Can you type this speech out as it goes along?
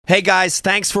Hey guys,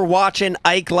 thanks for watching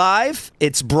Ike Live.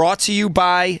 It's brought to you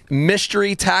by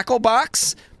Mystery Tackle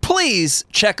Box. Please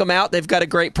check them out. They've got a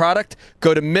great product.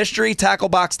 Go to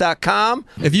mysterytacklebox.com.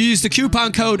 If you use the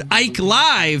coupon code Ike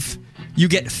Live, you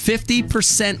get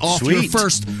 50% off your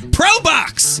first Pro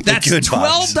Box. That's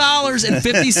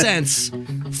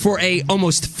 $12.50 for a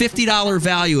almost $50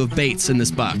 value of baits in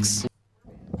this box.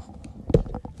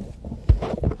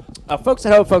 Folks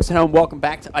at home, welcome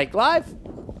back to Ike Live.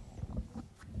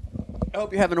 I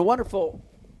hope you're having a wonderful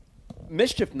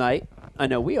mischief night. I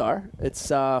know we are. It's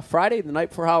Friday, the night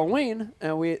before Halloween,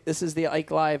 and this is the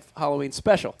Ike Live Halloween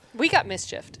special. We got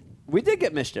mischieved. We did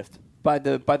get mischieved by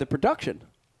the production.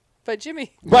 By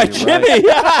Jimmy. By Jimmy.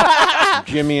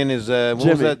 Jimmy and his, what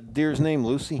was that deer's name?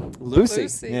 Lucy? Lucy.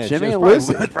 Yeah, Jimmy and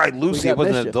Lucy. That's right, Lucy. It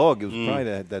wasn't a dog. It was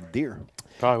probably that deer.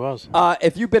 Probably was.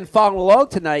 If you've been following along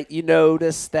tonight, you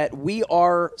notice that we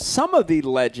are some of the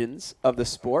legends of the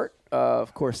sport.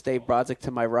 Of course, Dave Brodzik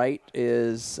to my right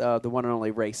is the one and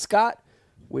only Ray Scott.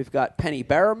 We've got Penny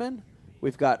Berriman.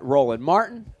 We've got Roland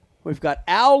Martin. We've got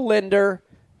Al Linder.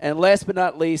 And last but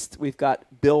not least, we've got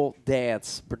Bill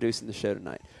Dance producing the show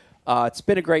tonight. It's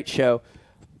been a great show.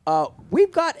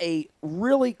 We've got a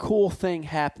really cool thing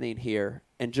happening here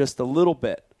in just a little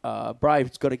bit.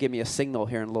 Brian's going to give me a signal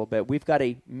here in a little bit. We've got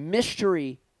a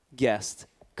mystery guest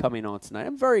coming on tonight.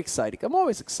 I'm very excited. I'm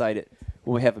always excited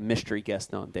when we have a mystery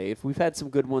guest on, Dave. We've had some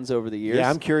good ones over the years. Yeah,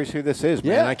 I'm curious who this is,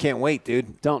 man. Yeah. I can't wait,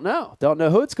 dude. Don't know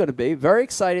who it's going to be. Very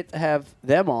excited to have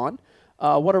them on.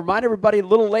 Want to remind everybody a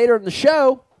little later in the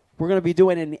show, we're going to be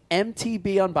doing an MTB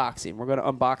unboxing. We're going to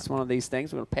unbox one of these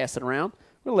things. We're going to pass it around.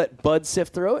 We're going to let Bud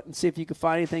sift through it and see if you can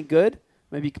find anything good.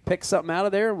 Maybe you can pick something out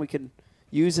of there and we can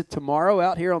use it tomorrow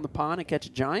out here on the pond and catch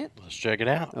a giant. Let's check it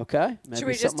out. Okay. Maybe Should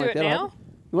we just do it now?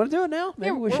 You want to do it now?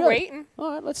 Maybe we should. We're waiting. All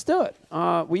right, let's do it.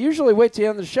 We usually wait till the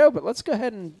end of the show, but let's go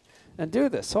ahead and do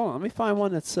this. Hold on. Let me find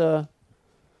one that's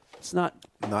it's not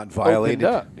violated.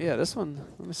 Opened up. Yeah, this one.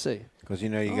 Let me see. Because, you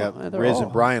know, you got they're Riz all-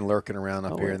 and Brian lurking around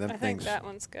up here. Them I things. think that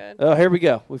one's good. Oh, here we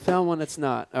go. We found one that's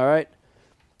not. All right.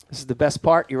 This is the best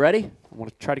part. You ready? I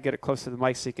want to try to get it close to the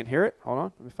mic so you can hear it. Hold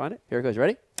on. Let me find it. Here it goes.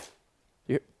 Ready?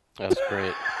 That's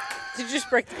great. Did you just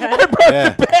break the pen?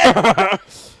 Yeah.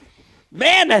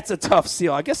 Man, that's a tough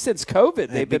seal. I guess since COVID, Hey,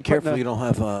 they've be been careful putting you don't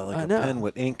have a know. pen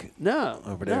with ink No,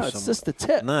 over there. no, it's somewhere. just the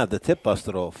tip. Nah, the tip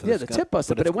busted off. Yeah, It's the got- tip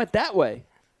busted, but it it's- went that way.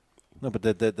 No, but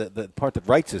the part that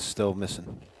writes is still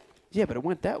missing. Yeah, but it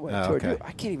went that way Oh, toward okay. you.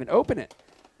 I can't even open it.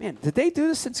 Man, did they do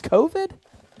this since COVID?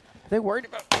 They worried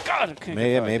about God. I can't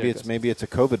get- Maybe it's a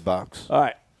COVID box. All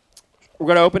right. We're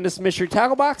going to open this mystery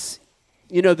tackle box.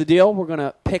 You know the deal. We're going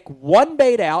to pick one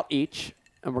bait out each,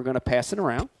 and we're going to pass it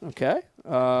around. Okay?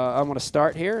 I'm going to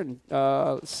start here, and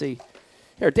let's see.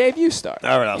 Here, Dave, you start.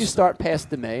 All right, I'll you start past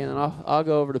to me, and then I'll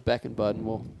go over to Beck and Bud, and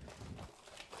we'll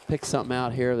pick something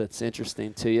out here that's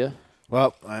interesting to you.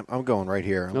 Well, I'm going right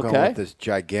here. I'm going Okay. with this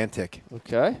gigantic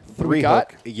Okay. What do we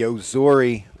got? hook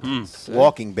Yozori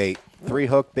walking bait.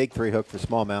 3-hook, big 3-hook for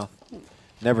smallmouth.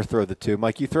 Never throw the 2.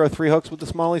 Mike, you throw 3 hooks with the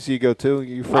smallies? You go 2?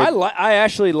 You afraid? I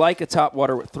actually like a top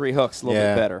water with 3 hooks a little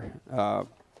Yeah. bit better.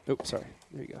 Oops, sorry.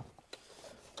 There you go.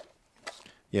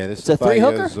 Yeah, this It's a is by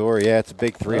 3-hooker? Yozori. Yeah, it's a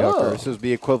big 3-hooker. Oh. This is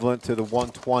the equivalent to the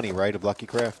 120, right, of Lucky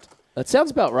Craft. That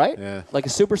sounds about right. Yeah. Like a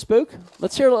super spook.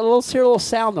 Let's hear a little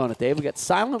sound on it, Dave. We got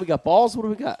silent. We got balls. What do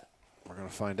we got? We're going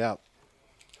to find out.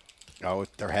 Oh,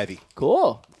 they're heavy.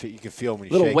 Cool. You can feel them when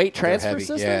you Little shake. weight They're transfer heavy.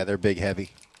 system? Yeah, they're big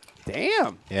heavy.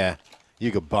 Damn. Yeah.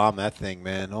 You could bomb that thing,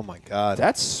 man. Oh, my God.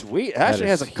 That's sweet. It That actually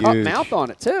is has a cut huge. mouth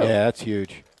on it, too. Yeah, that's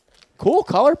huge. Cool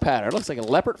color pattern. Looks like a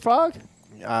leopard frog.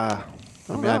 I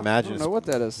don't mean, I know. imagine I don't know what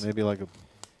that is. maybe looks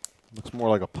more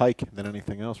like a pike than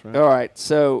anything else, right? All right.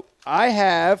 So I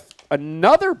have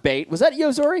another bait. Was that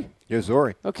Yozori?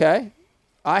 Yozori. Okay.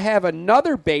 I have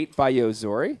another bait by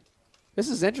Yozori. This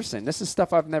is interesting. This is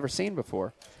stuff I've never seen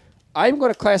before. I'm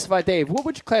going to classify, Dave. What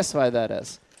would you classify that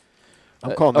as?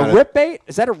 I'm calling a that rip bait?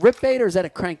 Is that a rip bait or is that a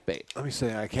crank bait? Let me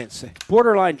say, I can't say.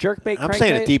 Borderline jerk bait, I'm crank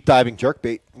saying bait? a deep diving jerk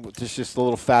bait. It's just a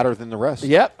little fatter than the rest.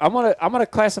 Yep. I'm gonna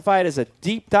classify it as a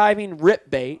deep diving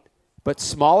rip bait, but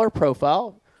smaller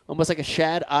profile, almost like a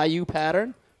shad IU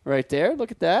pattern right there.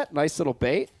 Look at that. Nice little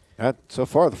bait. So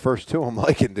far, the first 2 I'm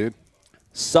liking, dude.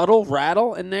 Subtle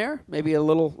rattle in there. Maybe a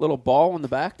little ball in the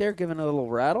back there, giving it a little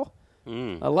rattle.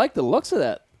 I like the looks of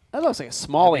that. That looks like a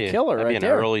Smalley killer that'd right be an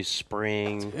there. early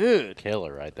spring Dude.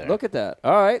 killer right there. Look at that.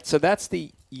 All right, so that's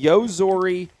the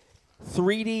Yozori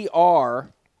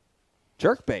 3DR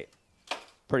jerkbait.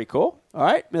 Pretty cool. All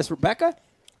right, Miss Rebecca,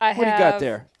 what do you got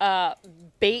there?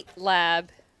 Bait Lab,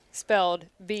 spelled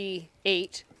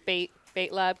B8, Bait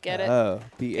Lab. Get it? Oh,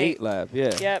 the 8 Lab, yeah.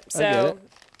 Yep. I get So it.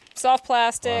 soft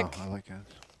plastic, Wow, I like that.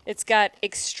 It's got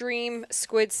extreme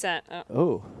squid scent. Oh,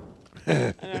 Oh.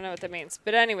 I don't know what that means.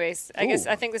 But anyways,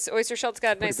 I think this oyster shell's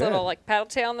got a nice little like paddle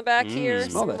tail on the back here,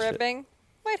 Smell some that shit. ribbing.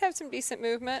 Might have some decent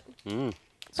movement.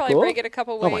 Probably cool. break it a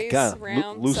couple ways. Oh my God,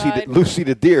 Round Lucy, side. Lucy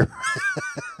the deer.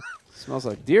 Smells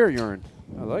like deer urine.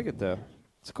 I like it though.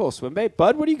 It's a cool swim bait.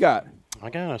 Bud, what do you got? I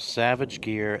got a Savage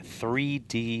Gear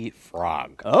 3D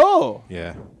frog, Oh,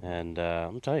 Yeah. and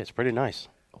I'm telling you, it's pretty nice.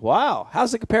 wow.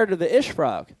 How's it compared to the Ish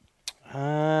frog?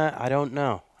 I don't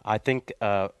know. I think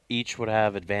each would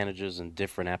have advantages in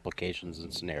different applications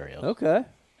and scenarios. Okay.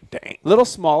 Dang. Little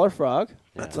smaller frog.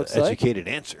 That's looks an like. educated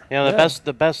answer. You know, Yeah.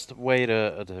 the best way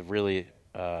to really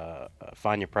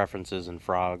find your preferences in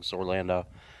frogs, Orlando,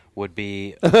 would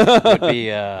be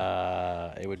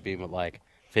it would be like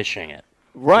fishing it.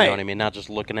 Right. You know what I mean? Not just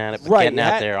looking at it, but Right. getting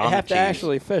out there on you the have cheese. to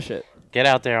actually fish it. Get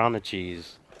out there on the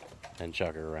cheese and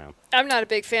chuck it around. I'm not a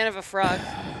big fan of a frog.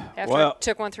 After Well- I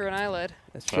took one through an eyelid.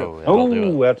 That's true. That'll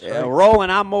do it. Yeah,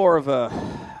 Roland, I'm more of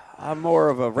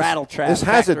a rattle trap. This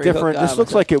has a factory hook different. guy This looks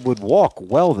myself. like it would walk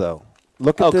well, though.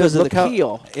 Look at Oh, 'cause of the look how-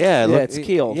 keel. Yeah, Yeah, look, it's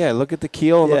keel. Yeah, look at the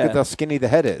keel. And Yeah. Look at how skinny the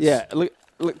head is. Yeah, look,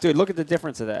 dude, look at the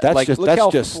difference of that. That's like, just- look that's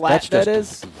how just- flat that's that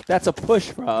just- is. That's a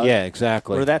push frog. Yeah,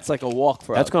 exactly. Or that's like a walk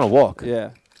frog. That's gonna walk. Yeah,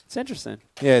 it's interesting.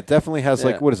 Yeah, it definitely has Yeah.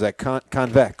 like what is that?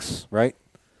 Convex, right?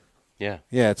 Yeah.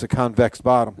 Yeah, it's a convex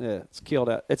bottom. Yeah, it's keeled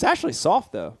out. It's actually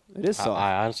soft though. It is soft.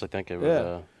 I honestly think it was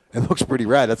Yeah. It looks pretty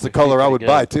rad. That's the color I pretty would good.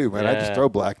 buy too, man. I just Yeah. throw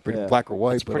black, Yeah. black or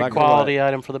white. But pretty Black or quality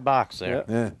item for the box there.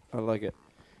 Yeah. yeah, I like it.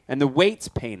 And the weight's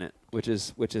painted, which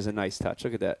is a nice touch.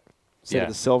 Look at that. Instead Yeah. of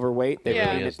the silver weight, they Yeah.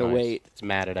 painted It's the nice. weight, It's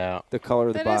matted out. the color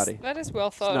of the That is body. that is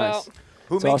well thought nice. out.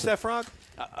 who It's makes awesome. that frog?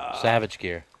 Savage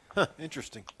Gear.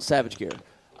 Interesting. Savage Gear.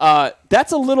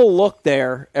 That's a little look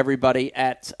there, everybody,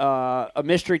 at a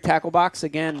mystery tackle box.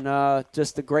 Again,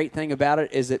 just the great thing about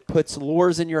it is it puts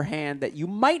lures in your hand that you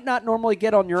might not normally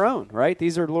get on your own, right?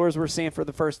 These are lures we're seeing for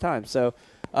the first time. So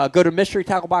go to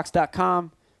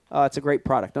mysterytacklebox.com. It's a great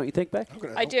product, don't you think, Beck?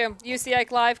 I do. Use the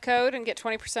Ike Live code and get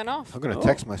 20% off. I'm gonna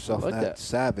text myself I like that. that.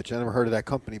 Savage. I never heard of that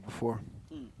company before.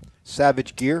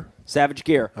 Savage Gear. Savage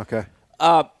Gear. Okay.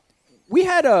 We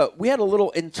had a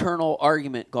little internal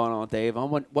argument going on, Dave. I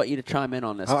want you to chime in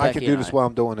on this. I can Becky do and this I. while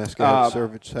I'm doing this. Go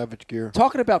ahead. Savage Gear.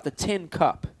 Talking about the tin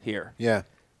cup here. Yeah.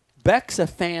 Beck's a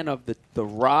fan of the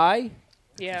rye,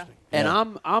 Yeah. and Yeah.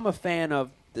 I'm a fan of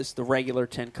the regular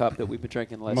tin cup that we've been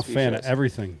drinking the last I'm a few fan shows. of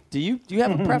everything. Do you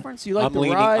have a preference? You like I'm the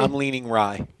leaning. rye? I'm leaning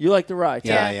rye. You like the rye? Too?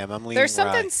 Yeah, I am. I'm leaning There's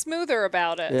something rye. smoother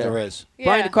about it. Yeah. There is.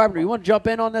 Brian Yeah. the Carpenter, you want to jump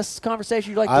in on this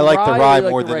conversation? You like I the like rye the or rye you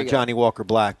like more the than the regular? Johnny Walker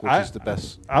Black, which I- is the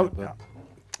best.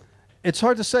 It's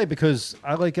hard to say because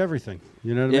I like everything.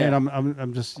 You know what Yeah. I mean?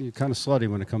 I'm just kind of slutty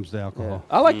when it comes to alcohol.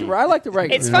 I like the rye. I like the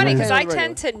regular. It's You know what funny I mean? because I Regular.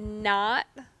 tend to not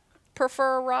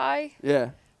prefer rye, Yeah.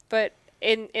 but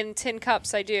in tin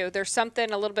cups I do. There's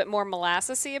something a little bit more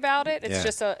molassesy about it. It's Yeah.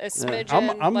 just a smidgen.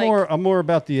 I'm like, I'm more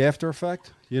about the after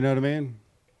effect. You know what I mean?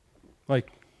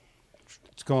 Like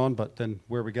it's gone, but then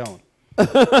where are we going?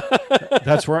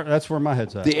 that's where my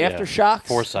head's at. The aftershocks.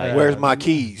 Foresight. Where's my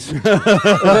keys?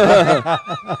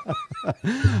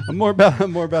 I'm more about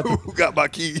the, Who got my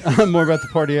keys? I'm more about the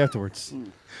party afterwards.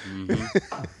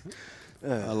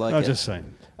 I like I'm it. just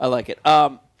saying. I like it.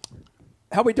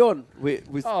 How we doing? We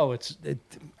Oh, it's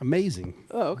amazing.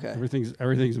 oh, okay. Everything's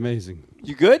amazing.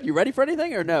 You good? You ready for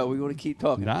anything or no? We want to keep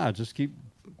talking. Nah, just keep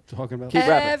talking about Keep it.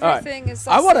 rapping. All right. Everything is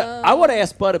I awesome. want to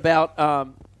ask Bud about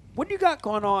what do you got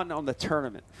going on the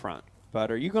tournament front,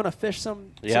 Bud? Are you going to fish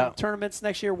some tournaments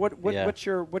next year? Yeah. What's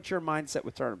your mindset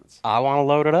with tournaments? I want to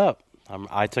load it up.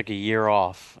 I took a year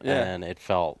off, Yeah. and it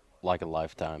felt like a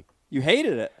lifetime. You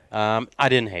hated it. I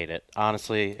didn't hate it.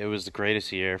 Honestly, it was the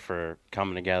greatest year for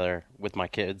coming together with my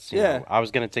kids. You Yeah. know, I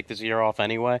was going to take this year off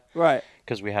anyway Right.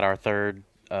 because we had our third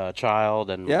child,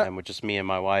 and, Yeah. and with just me and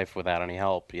my wife without any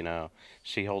help, you know.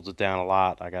 She holds it down a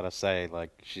lot, I got to say. Like,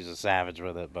 she's a savage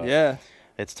with it. But Yeah.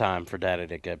 it's time for Daddy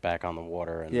to get back on the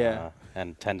water and Yeah.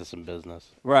 and tend to some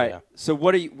business. Right. Yeah. So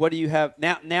what do you have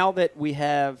now? Now that we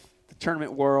have the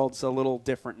tournament world's a little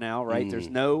different now, right? There's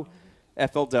no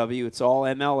FLW; it's all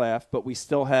MLF, but we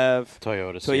still have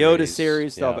Toyota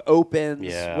Series. Still Yeah. have Opens.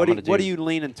 Yeah, What I'm are gonna do you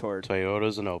leaning toward?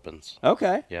 Toyotas and Opens.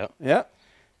 Okay. Yep. Yep.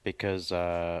 Because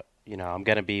you know, I'm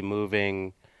going to be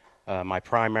moving my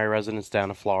primary residence down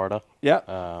to Florida Yep.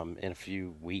 in a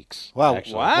few weeks. Wow.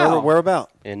 Actually, Wow. Where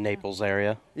about? In Naples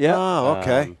area. Yep. Oh,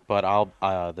 okay. But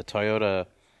the Toyota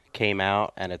came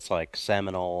out and it's like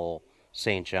Seminole,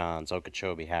 St. John's,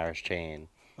 Okeechobee, Harris Chain.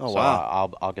 Oh, so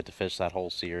wow. I'll get to fish that whole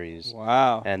series.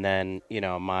 Wow. And then, you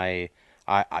know, I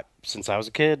since I was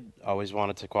a kid, always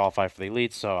wanted to qualify for the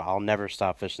elites, so I'll never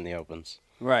stop fishing the opens.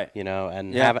 Right. You know,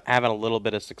 and Yeah. having a little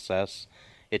bit of success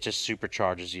it just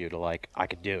supercharges you to like, I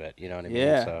could do it. You know what I mean?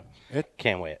 Yeah. So It-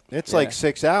 can't wait. It's like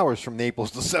 6 hours from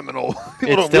Naples to Seminole. People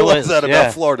It don't still realize is, that yeah.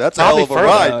 about Florida. That's Probably a hell of a further.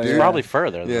 ride, It's dude. probably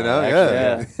further. You than know,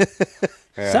 that, actually. Yeah.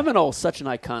 Yeah. Seminole's such an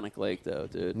iconic lake, though,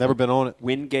 dude. Never been on it.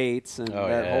 Windgates and Oh,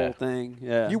 that yeah. whole thing.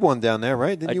 Yeah. You won down there,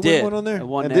 right? Didn't I you did. win one on there? I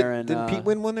won And there and, didn't Pete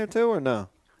win one there too, or no?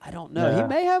 I don't know. He Yeah.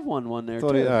 may have won one there,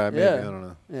 Thought too. he- all right, maybe. yeah. I don't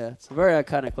know. Yeah, it's a very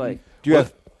iconic lake. Do you Well,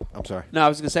 have? I'm sorry. No, I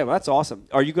was going to say, well, that's awesome.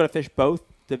 Are you going to fish both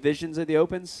divisions of the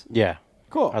Opens? Yeah.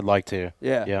 Cool. I'd like to.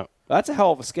 Yeah. Yeah. That's a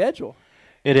hell of a schedule.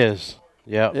 It is.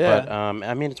 Yeah. Yeah. But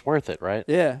I mean, it's worth it, right?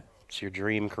 Yeah. It's your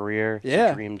dream career. It's Yeah.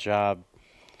 your dream job.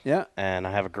 Yeah. And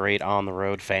I have a great on the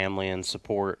road family and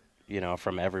support,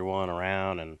 from everyone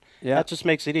around, and Yeah. that just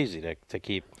makes it easy to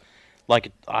keep.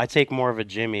 Like, I take more of a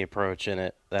Jimmy approach in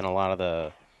it than a lot of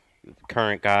the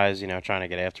current guys, trying to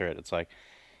get after it. It's like,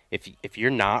 if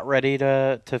you're not ready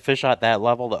to fish at that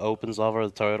level, the Opens level or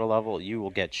the Toyota level, you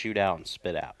will get chewed out and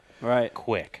spit out Right.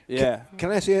 quick. Yeah.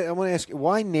 Can I ask you? I want to ask you,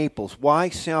 why Naples? Why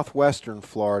southwestern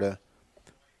Florida?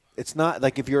 It's not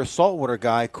like if you're a saltwater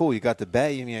guy, cool. You got the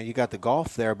bay, you got the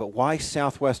Gulf there, but why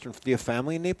southwestern? Do you have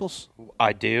family in Naples?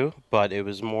 I do, but it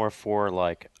was more for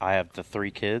like I have the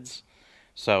 3 kids,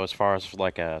 so as far as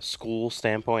like a school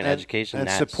standpoint, education, and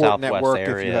that support Southwest network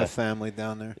area, if you have family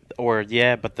down there.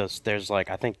 but there's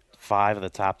like I think 5 of the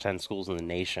top 10 schools in the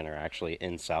nation are actually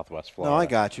in Southwest Florida. No, I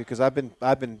got you because I've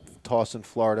been tossing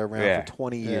Florida around Yeah. for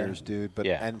 20 years, dude. But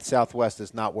Yeah. and Southwest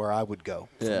is not where I would go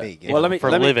for me. Yeah, Well, let me for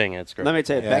living, it's great. Let me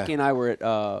tell you, Yeah. Becky and I were at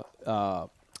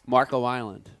Marco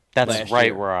Island. That's last right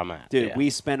year. where I'm at, dude. yeah. We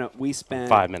spent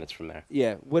 5 minutes from there.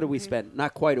 Yeah, what did we spend?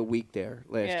 Not quite a week there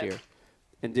last Yeah. year.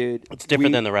 And dude, It's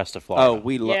different than the rest of Florida. Oh,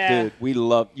 we love, Yeah. dude. We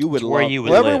love. You would It's where love. you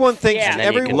would Well, live. everyone thinks Yeah. And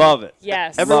then you can- love it.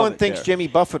 Yes. everyone Love it thinks there. Jimmy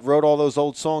Buffett wrote all those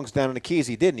old songs down in the Keys.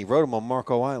 He didn't. He wrote them on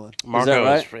Marco Island. Marco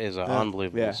right? is an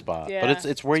unbelievable Yeah. spot, Yeah. but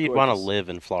it's where It's you'd want to gorgeous. live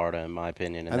in Florida, in my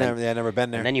opinion. I've never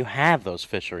been there. And then you have those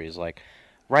fisheries. Like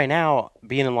right now,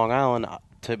 being in Long Island,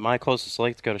 to my closest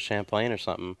lake to go to Champlain or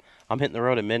something, I'm hitting the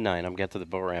road at midnight. I'm getting to the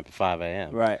boat ramp at 5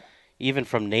 a.m. Right. Even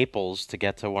from Naples to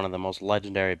get to one of the most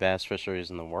legendary bass fisheries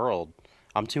in the world,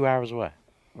 I'm 2 hours away.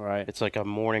 Right. It's like a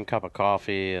morning cup of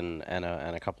coffee and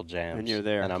a couple jams. And you're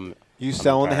there. And You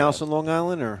selling the tired. house in Long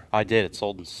Island or? I did. It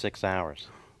sold in 6 hours.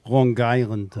 Long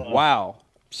Island. Wow.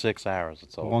 6 hours.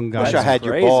 It sold. Long Wish I Island. had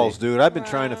crazy. your balls, dude. I've been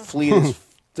trying to flee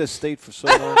this state for so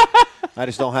long. I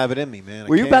just don't have it in me, man. I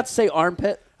Were you can't. about to say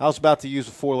armpit? I was about to use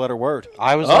a 4-letter word.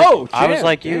 I was Oh, I was jam,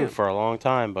 like you jam. for a long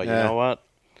time, but Yeah. you know what?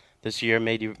 This year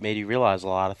made you realize a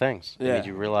lot of things. It Yeah. made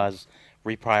you realize,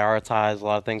 reprioritize a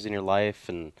lot of things in your life,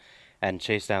 and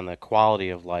chase down the quality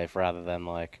of life rather than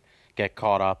like get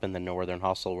caught up in the northern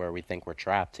hustle where we think we're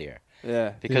trapped here.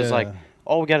 Yeah. Because like Yeah.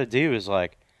 all we got to do is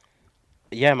like,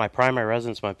 yeah, my primary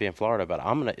residence might be in Florida, but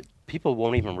people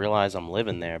won't even realize I'm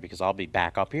living there because I'll be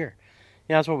back up here.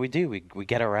 Yeah, that's what we do. We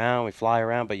get around, we fly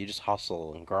around, but you just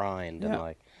hustle and grind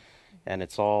Yeah. and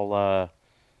it's all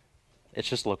it's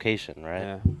just location, right?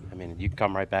 Yeah. I mean, you can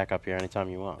come right back up here anytime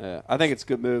you want. Yeah. I think it's a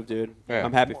good move, dude. Yeah.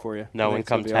 I'm happy for you. No I think it's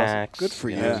gonna income be awesome. tax. Good for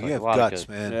you. know, it's You like have a lot of guts,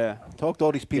 good- man. Yeah. Talk to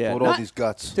all these people Yeah. with all Not- these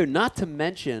guts. Dude, not to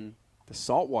mention the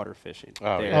saltwater fishing.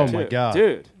 Oh, there, yeah. Oh, my too. God.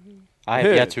 Dude. I have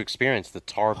Dude. yet to experience the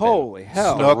tarpon. Holy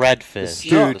hell. The Snook. redfish,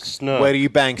 Dude, the snook. wait till you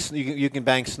bang. You can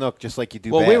bang snook just like you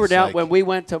do. Well, bass. we were down like, when we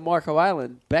went to Marco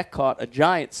Island. Beck caught a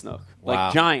giant snook,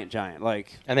 Wow. like giant,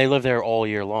 like And they live there all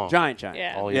year long. giant.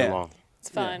 Yeah. All year Yeah. long. It's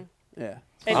fun. Yeah.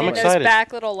 And I'm in those excited.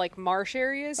 back little like marsh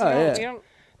areas, you Oh, don't, yeah. you don't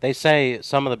They say,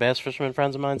 some of the bass fishermen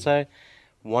friends of mine say,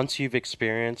 once you've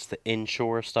experienced the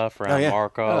inshore stuff around yeah.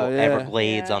 Marco, Oh, yeah.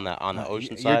 Everglades Yeah. on the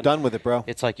ocean you're side, done with it, bro.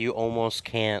 it's like you almost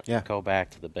can't Yeah. go back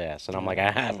to the bass. And I'm like,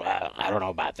 I don't know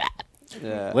about that.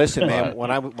 Yeah. Listen, man. When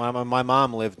my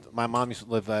mom used to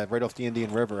live right off the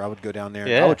Indian River. I would go down there.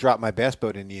 Yeah. I would drop my bass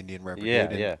boat in the Indian River. Yeah,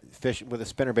 dude, and yeah. Fish with a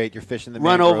spinnerbait. You're fishing the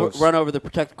Run mangroves. over the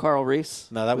protected coral reefs.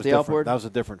 No, that was with the different. outboard? That was a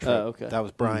different trip. Oh, okay. That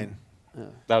was Brian.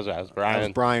 That was That was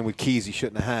Brian. Brian with keys he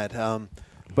shouldn't have had.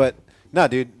 But no,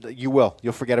 dude, you'll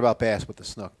forget about bass with the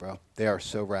snook, bro. They are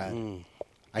so rad.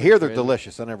 I hear they're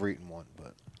delicious. I've never eaten one,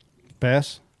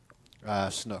 Bass?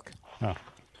 but snook. Oh.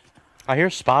 I hear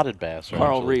spotted bass are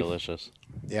Coral actually reef. delicious.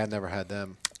 Yeah, I've never had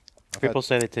them. I've People had-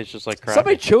 say they taste just like crappie.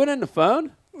 Somebody chewing in the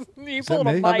phone? you that pulled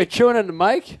a me? Somebody mic. chewing in the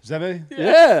mic? Is that me?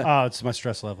 Yeah. Oh, it's my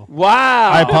stress level.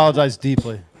 Wow. I apologize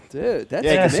deeply. Dude, that's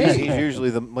Yeah, 'cause amazing. he's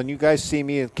usually when you guys see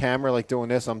me in camera like doing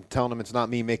this, I'm telling him it's not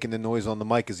me making the noise on the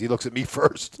mic because he looks at me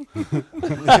first.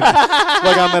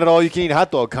 Like I'm at an all-you-can-eat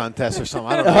hot dog contest or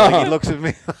something. I don't know. Like he looks at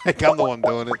me like I'm the one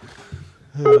doing it.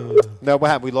 No, what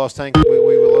happened? We lost Hank. We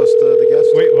lost the guest.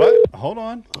 Wait, what? Hold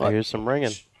on. I hear some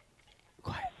ringing.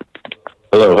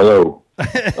 Hello, hello.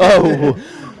 Oh,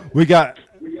 We got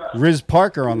Riz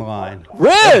Parker on the line.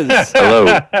 Riz!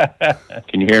 Hello.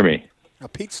 Can you hear me? Oh,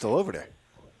 Pete's still over there.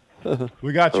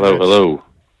 We got you. Hello, Riz. hello.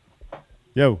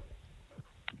 Yo.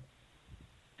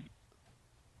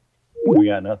 We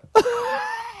got nothing.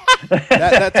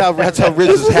 That's how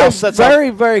Riz's house. That's very,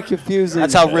 very confusing.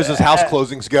 That's how Riz's house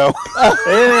closings go.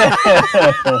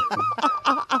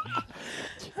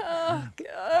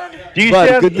 Do you, Bud,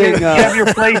 have, good thing, you have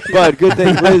your place? Bud, good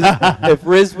thing Riz, if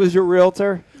Riz was your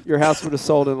realtor, your house would have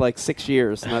sold in like 6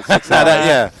 years, not 6 hours.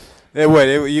 Yeah. It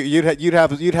would. You'd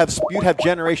have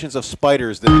generations of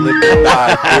spiders that lived and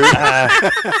died,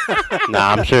 dude.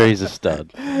 Nah, I'm sure he's a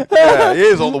stud. Yeah, he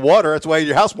is on the water. That's why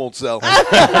your house won't sell.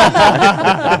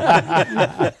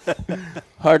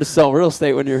 Hard to sell real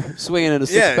estate when you're swinging in a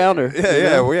 6-pounder.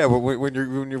 Yeah. When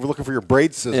you're looking for your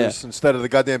braid scissors instead of the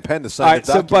goddamn pen to sign All right,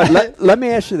 the so document. Bud, let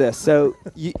me ask you this. So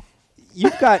you've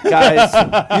got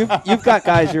guys, you've got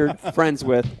guys you're friends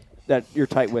with that you're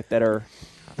tight with that are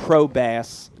pro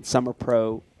bass. Some are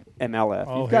pro MLF.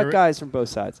 Oh, You've got guys from both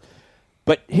sides.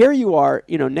 But here you are,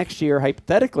 next year,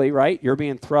 hypothetically, right, you're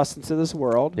being thrust into this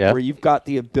world where you've got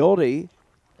the ability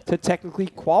to technically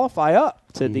qualify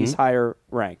up to these higher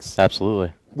ranks.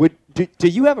 Absolutely. Do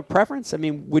you have a preference? I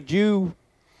mean, would you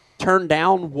turn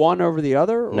down one over the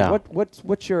other? Or No.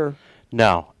 What's your...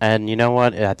 No, and you know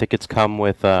what? I think it's come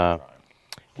with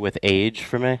age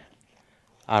for me.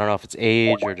 I don't know if it's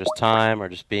age or just time or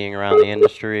just being around the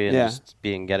industry and just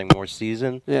getting more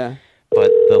seasoned. Yeah. But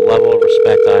the level of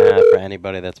respect I have for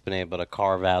anybody that's been able to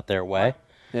carve out their way,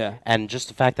 and just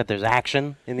the fact that there's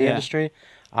action in the industry,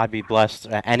 I'd be blessed.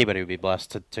 Anybody would be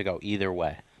blessed to go either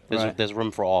way. There's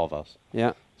room for all of us.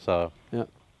 Yeah. So. Yeah.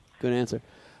 Good answer.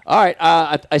 All right.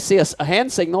 I see a hand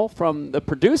signal from the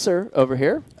producer over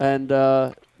here, and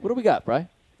what do we got, Bri?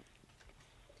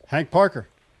 Hank Parker.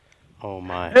 Oh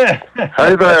my!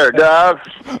 Hey there, guys.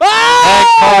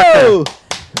 Oh!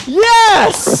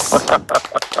 Yes!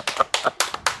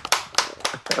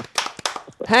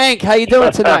 Hank, how you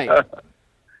doing tonight?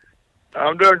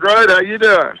 I'm doing great. How you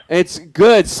doing? It's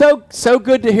good. So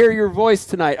good to hear your voice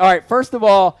tonight. All right, first of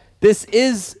all, this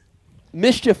is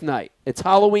Mischief Night. It's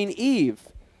Halloween Eve.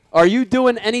 Are you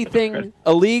doing anything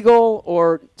illegal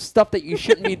or stuff that you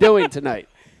shouldn't be doing tonight?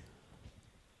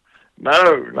 No,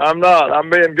 I'm not. I'm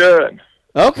being good.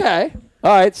 Okay.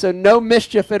 All right, so no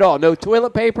mischief at all. No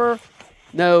toilet paper,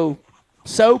 no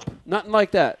soap, nothing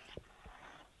like that.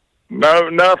 No,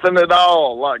 nothing at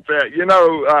all like that.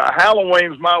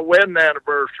 Halloween's my wedding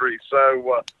anniversary,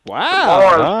 so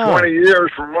tomorrow's 20 years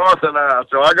for Martha and I.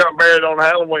 So I got married on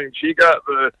Halloween. She got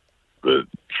the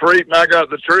treat, and I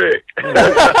got the trick.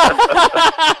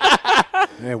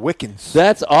 Yeah, Wiccans.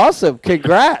 That's awesome.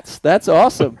 Congrats. That's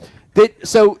awesome. Did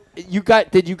you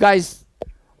guys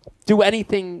do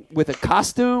anything with a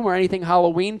costume or anything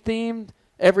Halloween themed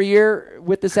every year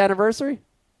with this anniversary?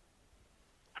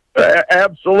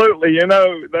 Absolutely. There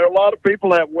are a lot of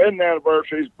people have wedding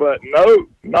anniversaries, but no,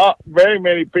 not very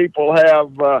many people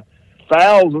have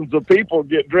thousands of people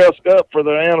get dressed up for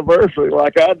their anniversary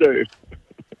like I do.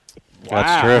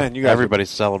 That's true. Man, you guys Everybody's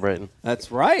celebrating.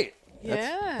 That's right.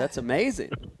 Yeah. That's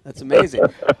amazing. That's amazing.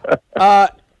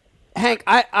 Hank,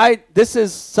 this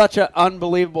is such an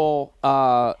unbelievable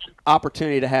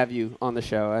opportunity to have you on the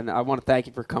show, and I want to thank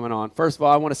you for coming on. First of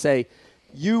all, I want to say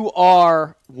you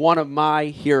are one of my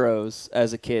heroes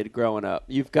as a kid growing up.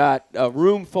 You've got a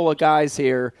room full of guys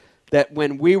here that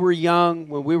when we were young,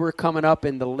 when we were coming up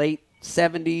in the late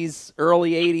 70s,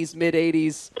 early 80s, mid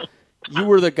 80s, you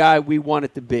were the guy we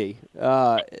wanted to be.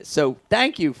 So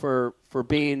thank you for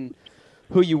being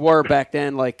who you were back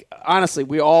then. Like, honestly,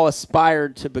 we all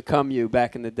aspired to become you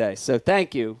back in the day. So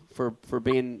thank you for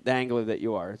being the angler that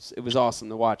you are. It was awesome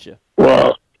to watch you.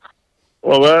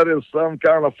 Well, that is some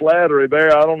kind of flattery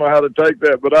there. I don't know how to take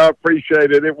that, but I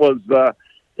appreciate it. It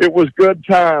was good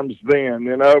times then,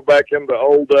 back in the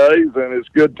old days, and it's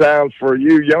good times for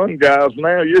you young guys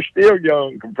now. You're still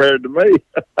young compared to me.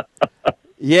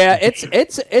 Yeah,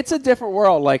 it's a different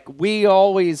world. Like, we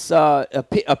always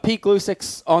Pete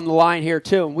Glusic's on the line here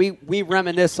too, and we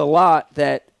reminisce a lot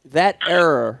that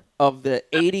era of the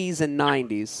 80s and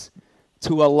 90s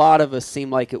to a lot of us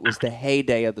seemed like it was the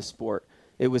heyday of the sport.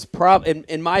 It was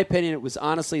in my opinion, it was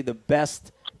honestly the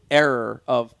best era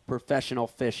of professional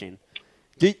fishing.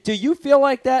 Do you feel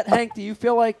like that, Hank? Do you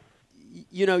feel like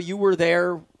you were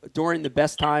there during the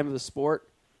best time of the sport?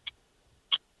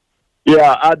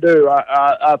 Yeah, I do.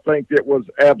 I think it was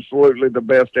absolutely the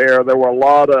best era. There were a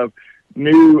lot of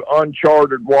new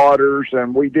uncharted waters,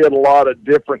 and we did a lot of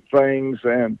different things,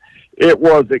 and it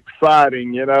was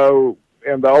exciting.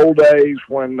 In the old days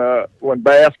when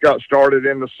bass got started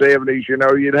in the 70s,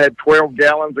 you'd had 12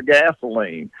 gallons of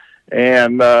gasoline.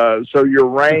 And so your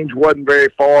range wasn't very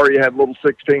far. You had little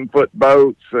 16-foot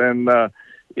boats, and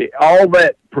all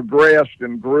that progressed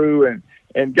and grew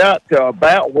and got to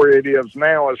about where it is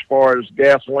now as far as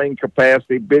gasoline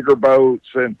capacity, bigger boats.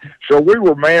 And so we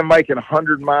were, making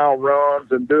 100-mile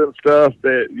runs and doing stuff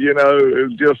that, it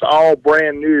was just all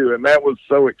brand new, and that was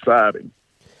so exciting.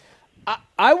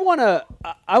 I want to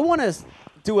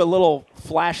do a little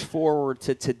flash forward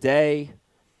to today's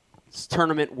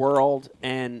tournament world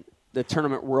and the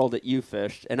tournament world that you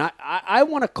fished. And I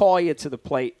want to call you to the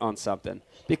plate on something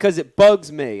because it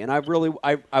bugs me, and I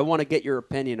want to get your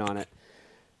opinion on it.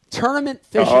 Tournament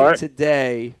fishing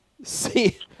today,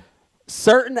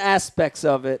 certain aspects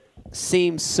of it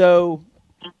seem so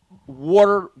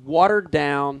watered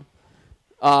down.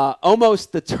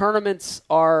 Almost the tournaments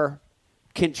are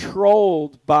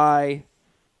controlled by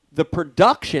the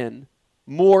production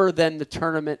more than the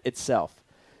tournament itself.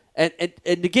 And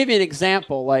to give you an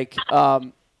example, like,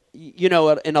 in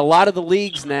a lot of the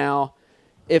leagues now,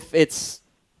 if it's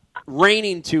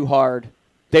raining too hard,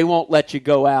 they won't let you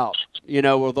go out.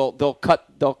 Or they'll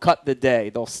cut the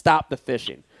day. They'll stop the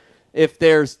fishing. If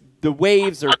the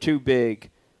waves are too big,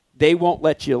 they won't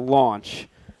let you launch.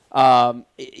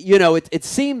 It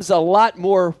seems a lot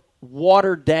more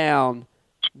watered down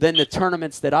than the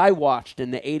tournaments that I watched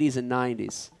in the 80s and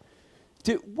 90s.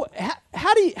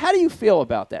 How do you feel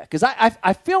about that? Because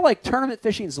I feel like tournament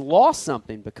fishing's lost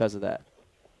something because of that.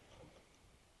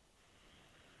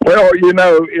 Well,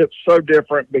 it's so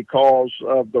different because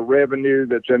of the revenue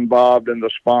that's involved in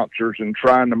the sponsors and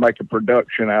trying to make a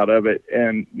production out of it.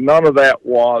 And none of that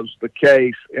was the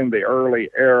case in the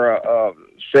early era of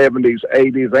 70s,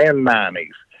 80s, and 90s.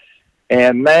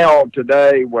 And now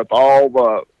today, with all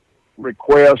the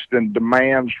requests and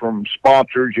demands from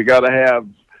sponsors, you got to have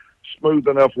smooth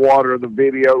enough water, the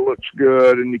video looks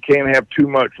good, and you can't have too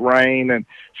much rain. And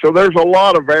so there's a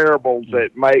lot of variables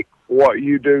that make what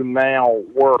you do now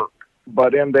work.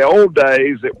 But in the old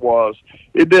days,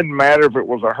 it didn't matter if it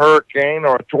was a hurricane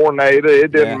or a tornado.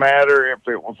 It didn't matter if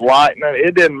it was lightning.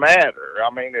 It didn't matter.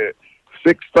 I mean, at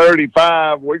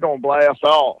 6:35, we're going to blast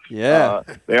off. Yeah.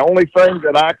 The only thing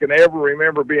that I can ever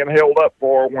remember being held up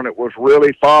for when it was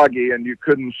really foggy and you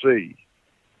couldn't see.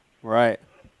 Right.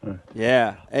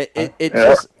 Yeah. It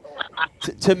just,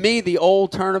 to me, the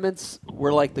old tournaments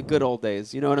were like the good old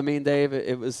days. You know what I mean, Dave?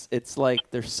 It's like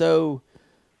they're so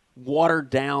watered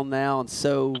down now and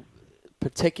so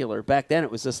particular. Back then,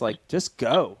 it was just like, just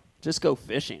go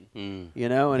fishing. And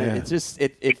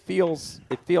it feels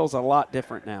a lot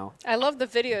different now. I love the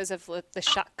videos of the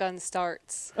shotgun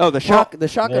starts. Oh, the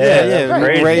shotgun. Yeah.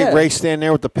 Right. Ray standing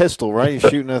there with the pistol, right? He's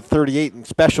shooting a 38 and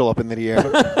special up into the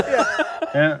air.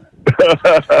 Yeah.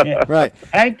 Right.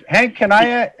 Hank, can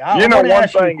I one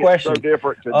ask you a thing that's question? so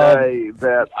different today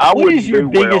that I what wouldn't is your do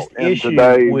well biggest in issue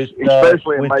today's, with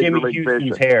especially in Major Jimmy League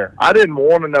Houston's Fishing. hair? I didn't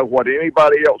want to know what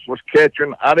anybody else was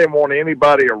catching. I didn't want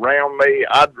anybody around me.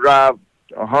 I'd drive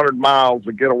 100 miles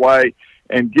to get away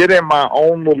and get in my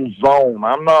own little zone.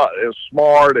 I'm not as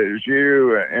smart as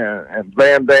you and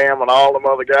Van Dam and all them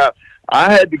other guys. I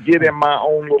had to get in my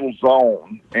own little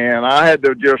zone, and I had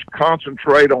to just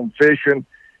concentrate on fishing.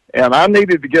 And I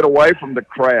needed to get away from the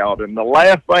crowd. And the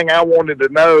last thing I wanted to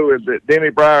know is that Denny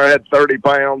Bryer had 30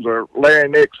 pounds or Larry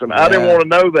Nixon. I didn't want to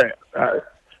know that.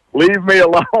 Leave me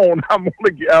alone. I'm going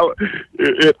to get out.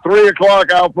 At 3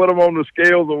 o'clock, I'll put them on the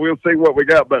scales and we'll see what we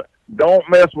got. But don't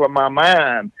mess with my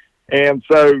mind. And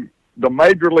so the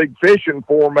Major League Fishing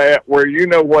format where you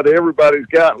know what everybody's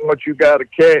got and what you got to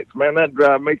catch, man, that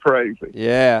drives me crazy.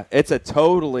 Yeah, it's a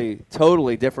totally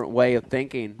different way of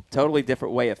thinking, totally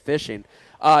different way of fishing.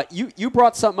 You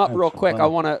brought something up real quick I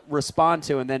want to respond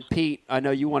to, and then Pete, I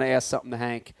know you want to ask something to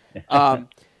Hank.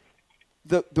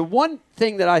 The one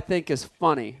thing that I think is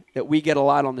funny that we get a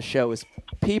lot on the show is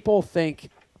people think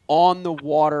on the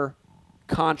water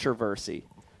controversy,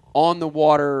 on the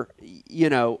water,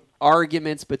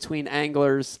 arguments between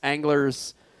anglers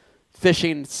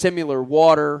fishing similar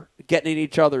water, getting in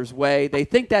each other's way. They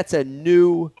think that's a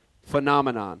new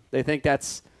phenomenon. They think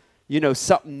that's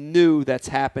something new that's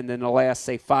happened in the last,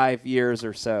 say, 5 years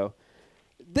or so.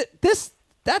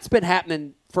 That's been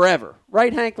happening forever,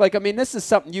 right, Hank? This is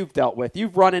something you've dealt with.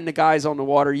 You've run into guys on the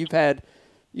water. You've had,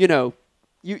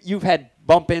 you've had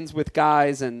bump-ins with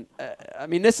guys, and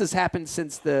this has happened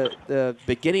since the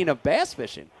beginning of bass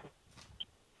fishing.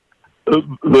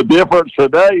 The difference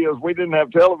today is we didn't have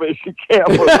television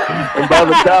cameras, and by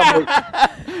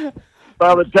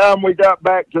the time we got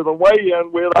back to the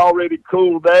weigh-in, we had already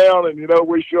cooled down, and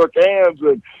we shook hands,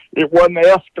 and it wasn't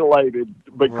escalated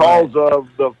because of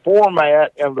the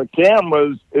format and the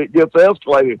cameras. It gets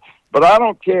escalated, but I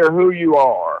don't care who you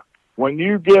are. when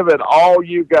you give it all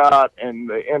you got and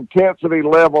the intensity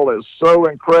level is so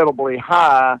incredibly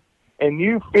high and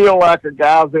you feel like a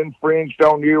guy's infringed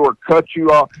on you or cut you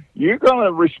off, you're going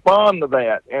to respond to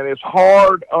that. And it's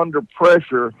hard under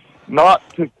pressure not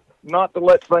to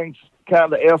let things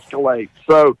kind of escalate.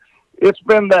 So it's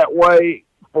been that way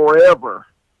forever.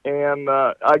 And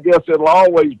I guess it'll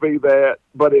always be that,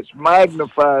 but it's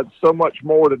magnified so much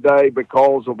more today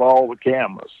because of all the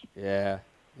cameras. Yeah,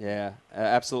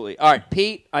 absolutely. All right,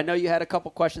 Pete, I know you had a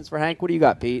couple questions for Hank. What do you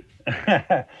got, Pete?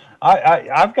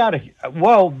 I've got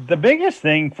the biggest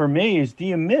thing for me is, do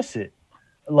you miss it?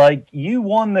 Like, you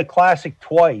won the Classic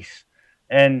twice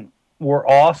and were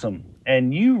awesome,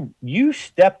 and you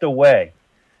stepped away.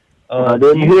 I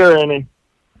didn't hear any.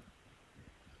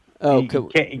 Oh, can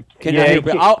you hear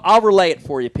me? I'll relay it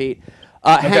for you, Pete.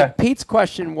 Okay. Hank, Pete's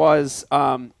question was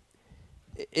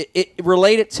it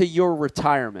related to your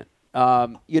retirement.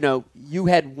 You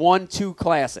had won 2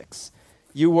 Classics.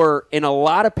 You were, in a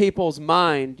lot of people's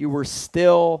mind, you were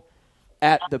still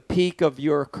at the peak of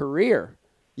your career.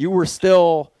 You were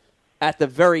still at the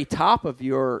very top of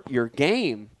your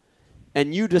game,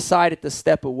 and you decided to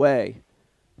step away.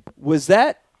 Was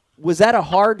that a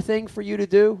hard thing for you to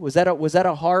do? Was that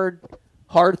a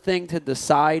hard thing to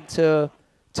decide to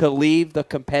leave the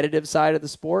competitive side of the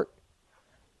sport?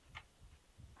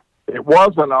 It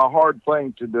wasn't a hard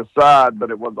thing to decide,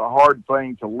 but it was a hard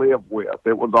thing to live with.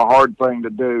 It was a hard thing to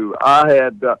do. I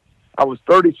was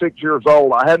 36 years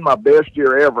old. I had my best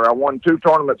year ever. I won 2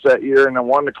 tournaments that year, and I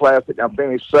won the Classic. I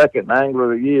finished second in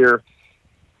Angler of the Year.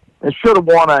 And should have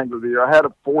won Angler of the Year. I had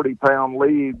a 40-pound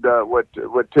lead with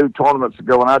 2 tournaments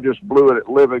ago, and I just blew it at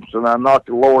Livingston. I knocked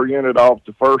the lower unit off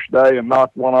the first day and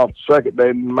knocked one off the second day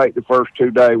and make the first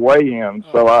 2-day weigh-in.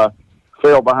 So I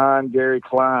fell behind. Gary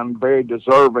Klein very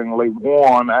deservingly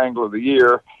won Angler of the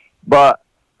Year. But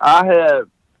I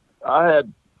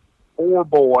had 4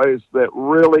 boys that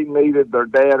really needed their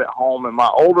dad at home, and my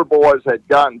older boys had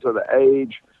gotten to the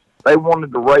age they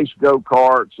wanted to race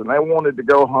go-karts, and they wanted to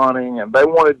go hunting, and they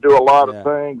wanted to do a lot of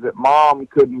things that Mom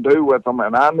couldn't do with them,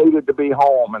 and I needed to be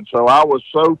home. And so I was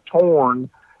so torn.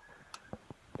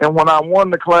 And when I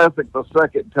won the Classic the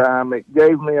second time, it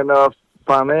gave me enough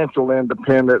financial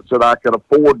independence that I could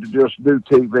afford to just do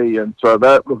TV. And so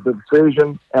that was the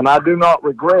decision, and I do not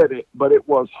regret it, but it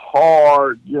was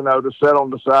hard, to sit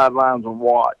on the sidelines and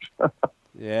watch.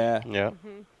 Yeah.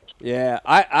 Mm-hmm. Yeah.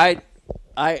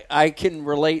 I can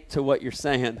relate to what you're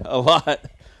saying a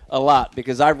lot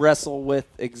because I wrestle with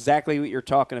exactly what you're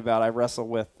talking about. I wrestle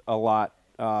with a lot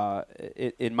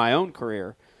in my own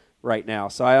career right now,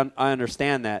 so I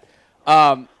understand that.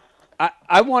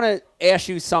 I want to ask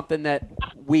you something that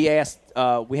we asked.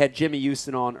 We had Jimmy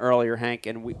Houston on earlier, Hank,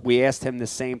 and we asked him the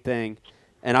same thing,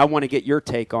 and I want to get your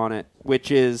take on it, which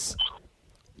is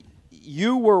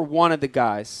you were one of the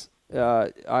guys.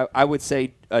 I would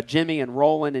say Jimmy and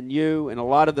Roland and you and a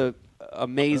lot of the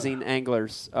amazing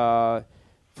anglers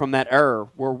from that era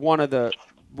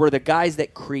were the guys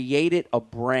that created a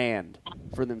brand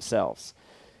for themselves.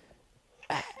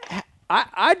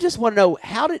 I just want to know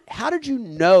how did you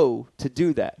know to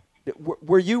do that?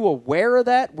 Were you aware of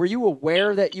that? Were you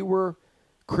aware that you were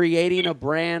creating a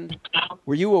brand?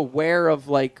 Were you aware of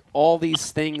like all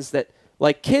these things that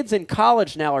like kids in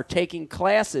college now are taking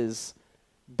classes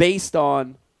based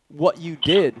on what you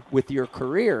did with your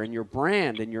career and your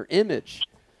brand and your image?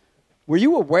 Were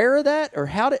you aware of that, or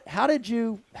how did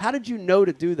you know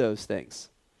to do those things?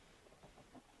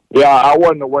 Yeah, I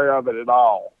wasn't aware of it at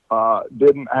all.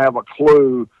 Didn't have a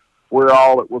clue where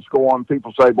all it was going.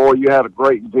 People say, boy, you had a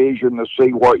great vision to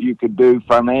see what you could do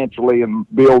financially and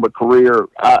build a career.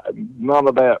 None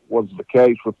of that was the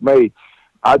case with me.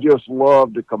 I just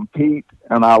loved to compete,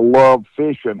 and I loved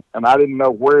fishing, and I didn't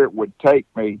know where it would take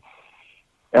me.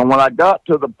 And when I got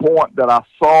to the point that I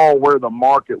saw where the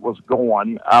market was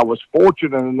going, I was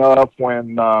fortunate enough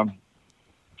when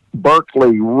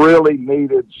Berkeley really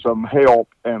needed some help,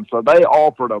 and so they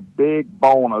offered a big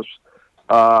bonus,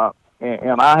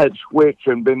 and I had switched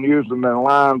and been using their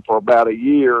line for about a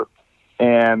year,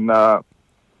 and I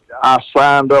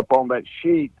signed up on that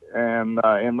sheet. And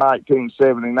in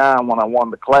 1979, when I won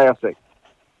the Classic,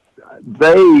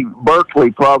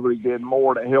 Berkeley probably did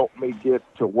more to help me get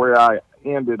to where I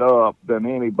ended up than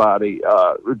anybody.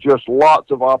 Just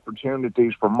lots of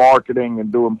opportunities for marketing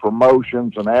and doing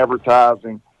promotions and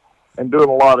advertising and doing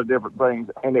a lot of different things.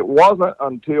 And it wasn't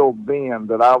until then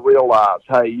that I realized,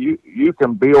 hey, you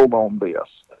can build on this.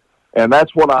 And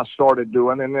that's what I started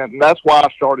doing. And that's why I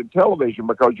started television,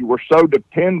 because you were so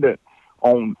dependent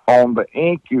on the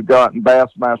ink you got in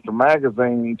Bassmaster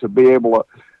magazine to be able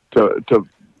to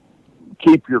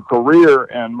keep your career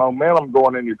and momentum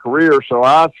going in your career. So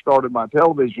I started my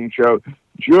television show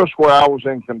just where I was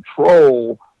in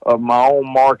control of my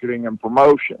own marketing and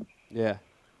promotion. Yeah.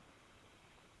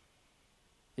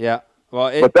 Yeah.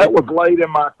 Well, But that was late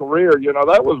in my career. You know,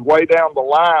 that was way down the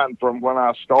line from when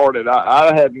I started.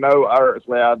 I had no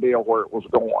earthly idea where it was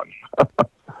going.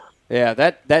 Yeah,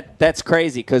 that's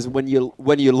crazy because when you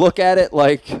look at it,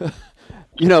 like,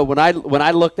 you know, when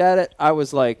I looked at it, I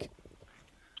was like,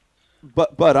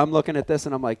 but I'm looking at this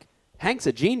and I'm like, Hank's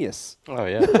a genius. Oh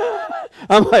yeah.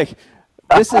 I'm like,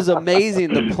 this is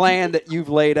amazing, the plan that you've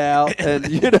laid out, and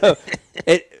you know,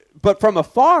 it. But from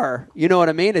afar, you know what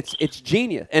I mean? It's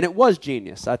genius, and it was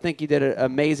genius. I think you did an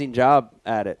amazing job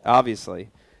at it. Obviously,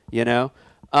 you know.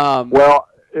 Well,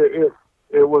 it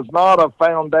was not a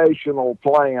foundational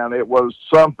plan. It was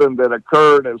something that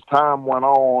occurred as time went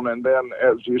on, and then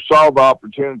as you saw the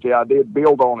opportunity, I did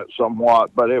build on it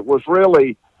somewhat. But it was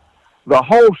really the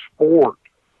whole sport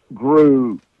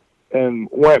grew and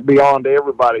went beyond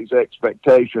everybody's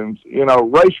expectations. You know,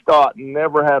 Ray Scott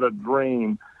never had a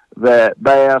dream that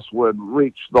bass would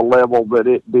reach the level that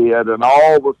it did, and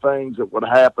all the things that would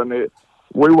happen.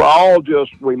 We were all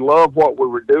we loved what we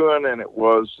were doing, and it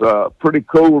was pretty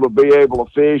cool to be able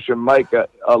to fish and make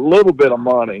a little bit of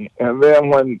money. And then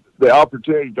when the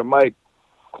opportunity to make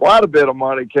quite a bit of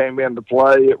money came into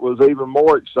play, it was even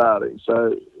more exciting.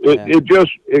 So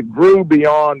it grew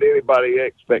beyond anybody's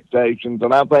expectations,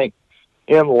 and I think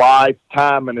in life,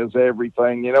 timing is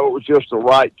everything. You know, it was just the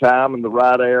right time and the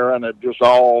right era, and it just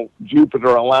all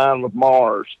Jupiter aligned with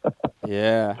Mars.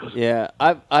 Yeah.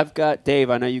 I've got Dave.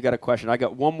 I know you got a question. I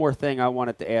got one more thing I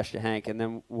wanted to ask you, Hank, and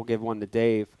then we'll give one to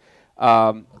Dave.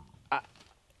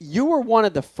 You were one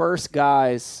of the first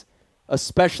guys,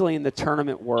 especially in the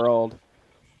tournament world,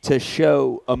 to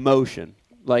show emotion.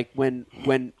 Like when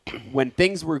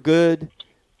things were good,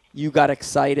 you got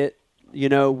excited. You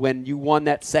know, when you won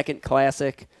that second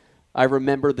classic, I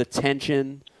remember the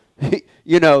tension.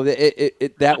 You know,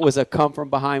 that was a come from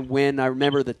behind win. I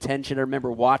remember the tension. I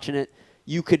remember watching it.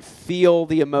 You could feel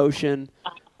the emotion.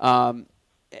 And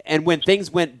when things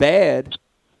went bad,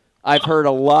 I've heard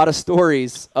a lot of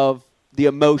stories of the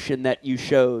emotion that you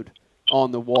showed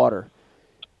on the water.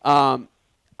 That's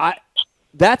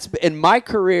in my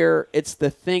career, it's the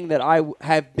thing that I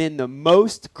have been the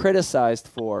most criticized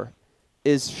for,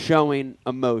 is showing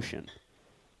emotion.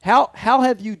 How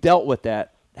have you dealt with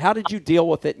that? How did you deal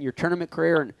with it in your tournament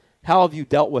career, and how have you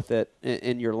dealt with it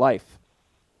in your life?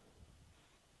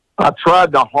 I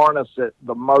tried to harness it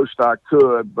the most I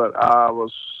could, but I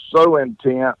was so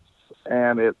intense,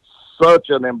 and it's such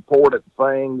an important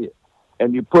thing,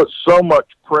 and you put so much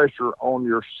pressure on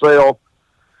yourself,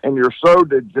 and you're so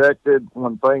dejected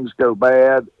when things go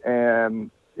bad, and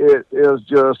it is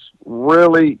just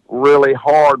really, really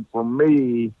hard for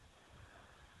me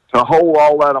to hold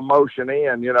all that emotion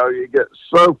in. You know, you get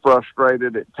so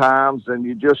frustrated at times, and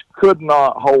you just could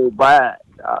not hold back.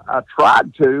 I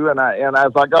tried to, and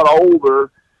as I got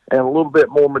older and a little bit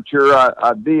more mature,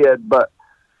 I did. But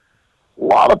a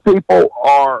lot of people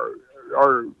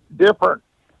are different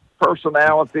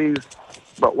personalities.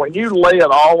 But when you lay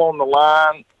it all on the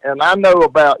line, and I know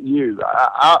about you,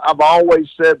 I've always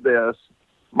said this,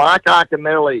 Mike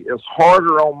Iaconelli is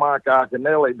harder on Mike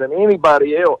Iaconelli than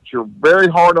anybody else. You're very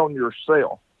hard on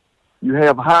yourself. You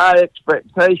have high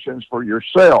expectations for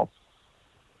yourself.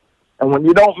 And when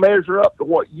you don't measure up to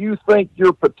what you think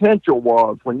your potential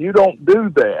was, when you don't do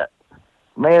that,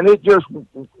 man, it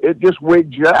just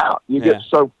wigs you out. You get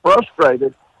so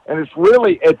frustrated, and it's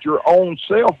really at your own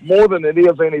self more than it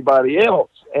is anybody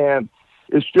else. And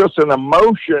it's just an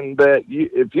emotion that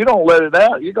if you don't let it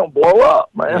out, you're gonna blow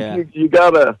up, man. Yeah. You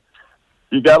gotta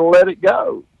let it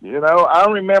go. You know,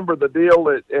 I remember the deal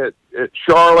at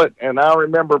Charlotte, and I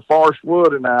remember Forrest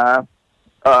Wood and I.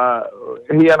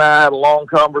 He and I had a long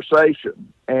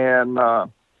conversation, and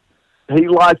he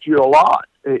liked you a lot.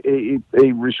 He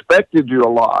respected you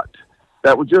a lot.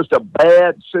 That was just a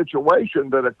bad situation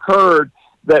that occurred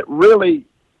that really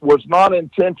was not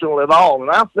intentional at all. And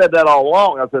I said that all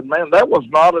along. I said, man, that was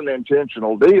not an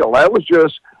intentional deal. That was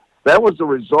the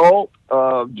result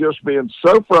of just being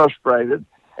so frustrated,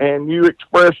 and you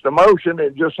expressed emotion.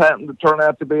 It just happened to turn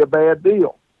out to be a bad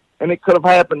deal. And it could have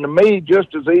happened to me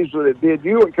just as easily as it did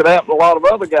you. It could happen to a lot of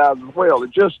other guys as well. It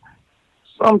just,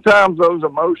 sometimes those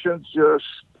emotions just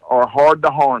are hard to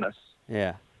harness.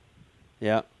 Yeah.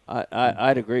 Yeah.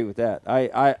 I'd agree with that.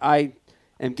 I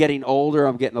am getting older.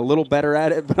 I'm getting a little better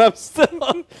at it, but I'm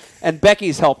still, and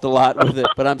Becky's helped a lot with it,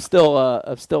 but I'm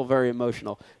still very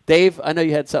emotional. Dave, I know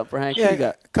you had something for Hank. Yeah,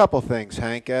 a couple things,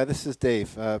 Hank. This is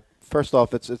Dave. First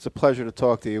off, it's a pleasure to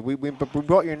talk to you. We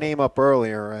brought your name up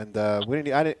earlier, and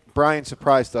Brian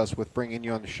surprised us with bringing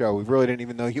you on the show. We really didn't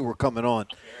even know you were coming on.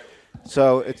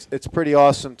 So it's pretty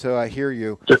awesome to hear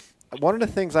you. One of the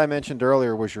things I mentioned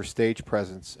earlier was your stage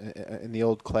presence in the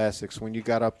old classics when you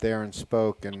got up there and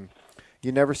spoke, and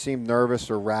you never seemed nervous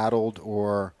or rattled.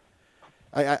 Or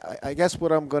I guess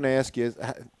what I'm going to ask you is,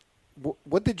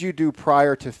 what did you do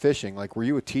prior to fishing? Like, were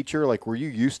you a teacher? Like, were you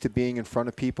used to being in front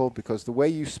of people? Because the way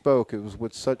you spoke, it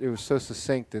was so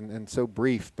succinct and so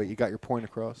brief, but you got your point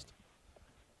across.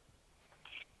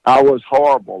 I was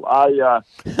horrible. I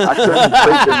couldn't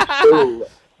speak in school.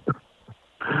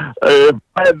 If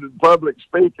I had a public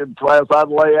speaking class, I'd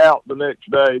lay out the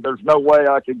next day. There's no way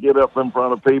I could get up in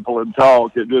front of people and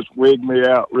talk. It just wigged me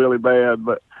out really bad.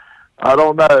 But I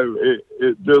don't know.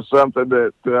 It's just something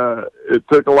that it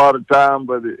took a lot of time,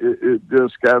 but it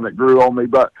just kind of grew on me.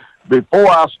 But before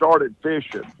I started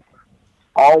fishing,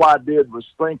 all I did was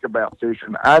think about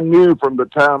fishing. I knew from the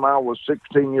time I was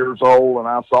 16 years old and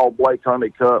I saw Blake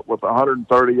Honeycutt with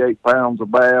 138 pounds of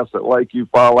bass at Lake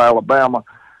Eufaula, Alabama,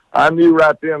 I knew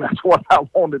right then that's what I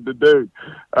wanted to do.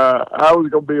 I was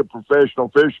going to be a professional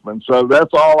fisherman. So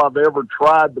that's all I've ever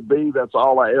tried to be. That's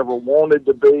all I ever wanted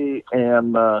to be.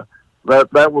 And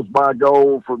that was my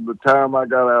goal from the time I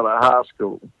got out of high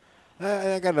school.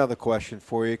 I got another question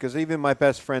for you, because even my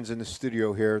best friends in the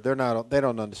studio here, they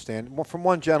don't understand. From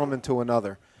one gentleman to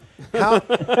another. What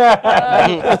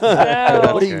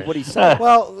do you say?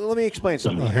 Well, let me explain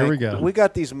something. Here we go. We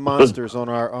got these monsters on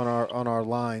our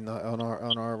line on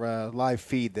our live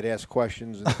feed that ask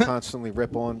questions and constantly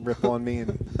rip on me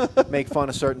and make fun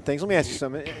of certain things. Let me ask you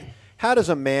something. How does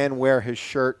a man wear his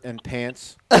shirt and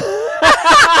pants?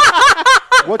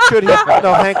 What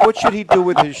should he do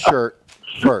with his shirt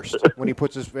first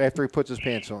after he puts his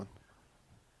pants on?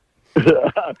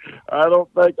 I don't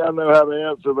think I know how to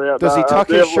answer that. Does he tuck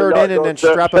his shirt in and then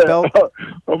strap a belt?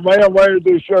 A man wears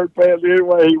his shirt pants any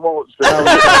way he wants to.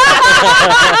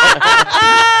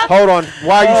 Hold on.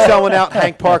 Why are you selling out,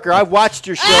 Hank Parker? I've watched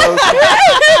your shows.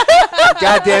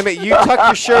 God damn it. You tuck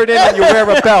your shirt in and you wear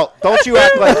a belt. Don't you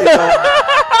act like you don't.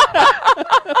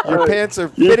 Your pants are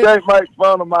fitted. You can't make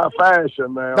fun of my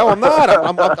fashion now. No, I'm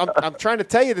not. I'm trying to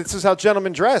tell you this is how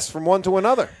gentlemen dress from one to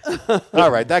another. All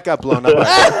right, that got blown up.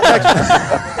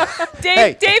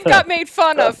 Dave got made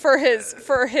fun of for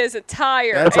his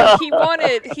attire, and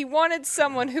he wanted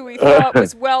someone who he thought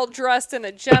was well dressed and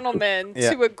a gentleman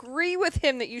to agree with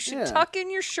him that you should tuck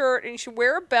in your shirt and you should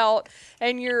wear a belt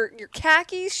and your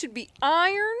khakis should be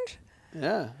ironed.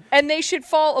 Yeah. And they should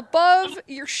fall above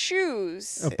your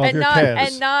shoes and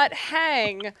not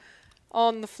hang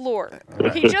on the floor.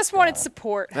 He just wanted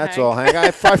support. That's Hank. all, Hank.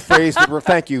 I phrased it.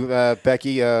 Thank you,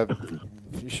 Becky.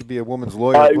 You should be a woman's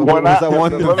lawyer. When I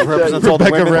first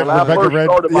started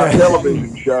my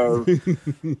television show,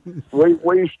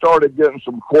 we started getting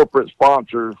some corporate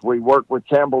sponsors. We worked with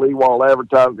Campbell Ewald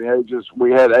Advertising Agents.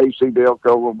 We had AC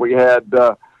Delco. We had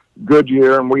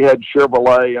Goodyear, and we had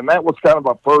Chevrolet, and that was kind of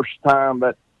our first time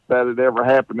that had ever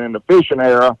happened in the fishing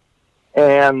era.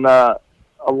 And a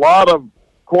lot of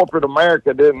corporate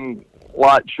America didn't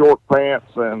like short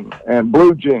pants and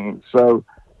blue jeans, so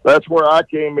that's where I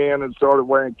came in and started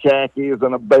wearing khakis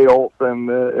and a belt.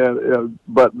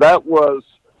 But that was,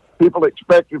 people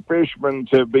expected fishermen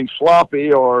to be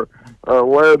sloppy or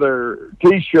wear their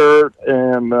T-shirt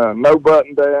and no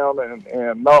button down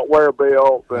and not wear a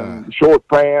belt and short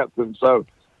pants. And so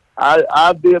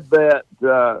I did that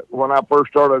when I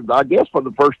first started. I guess for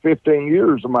the first 15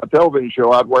 years of my television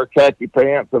show, I'd wear khaki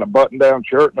pants and a button-down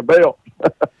shirt and a belt.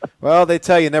 Well, they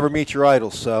tell you never meet your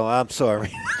idols, so I'm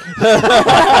sorry. I'm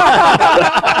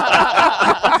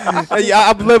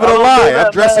living a lie.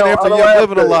 I'm dressing after you. I'm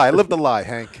living a lie. I lived a lie,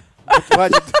 Hank. All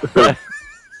right.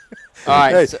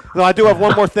 Hey, no, I do have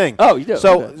one more thing. Oh, you do.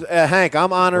 So, Hank,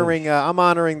 I'm honoring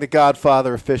the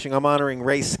Godfather of fishing. I'm honoring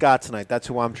Ray Scott tonight. That's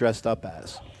who I'm dressed up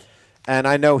as. And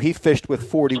I know he fished with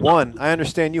 41. I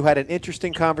understand you had an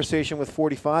interesting conversation with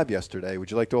 45 yesterday. Would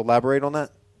you like to elaborate on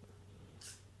that?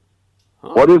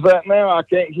 What is that now? I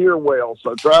can't hear well,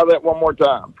 so try that one more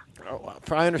time.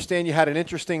 I understand you had an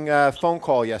interesting phone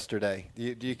call yesterday.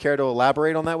 Do you care to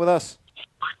elaborate on that with us?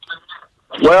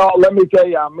 Well, let me tell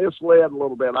you, I misled a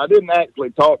little bit. I didn't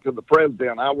actually talk to the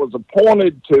president. I was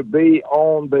appointed to be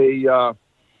on the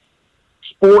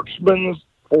Sportsmen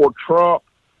for Trump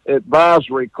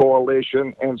Advisory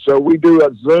Coalition, and so we do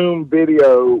a Zoom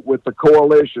video with the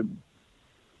coalition.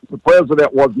 The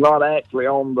president was not actually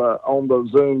on the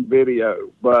Zoom video,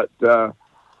 but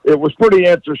it was pretty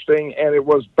interesting, and it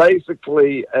was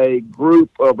basically a group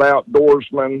of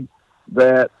outdoorsmen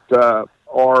that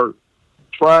are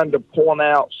trying to point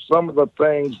out some of the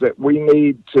things that we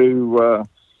need to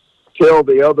tell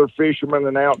the other fishermen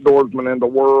and outdoorsmen in the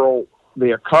world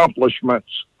the accomplishments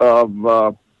of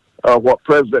what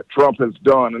President Trump has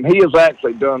done. And he has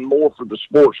actually done more for the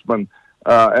sportsmen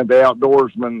and the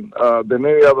outdoorsmen than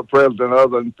any other president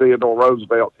other than Theodore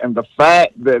Roosevelt. And the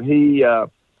fact that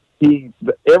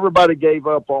everybody gave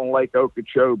up on Lake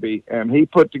Okeechobee, and he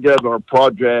put together a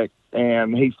project,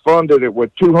 and he funded it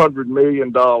with $200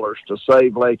 million to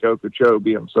save Lake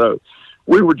Okeechobee. And so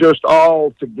we were just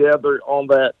all together on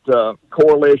that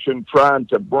coalition trying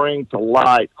to bring to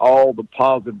light all the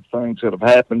positive things that have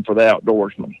happened for the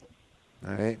outdoorsmen.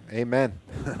 All right. Amen.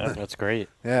 That's great.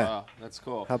 Yeah. Wow, that's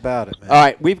cool. How about it, man? All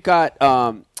right, we've got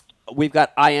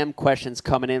IM questions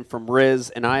coming in from Riz,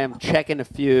 and I am checking a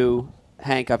few.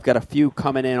 Hank, I've got a few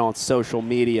coming in on social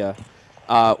media.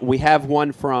 We have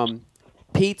one from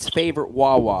Pete's favorite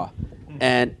Wawa,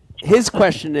 and his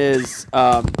question is,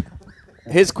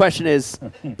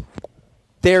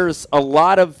 there's a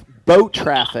lot of boat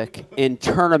traffic in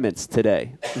tournaments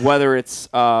today, whether it's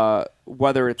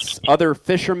other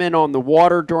fishermen on the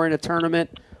water during a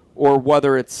tournament or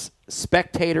whether it's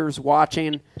spectators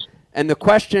watching. And the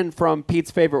question from Pete's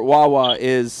favorite Wawa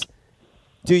is,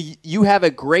 do you have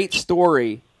a great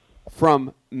story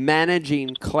from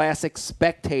managing Classic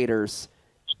spectators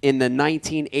in the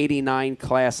 1989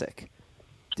 Classic?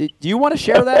 Do you want to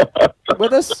share that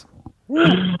with us?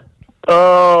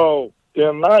 Oh,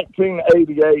 in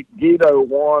 1988, Guido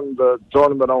won the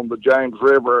tournament on the James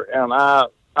River, and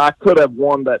I could have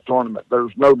won that tournament.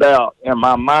 There's no doubt in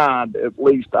my mind, at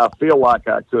least I feel like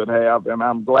I could have, and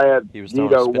I'm glad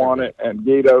Guido won it, and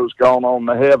Guido's gone on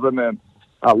to heaven, and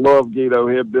I love Guido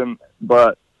Hibden.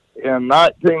 But in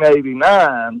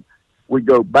 1989, we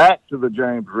go back to the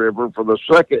James River for the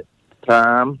second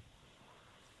time,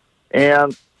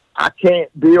 and I can't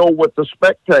deal with the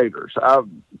spectators. Of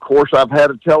course, I've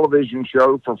had a television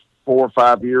show for 4 or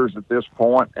 5 years at this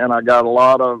point, and I got a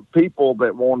lot of people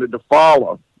that wanted to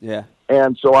follow. Yeah.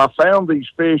 And so I found these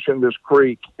fish in this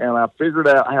creek, and I figured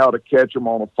out how to catch them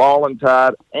on a falling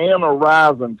tide and a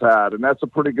rising tide. And that's a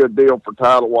pretty good deal for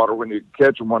tidal water when you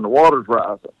catch them when the water's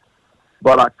rising.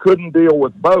 But I couldn't deal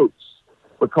with boats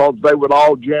because they would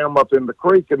all jam up in the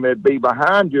creek and they'd be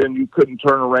behind you and you couldn't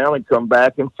turn around and come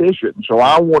back and fish it. And so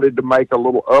I wanted to make a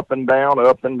little up and down,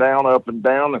 up and down, up and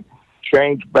down, and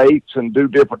change baits and do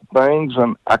different things,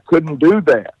 and I couldn't do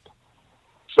that.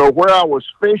 So where I was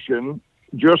fishing,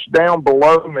 just down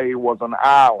below me was an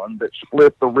island that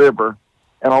split the river,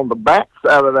 and on the back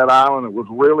side of that island, it was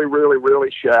really, really, really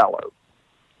shallow.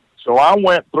 So I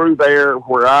went through there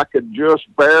where I could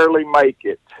just barely make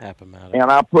it,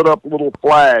 and I put up little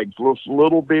flags,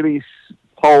 little bitty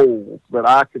poles that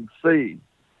I could see.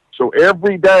 So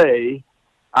every day,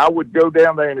 I would go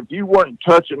down there, and if you weren't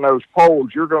touching those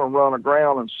poles, you're going to run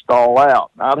aground and stall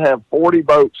out. I'd have 40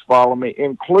 boats follow me,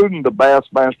 including the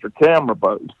Bassmaster camera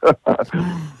boat.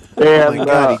 And my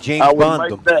God, he James I would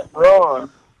Bond make that run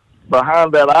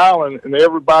behind that island, and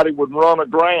everybody would run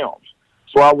aground.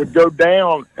 So I would go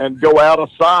down and go out of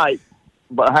sight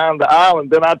behind the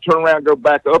island. Then I'd turn around and go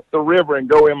back up the river and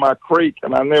go in my creek,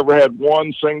 and I never had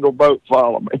one single boat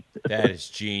follow me. That is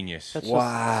genius. That's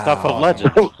wow. stuff of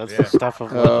legends. That's the stuff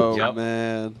of legends. Oh, Yep.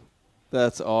 man.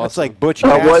 That's awesome. That's like Butch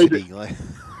Cassidy.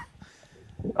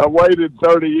 I waited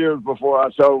 30 years before I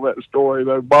told that story,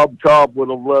 though. Bob Cobb would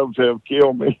have loved to have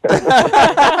killed me.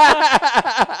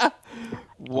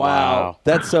 Wow.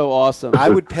 That's so awesome. I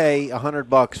would pay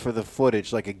 $100 for the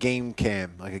footage, like a game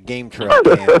cam, like a game trail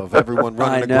cam of everyone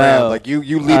running aground. Like you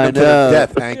lead them to their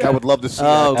death, Hank. I would love to see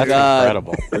that. That's God.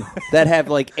 incredible. That have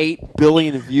like 8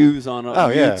 billion views on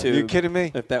yeah. YouTube. You kidding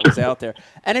me? If that was out there.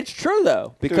 And it's true,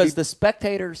 though, because the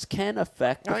spectators can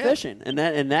affect the fishing. And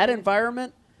that in that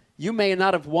environment, you may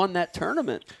not have won that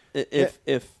tournament if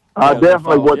I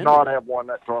definitely would not have won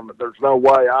that tournament. There's no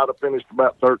way. I'd have finished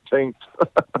about 13th.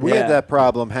 We had that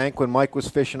problem, Hank, when Mike was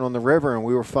fishing on the river and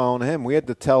we were following him. We had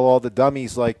to tell all the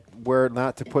dummies, like, where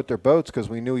not to put their boats because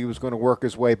we knew he was going to work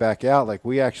his way back out. Like,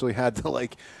 we actually had to,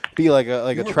 like, be like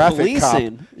a traffic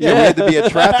policing. cop. Yeah, we had to be a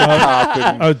traffic cop.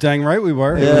 And Oh, dang right we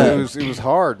were. it was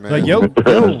hard, man. Like, yo,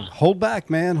 hold back,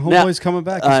 man. Homeboy's coming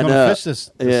back. He's going to fish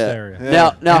this area. Now,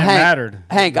 And it Hank, mattered.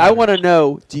 Hank, I want to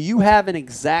know, do you have an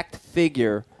exact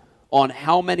figure on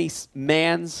how many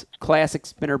Man's Classic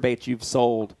spinnerbaits you've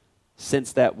sold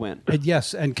since that win? And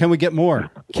yes, and can we get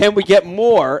more? Can we get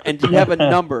more? And do you have a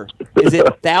number? Is it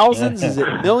thousands? Is it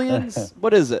millions?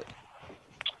 What is it?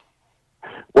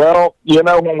 Well, you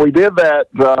know, when we did that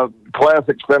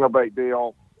Classic spinnerbait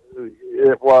deal,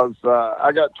 it was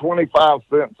I got 25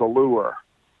 cents a lure.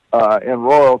 in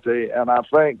royalty, and I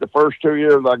think the first 2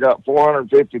 years I got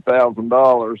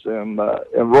 $450,000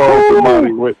 in royalty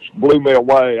money, which blew me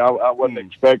away. I wasn't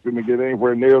expecting to get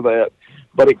anywhere near that,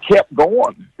 but it kept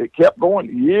going. It kept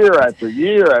going year after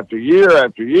year after year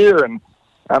after year, and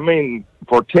I mean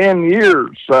for 10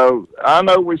 years. So I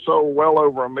know we sold well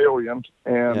over 1 million,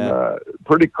 and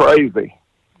pretty crazy.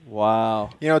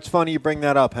 Wow. You know, it's funny you bring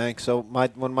that up, Hank. So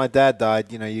when my dad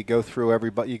died, you know, you go through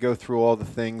you go through all the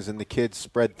things, and the kids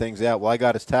spread things out. Well, I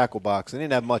got his tackle box. I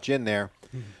didn't have much in there,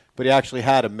 but he actually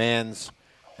had an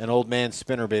old man's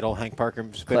spinnerbait, old Hank Parker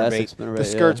spinnerbait. The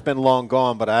skirt's been long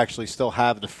gone, but I actually still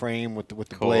have the frame with the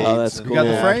blades. Oh, that's cool. You got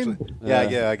the frame?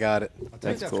 Yeah, I got it.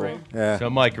 That's cool. Yeah. So,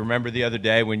 Mike, remember the other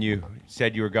day when you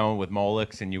said you were going with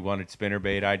Molix and you wanted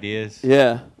spinnerbait ideas?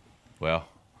 Yeah. Well,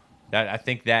 I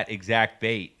think that exact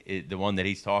bait, the one that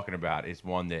he's talking about, is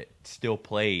one that still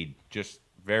played just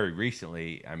very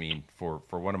recently. I mean, for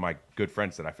one of my good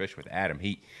friends that I fish with, Adam,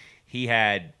 he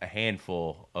had a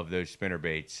handful of those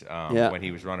spinnerbaits when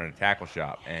he was running a tackle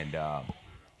shop, and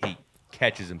he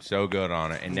catches them so good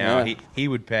on it. And now he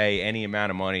would pay any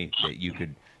amount of money that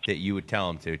you would tell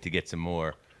him to get some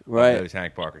more. Right, those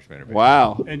Hank Parker spinnerbaits.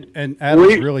 Wow, and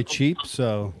Adam's really cheap,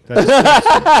 so that's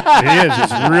it is.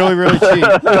 It's really, really cheap.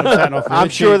 I'm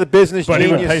sure the business but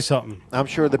genius. He would pay something. I'm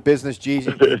sure the business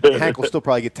genius. Hank will still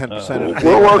probably get 10% of it.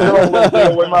 We're working on that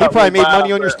deal. He probably made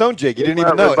money on your stone jig. You didn't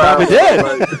even know it.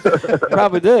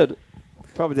 Probably did.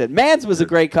 Probably did. Mans was a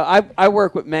great. I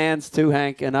work with Mans too,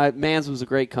 Hank, and Mans was a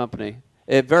great company.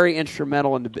 Very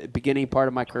instrumental in the beginning part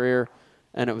of my career,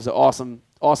 and it was an awesome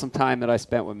time that I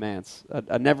spent with Mance.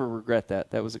 I never regret that.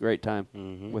 That was a great time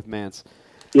with Mance.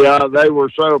 Yeah, they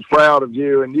were so proud of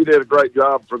you, and you did a great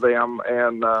job for them,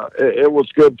 and it was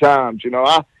good times. You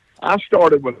know, I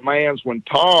started with Mans when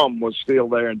Tom was still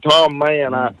there, and Tom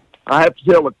Mann, I have to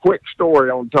tell a quick story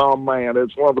on Tom Mann.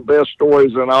 It's one of the best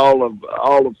stories in all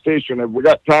of fishing. Have we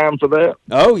got time for that?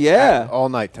 Oh, yeah. All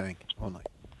night, Tank. All night.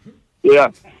 Yeah.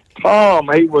 Tom,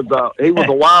 he was a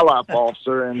wildlife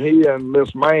officer, and he and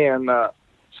Miss Mann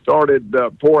started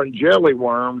pouring jelly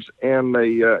worms in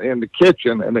the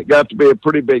kitchen, and it got to be a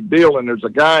pretty big deal. And there's a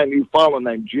guy in New Holland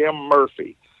named Jim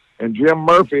Murphy, and Jim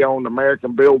Murphy owned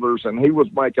American Builders, and he was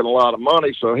making a lot of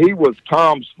money, so he was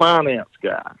Tom's finance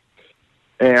guy.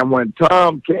 And when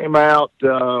Tom came out,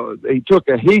 he took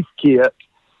a Heathkit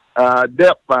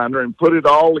depth finder and put it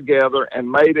all together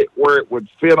and made it where it would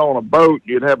fit on a boat.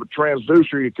 You'd have a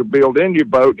transducer you could build in your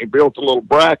boat, and he built a little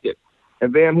bracket.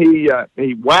 And then he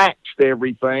waxed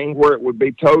everything where it would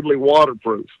be totally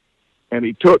waterproof. And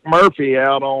he took Murphy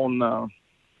out on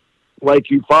Lake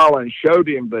Eufaula and showed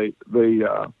him the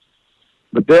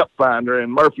depth finder.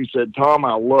 And Murphy said, "Tom,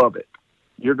 I love it.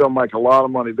 You're going to make a lot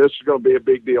of money. This is going to be a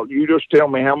big deal. You just tell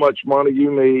me how much money you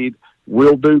need.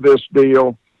 We'll do this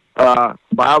deal. By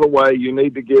the way, you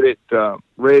need to get it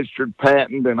registered,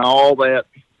 patented, and all that,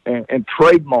 and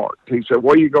trademarked." He said,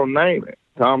 "What are you going to name it?"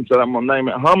 Tom said, "I'm going to name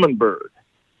it Humminbird."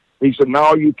 He said,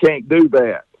 "No, you can't do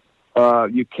that.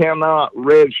 You cannot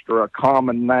register a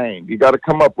common name. You got to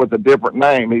come up with a different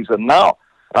name." He said, "No,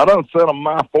 I don't send them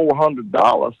my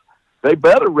 $400. They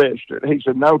better register it." He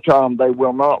said, "No, Tom, they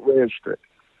will not register it.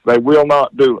 They will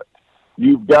not do it.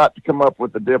 You've got to come up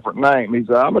with a different name." He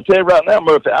said, "I'm going to tell you right now,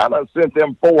 Murphy, I done sent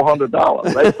them $400.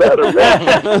 They better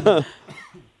register it."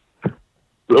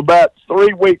 So about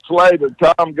 3 weeks later,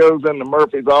 Tom goes into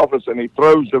Murphy's office, and he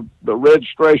throws the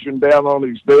registration down on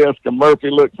his desk, and Murphy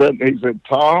looks at it, and he said,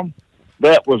 "Tom,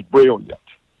 that was brilliant."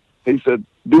 He said,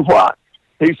 "Do what?"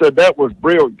 He said, "That was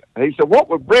brilliant." He said, "What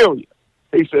was brilliant?"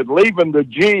 He said, "Leaving the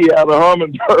G out of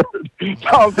Humminbird."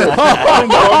 Tom said, wow.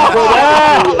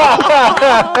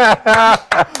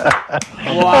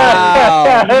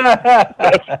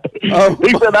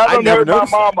 He said, "I done heard my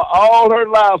mama all her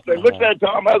life say, 'Look at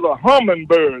Tom, that's a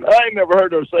hummingbird.' I ain't never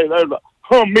heard her say there's a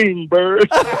hummingbird."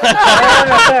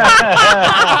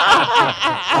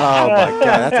 Oh my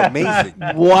God, that's amazing!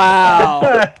 Wow.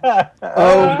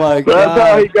 Oh my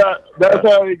God. That's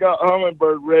how he got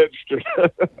Humminbird registered.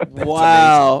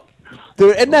 Wow.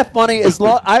 Dude, isn't that funny?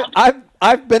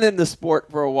 I've been in the sport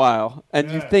for a while,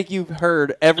 and you think you've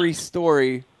heard every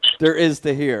story there is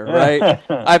to hear, right?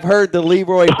 I've heard the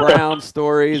Leroy Brown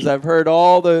stories. I've heard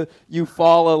all the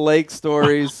Eufaula Lake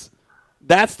stories.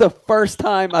 That's the first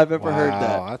time I've ever heard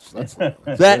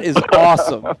that. That is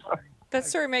awesome. That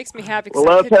story makes me happy.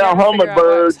 Well, that's how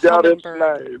Humminbird got its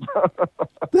name.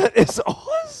 That is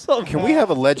awesome. Can we have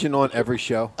a legend on every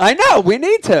show? I know. We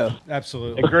need to.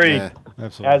 Absolutely. Agreed. Yeah.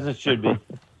 Absolutely. As it should be.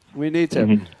 We need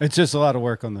to. It's just a lot of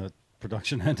work on the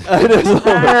production end.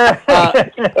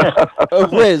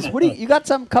 Riz, what do you got?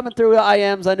 Something coming through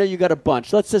IMs? I know you got a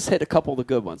bunch. Let's just hit a couple of the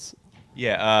good ones.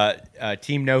 Yeah,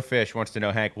 Team No Fish wants to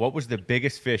know, Hank, what was the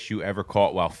biggest fish you ever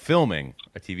caught while filming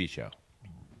a TV show?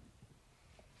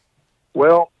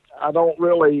 Well,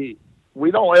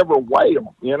 we don't ever weigh them.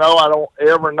 You know, I don't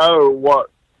ever know what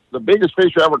the biggest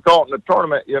fish I ever caught in the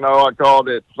tournament. You know, I caught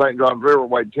it St. Johns River,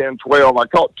 weighed 10, 12. I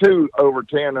caught 2 over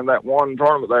 10 in that one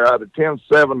tournament there. I had a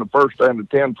 10-7 the first day and a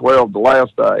 10-12 the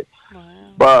last day.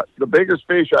 Wow. But the biggest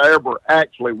fish I ever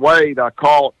actually weighed, I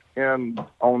caught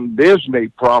on Disney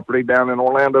property down in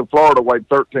Orlando, Florida, weighed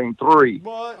 13.3.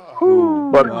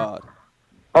 But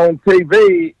on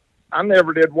TV, I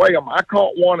never did weigh them. I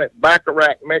caught one at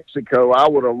Bacharach, Mexico. I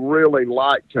would have really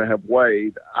liked to have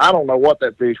weighed. I don't know what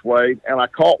that fish weighed. And I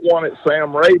caught one at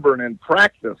Sam Rayburn in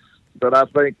practice that I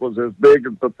think was as big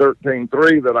as the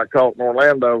 13.3 that I caught in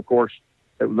Orlando. Of course,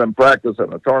 it was in practice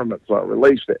in a tournament, so I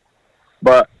released it.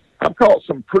 But I've caught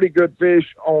some pretty good fish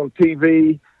on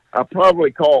TV. I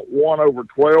probably caught 1 over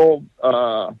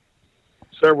 12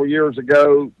 several years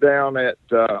ago down at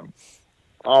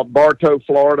Bartow,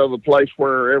 Florida, the place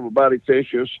where everybody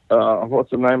fishes. What's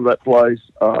the name of that place?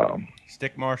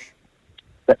 Stick Marsh.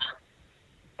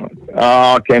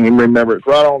 I can't even remember. It's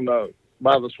right on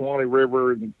by the Swanee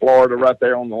River in Florida, right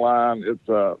there on the line. It's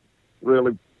a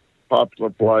really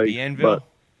popular place. Bienville?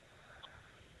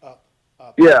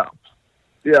 Yeah,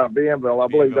 Bienville. I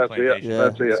believe that's it. Yeah,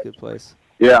 that's a good place.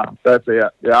 Yeah, that's it.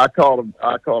 Yeah, I caught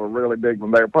a really big one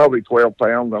there, probably 12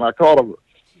 pounds, and I caught a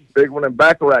big one in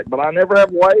Bacharach, but I never have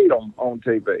weighed them on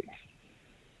TV.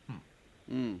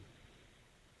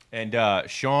 And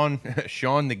Sean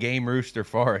the Game Rooster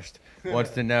Forrest wants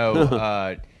to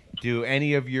know, do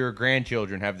any of your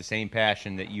grandchildren have the same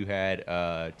passion that you had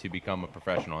to become a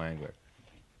professional angler?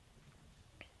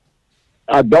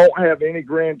 I don't have any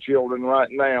grandchildren right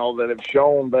now that have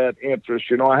shown that interest.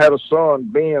 You know, I had a son,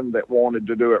 Ben, that wanted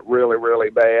to do it really, really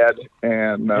bad,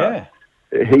 and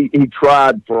he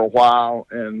tried for a while,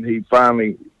 and he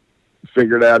finally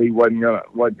figured out he wasn't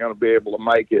gonna be able to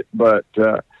make it. But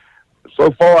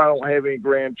so far, I don't have any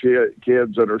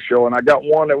grandkids that are showing. I got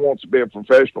one that wants to be a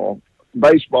professional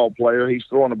baseball player. He's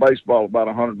throwing a baseball about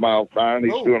 100 miles an hour, and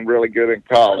he's doing really good in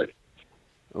college.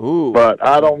 Ooh! But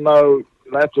I don't know.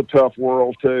 That's a tough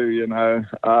world too, you know.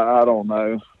 I don't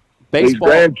know. Baseball.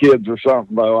 These grandkids or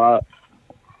something though.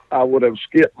 I would have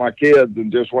skipped my kids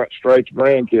and just went straight to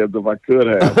grandkids if I could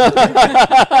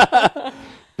have.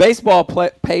 Baseball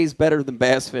pays better than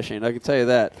bass fishing. I can tell you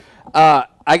that.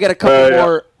 I got a couple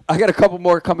more. I got a couple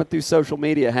more coming through social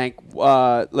media, Hank.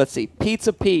 Let's see.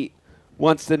 Pizza Pete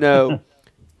wants to know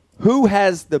who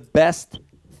has the best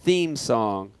theme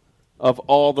song of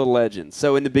all the legends.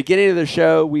 So in the beginning of the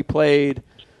show, we played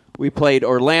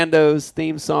Orlando's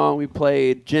theme song, we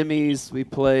played Jimmy's, we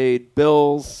played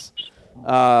Bill's,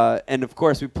 and of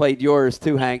course we played yours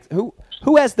too, Hank. Who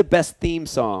has the best theme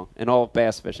song in all of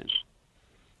bass fishing?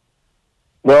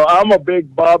 Well, I'm a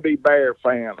big Bobby Bear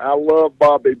fan. I love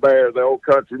Bobby Bear, the old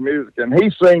country music, and he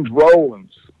sings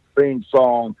Roland's theme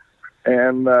song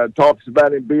and talks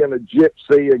about him being a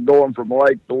gypsy and going from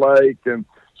lake to lake. And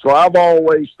so I've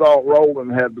always thought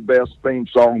Roland had the best theme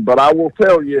song. But I will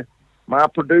tell you, my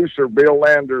producer, Bill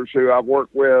Landers, who I've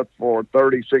worked with for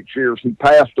 36 years, he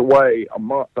passed away a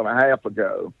month and a half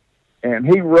ago. And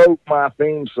he wrote my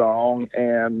theme song,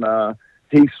 and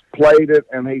he played it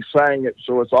and he sang it,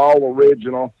 so it's all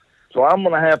original. So I'm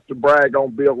going to have to brag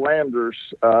on Bill Landers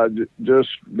just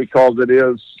because it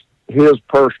is his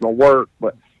personal work.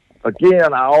 But,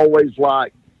 again, I always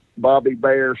like Bobby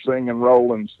Bear singing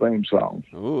Roland's theme song.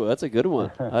 Ooh, that's a good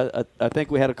one. I think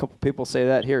we had a couple people say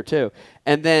that here, too.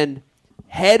 And then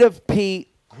Head of Pete,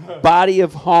 Body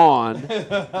of Hawn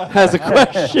has a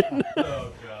question.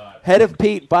 Oh, God. Head of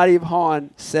Pete, Body of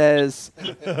Hawn says,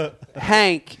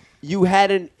 Hank, you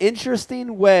had an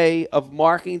interesting way of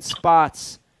marking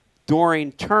spots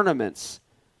during tournaments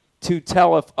to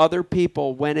tell if other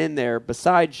people went in there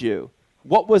besides you.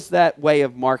 What was that way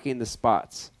of marking the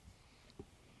spots?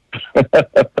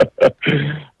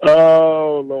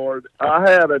 Oh, Lord. I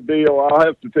had a deal. I'll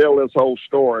have to tell this whole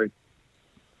story.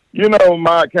 You know,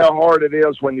 Mike, how hard it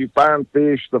is when you find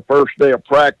fish the first day of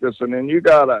practice, and then you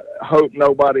got to hope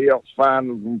nobody else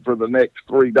finds them for the next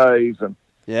 3 days. And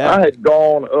I had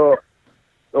gone up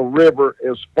a river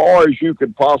as far as you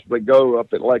could possibly go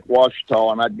up at Lake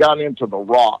Ouachita, and I'd got into the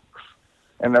rocks.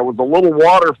 And there was a little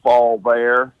waterfall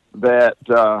there that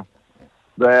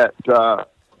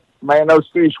man, those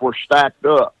fish were stacked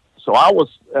up. So I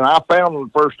found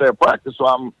them the first day of practice, so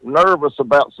I'm nervous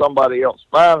about somebody else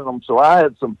finding them. So I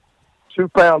had some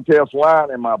 2-pound test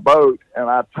line in my boat, and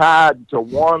I tied to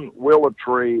one willow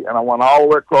tree, and I went all the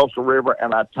way across the river,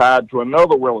 and I tied to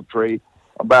another willow tree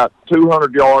about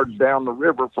 200 yards down the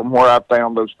river from where I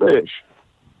found those fish.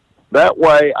 That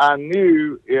way I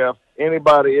knew if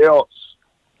anybody else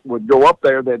would go up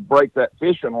there, they'd break that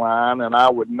fishing line, and I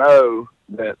would know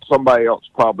that somebody else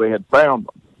probably had found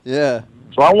them. Yeah.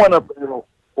 So I went up there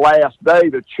last day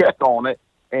to check on it,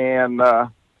 and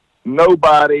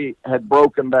nobody had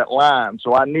broken that line.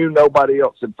 So I knew nobody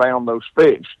else had found those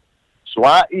fish. So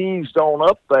I eased on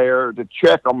up there to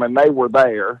check them, and they were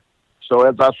there. So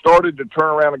as I started to turn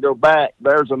around and go back,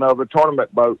 there's another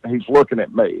tournament boat, and he's looking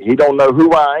at me. He don't know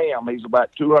who I am. He's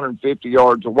about 250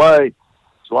 yards away.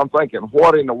 So I'm thinking,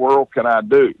 what in the world can I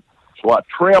do? So I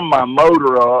trimmed my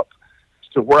motor up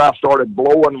to where I started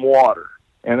blowing water.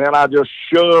 And then I just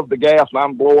shoved the gas, and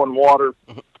I'm blowing water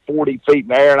 40 feet in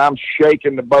the air, and I'm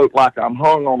shaking the boat like I'm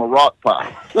hung on a rock pile.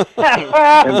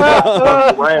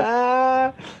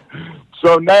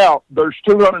 So now there's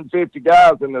 250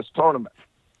 guys in this tournament.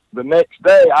 The next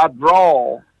day I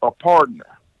draw a partner,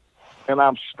 and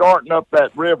I'm starting up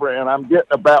that river, and I'm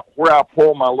getting about where I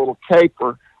pull my little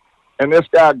caper, and this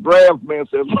guy grabs me and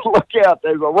says, look out,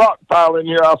 there's a rock pile in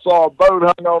here. I saw a boat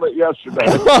hung on it yesterday.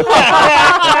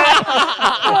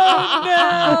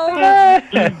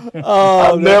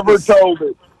 I never told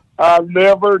him. I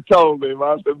never told him.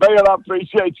 I said, man, I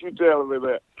appreciate you telling me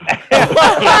that.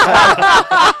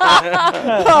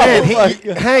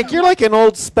 Man, Hank, you're like an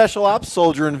old special ops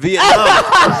soldier in Vietnam.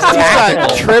 He's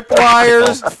got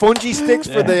tripwires, fungi sticks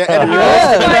for the enemy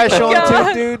to crash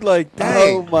onto, dude. Like,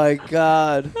 dang. Oh, my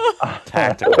God.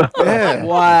 Tactical. Yeah.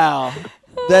 Wow.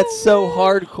 That's so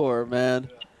hardcore, man.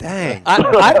 Dang. I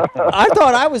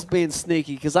thought I was being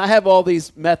sneaky because I have all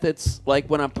these methods,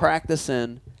 like when I'm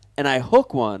practicing and I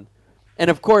hook one. And,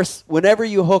 of course, whenever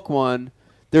you hook one,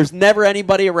 there's never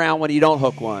anybody around when you don't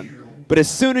hook one. But as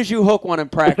soon as you hook one in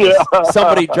practice,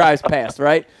 somebody drives past,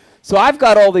 right? So I've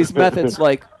got all these methods,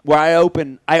 like where I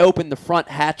open the front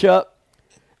hatch up,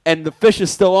 and the fish is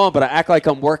still on, but I act like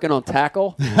I'm working on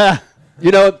tackle. But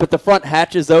the front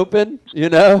hatch is open, I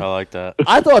like that.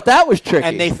 I thought that was tricky.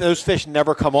 And those fish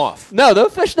never come off. No,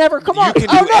 those fish never come off. They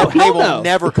will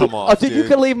never come off. Oh, dude, you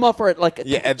can leave them up for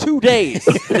 2 days,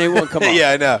 and they won't come off.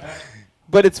 Yeah, I know.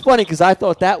 But it's funny because I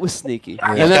thought that was sneaky.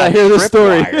 And then I hear this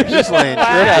story. Just laying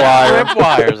Trip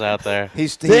wires out there.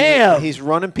 He's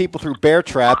running people through bear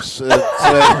traps to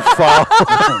fall.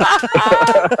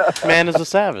 Man is a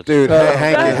savage. Dude,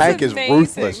 Hank is amazing.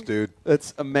 ruthless, dude.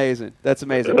 That's amazing. That's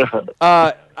amazing.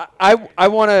 I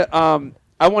want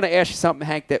to ask you something,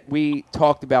 Hank, that we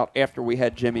talked about after we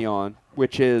had Jimmy on,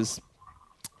 which is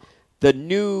the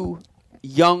new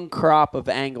young crop of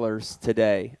anglers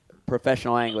today,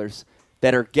 professional anglers,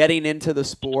 that are getting into the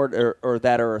sport or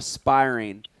that are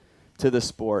aspiring to the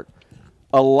sport.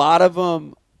 A lot of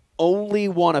them only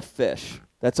want to fish.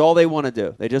 That's all they want to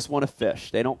do. They just want to fish.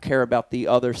 They don't care about the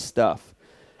other stuff.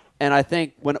 And I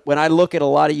think when I look at a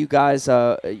lot of you guys,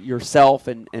 yourself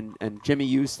and Jimmy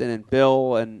Houston and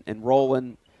Bill and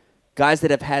Roland, guys that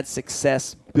have had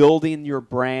success building your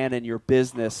brand and your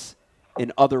business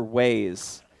in other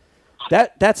ways,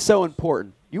 that's so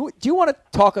important. Do you want to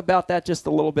talk about that just a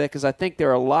little bit? Because I think there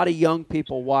are a lot of young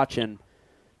people watching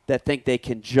that think they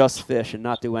can just fish and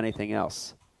not do anything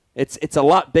else. It's a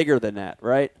lot bigger than that,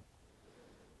 right?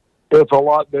 It's a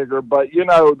lot bigger. But,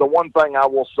 the one thing I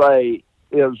will say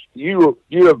is you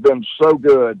have been so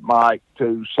good, Mike,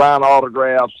 to sign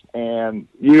autographs, and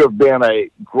you have been a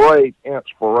great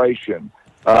inspiration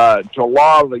to a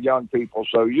lot of the young people.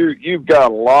 So you've got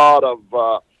a lot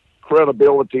of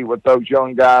credibility with those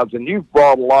young guys, and you've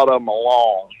brought a lot of them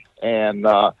along, and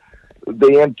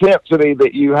the intensity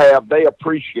that you have, they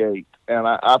appreciate, and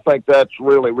I think that's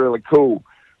really, really cool.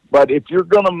 But if you're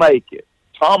going to make it,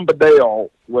 Tom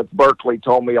Bedell with Berkeley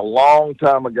told me a long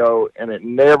time ago, and it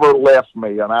never left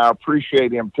me, and I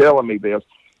appreciate him telling me this.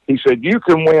 He said, you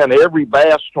can win every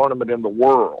bass tournament in the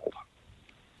world,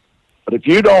 but if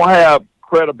you don't have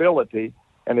credibility,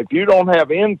 and if you don't have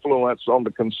influence on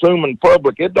the consuming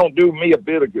public, it don't do me a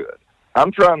bit of good.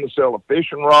 I'm trying to sell a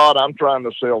fishing rod. I'm trying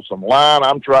to sell some line.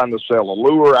 I'm trying to sell a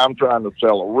lure. I'm trying to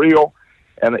sell a reel.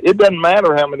 And it doesn't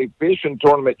matter how many fishing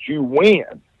tournaments you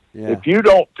win. Yeah. If you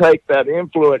don't take that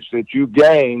influence that you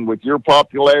gain with your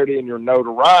popularity and your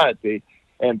notoriety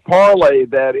and parlay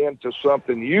that into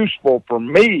something useful for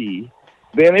me,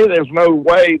 then it is no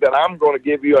way that I'm going to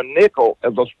give you a nickel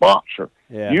as a sponsor.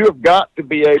 Yeah. You have got to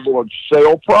be able to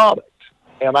sell product,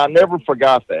 and I never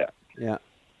forgot that. Yeah,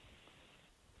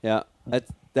 yeah,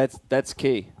 that's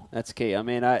key. That's key. I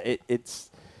mean, it's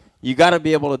you got to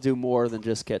be able to do more than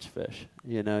just catch fish.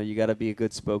 You know, you got to be a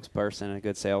good spokesperson and a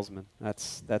good salesman.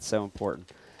 That's so important.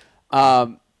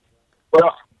 Well,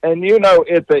 and you know,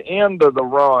 at the end of the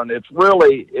run, it's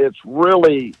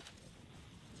really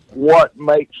what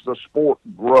makes the sport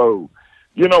grow.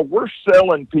 You know, we're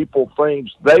selling people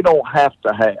things they don't have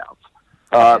to have.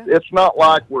 It's not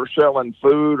like we're selling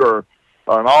food or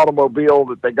an automobile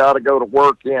that they got to go to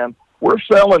work in. We're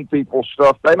selling people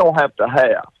stuff they don't have to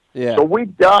have. Yeah. So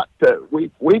we've got to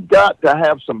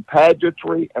have some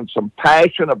pageantry and some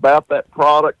passion about that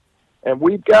product, and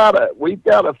we've got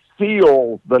to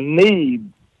feel the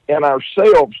need in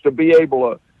ourselves to be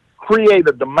able to create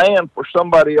a demand for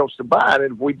somebody else to buy it.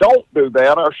 And if we don't do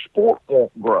that, our sport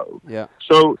won't grow. Yeah.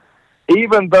 So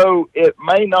even though it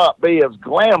may not be as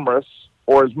glamorous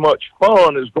or as much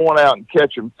fun as going out and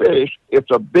catching fish, it's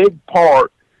a big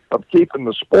part of keeping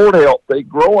the sport healthy,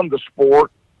 growing the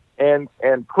sport, and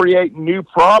creating new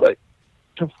product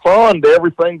to fund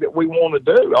everything that we want to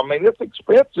do. I mean, it's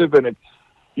expensive, and if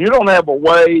you don't have a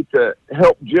way to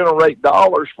help generate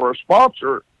dollars for a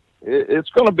sponsor, it's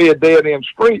going to be a dead-end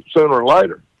street sooner or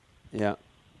later. Yeah.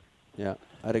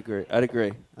 I'd agree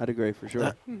for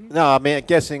sure. No, I mean, I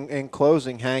guess in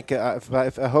closing, Hank,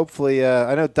 hopefully,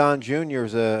 I know Don Jr.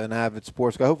 is an avid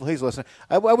sports guy. Hopefully he's listening.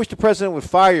 I wish the president would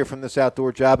fire you from this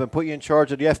outdoor job and put you in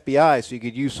charge of the FBI so you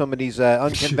could use some of these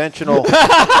unconventional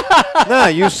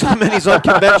use some of these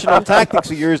unconventional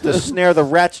tactics of yours to snare the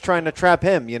rats trying to trap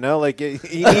him, you know? Like,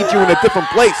 he needs you in a different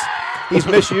place. He's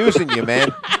misusing you,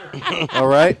 man. All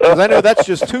right? Because I know that's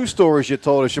just 2 stories you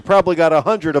told us. You probably got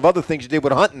 100 of other things you did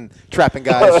with hunting, trapping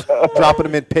guys, dropping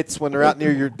them in pits when they're out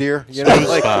near your deer. You know,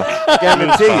 like,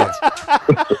 guarantee you.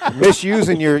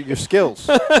 Misusing your skills.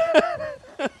 That's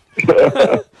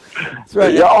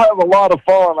right. Y'all have a lot of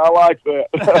fun. I like that.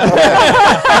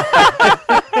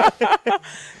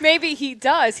 Maybe he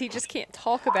does. He just can't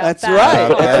talk about That's that. right.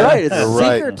 That's right. It's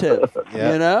Right. secretive.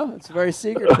 Yeah. You know, it's very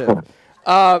secretive.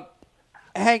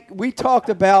 Hank, we talked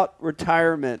about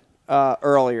retirement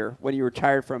earlier when you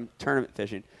retired from tournament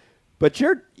fishing, but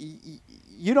you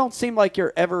don't seem like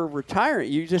you're ever retiring.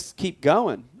 You just keep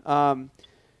going. Do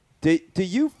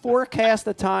you forecast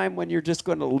a time when you're just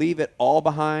going to leave it all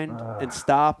behind and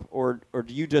stop, or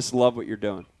do you just love what you're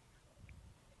doing?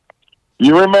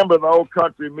 You remember the old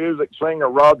country music singer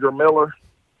Roger Miller?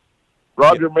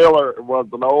 Roger Miller was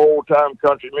an old-time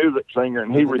country music singer,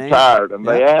 and he retired. And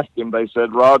they asked him, they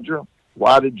said, "Roger,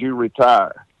 why did you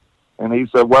retire?" And he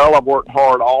said, "Well, I've worked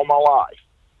hard all my life,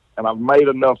 and I've made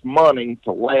enough money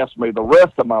to last me the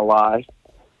rest of my life,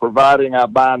 providing I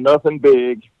buy nothing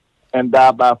big and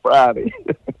die by Friday."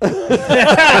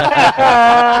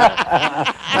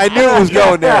 I knew it was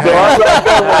going there.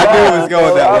 I knew it was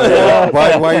going that way.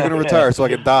 Why are you going to retire? So I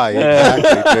can die.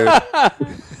 Exactly, dude.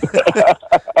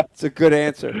 It's a good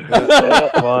answer.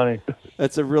 That's funny.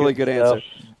 That's a really good answer.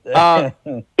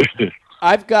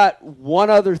 I've got one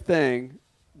other thing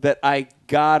that I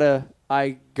gotta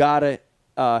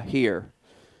hear.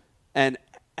 And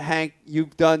Hank,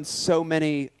 you've done so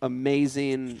many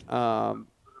amazing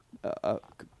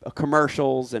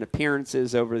commercials and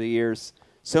appearances over the years.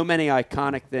 So many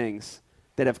iconic things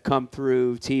that have come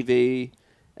through TV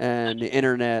and the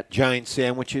internet. Giant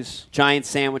sandwiches.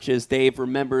 Dave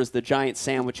remembers the giant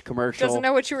sandwich commercial. Doesn't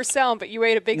know what you were selling, but you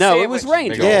ate a big sandwich. No, it was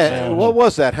Ranger. Yeah, what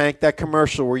was that, Hank? That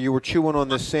commercial where you were chewing on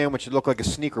this sandwich, it looked like a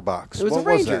sneaker box. It was a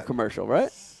Ranger commercial,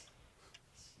 right?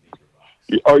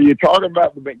 Are you talking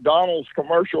about the McDonald's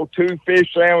commercial, 2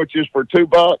 fish sandwiches for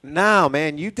 $2? No,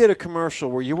 man, you did a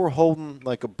commercial where you were holding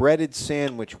like a breaded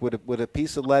sandwich with a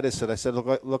piece of lettuce that I said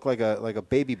looked like a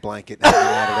baby blanket hanging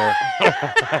out of there.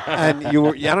 And you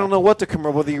were, I don't know what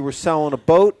whether you were selling a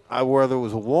boat, whether it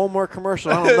was a Walmart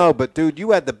commercial, I don't know. But dude,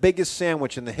 you had the biggest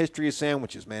sandwich in the history of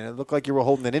sandwiches, man. It looked like you were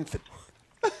holding an infant.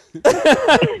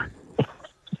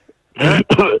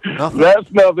 That's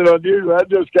nothing unusual. That's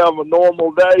just kind of a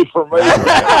normal day for me.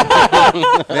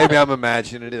 Maybe I'm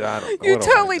imagining it. I don't know. You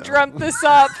totally dreamt this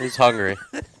up. He's hungry.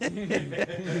 That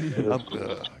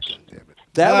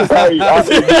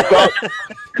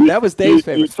was Dave's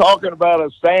favorite. You're talking about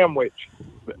a sandwich.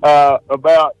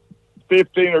 About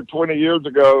 15 or 20 years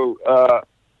ago,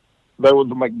 there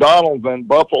was a McDonald's in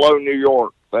Buffalo, New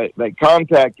York. They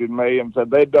contacted me and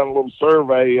said they'd done a little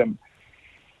survey, and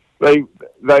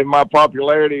my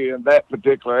popularity in that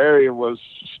particular area was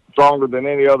stronger than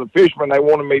any other fisherman. They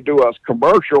wanted me to do a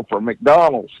commercial for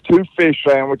McDonald's, 2 fish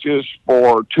sandwiches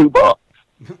for $2.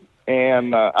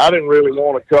 And I didn't really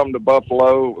want to come to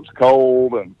Buffalo. It was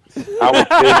cold, and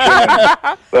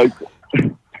I was fishing.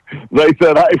 And they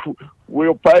said, "Hey,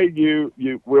 we'll pay you.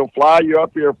 We'll fly you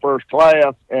up here first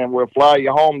class, and we'll fly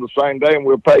you home the same day, and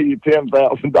we'll pay you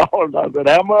 $10,000. I said,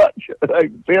 how much?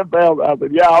 $10,000. I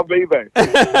said, yeah, I'll be there.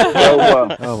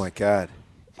 So, oh my God!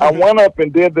 I went up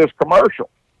and did this commercial,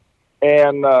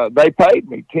 and they paid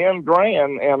me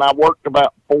 $10,000, and I worked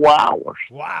about 4 hours.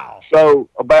 Wow! So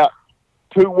about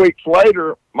 2 weeks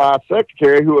later, my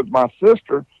secretary, who was my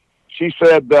sister, she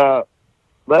said,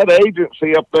 that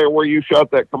agency up there where you shot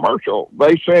that commercial,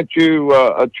 they sent you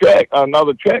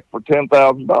another check for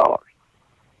 $10,000.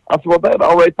 I said, well, that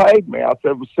already paid me. I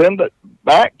said, well, send it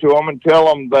back to them and tell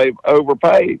them they've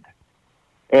overpaid.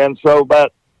 And so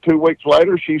about 2 weeks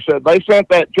later, she said, they sent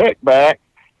that check back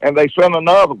and they sent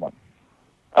another one.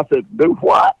 I said, do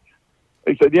what?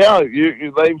 He said, yeah,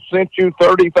 they've sent you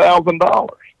 $30,000.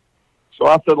 So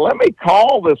I said, let me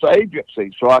call this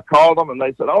agency. So I called them, and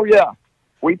they said, oh, yeah,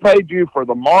 we paid you for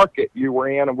the market you were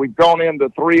in, and we've gone into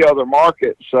 3 other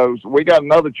markets. So we got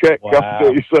another check coming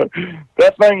to you. So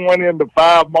that thing went into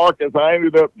 5 markets. I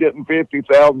ended up getting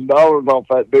 $50,000 off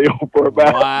that deal for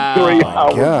about 3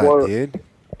 hours work. Dude.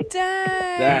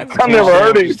 Dang. I never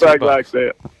heard anything like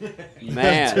that.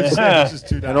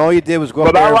 Man. And all you did was go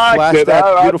up But there I and liked flash it. that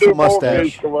I beautiful do more of mustache.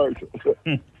 these commercials.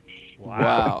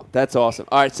 Wow, that's awesome.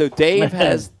 All right, so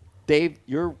Dave,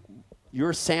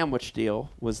 your sandwich deal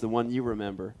was the one you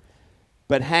remember,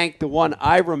 but Hank, the one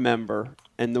I remember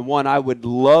and the one I would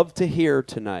love to hear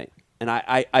tonight, and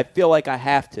I feel like I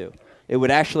have to. It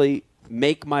would actually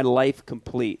make my life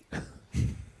complete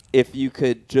if you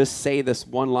could just say this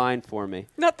one line for me.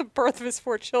 Not the birth of his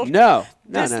 4 children. No.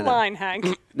 This line,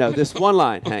 Hank. No, this one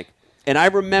line, Hank. And I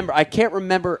can't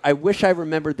remember, I wish I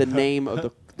remembered the name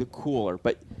of the cooler,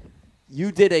 but you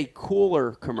did a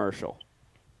cooler commercial.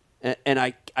 And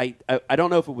I don't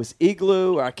know if it was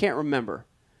Igloo or I can't remember.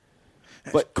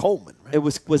 But Coleman, right? It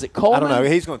was it Coleman? I don't know.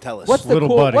 He's going to tell us. What's Little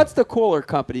buddy. What's the cooler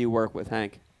company you work with,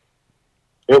 Hank?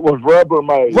 It was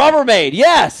Rubbermaid. Rubbermaid,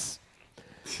 yes.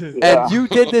 Yeah. And you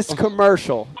did this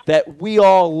commercial that we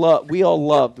all loved, we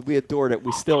adored it,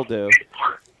 we still do.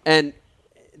 And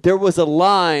there was a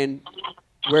line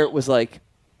where it was like,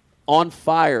 on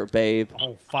fire, babe.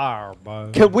 On fire,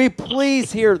 babe. Can we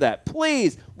please hear that?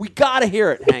 Please. We got to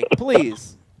hear it, Hank.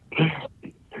 Please.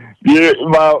 Yeah,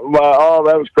 oh,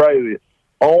 that was crazy.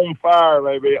 On fire,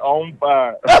 baby, on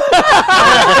fire.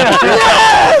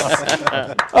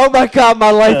 Yes! Oh, my God,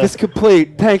 my life is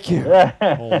complete. Thank you.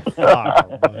 On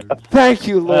fire, babe. Thank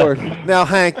you, Lord. Now,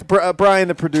 Hank, Brian,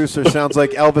 the producer, sounds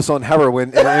like Elvis on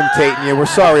heroin and imitating you. We're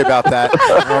sorry about that.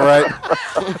 All right?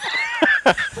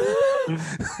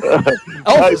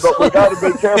 Hey, but we got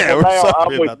to be careful now.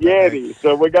 I'm with Yeti,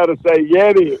 so we got to say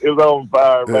Yeti is on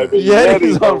fire, baby.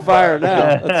 Yeti's on fire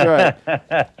now. That's right.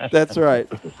 That's right.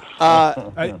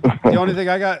 The only thing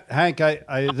I got, Hank,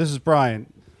 this is Brian,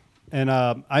 and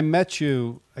I met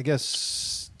you, I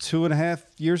guess, 2.5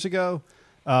 years ago.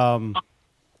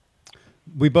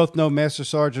 We both know Master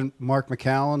Sergeant Mark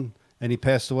McCallum, and he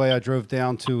passed away. I drove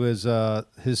down to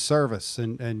his service,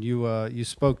 and you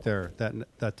spoke there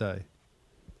that day.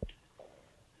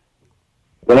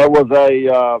 That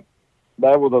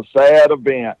was a sad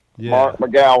event. Yeah. Mark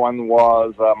McGowan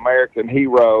was an American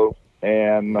hero,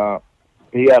 and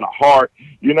he had a heart.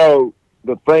 You know,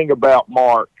 the thing about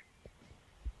Mark,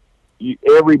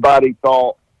 everybody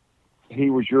thought he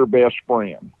was your best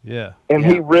friend. Yeah. And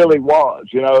he really was,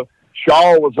 you know.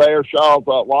 Shaw was there. Shaw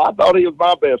thought, well, I thought he was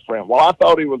my best friend. Well, I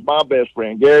thought he was my best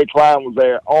friend. Gary Klein was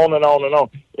there, on and on and on.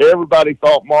 Everybody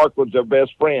thought Mark was their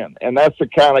best friend, and that's the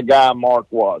kind of guy Mark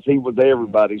was. He was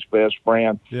everybody's best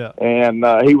friend. Yeah. And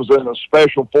he was in the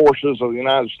Special Forces of the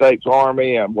United States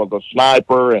Army and was a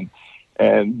sniper and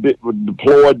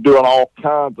deployed doing all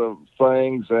kinds of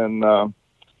things, and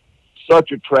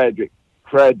such a tragic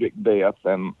death,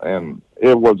 and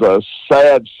it was a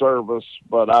sad service,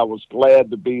 but I was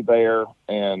glad to be there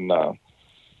and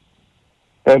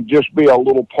just be a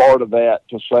little part of that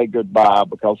to say goodbye,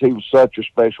 because he was such a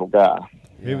special guy.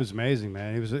 He was amazing,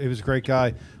 man. He was a great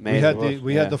guy. Amazing.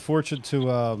 We had the fortune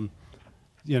to,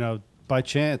 by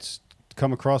chance,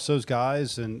 come across those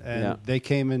guys, and they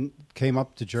came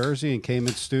up to Jersey and came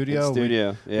in studio. We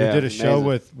did a show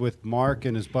with Mark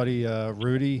and his buddy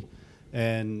Rudy.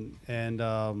 And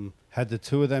had the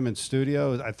two of them in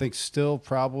studio. I think still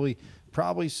probably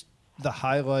the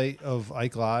highlight of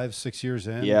Ike Live 6 years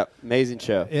in. Yeah, amazing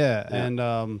show. Yeah.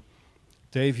 And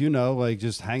Dave, like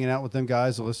just hanging out with them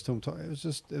guys, to listen to them talk.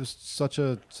 It was such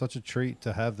a treat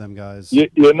to have them guys. You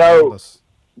know,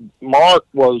 Mark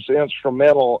was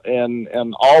instrumental in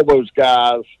all those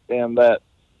guys in that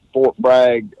Fort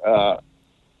Bragg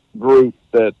group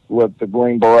that with the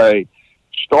Green Beret.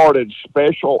 started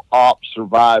Special Ops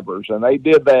Survivors, and they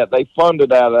did that. They funded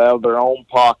that out of their own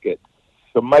pocket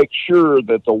to make sure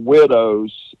that the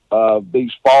widows of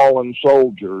these fallen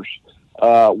soldiers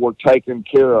were taken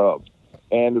care of.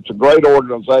 And it's a great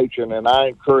organization, and I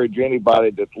encourage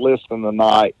anybody that's listening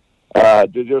tonight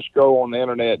to just go on the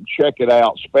internet and check it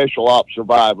out, Special Ops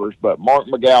Survivors. But Mark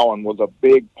McGowan was a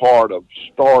big part of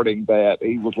starting that.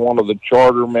 He was one of the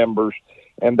charter members,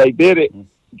 and they did it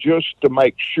just to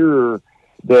make sure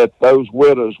that those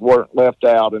widows weren't left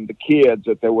out, and the kids,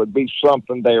 that there would be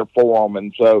something there for them.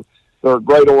 And so they're a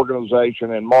great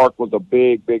organization, and Mark was a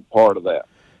big, big part of that.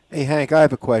 Hey, Hank, I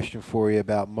have a question for you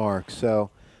about Mark. So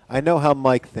I know how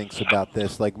Mike thinks about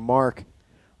this. Like, Mark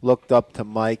looked up to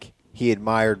Mike. He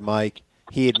admired Mike.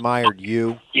 He admired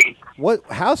you.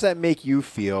 How's that make you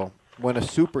feel when a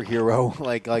superhero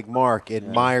like Mark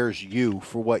admires you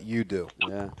for what you do?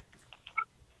 Yeah.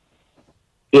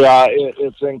 Yeah,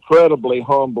 it's incredibly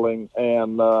humbling,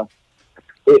 and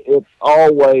it's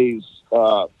always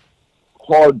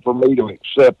hard for me to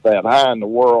accept that. How in the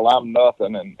world, I'm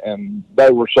nothing, and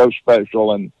they were so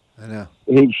special, and I know.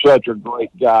 He's such a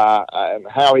great guy, and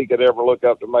how he could ever look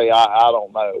up to me, I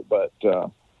don't know, but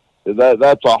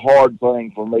that's a hard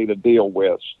thing for me to deal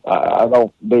with. I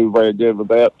don't do very good with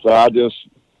that, so I just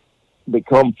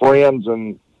become friends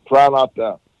and try not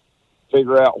to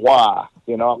figure out why.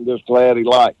 You know, I'm just glad he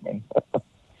liked me.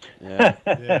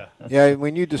 Yeah,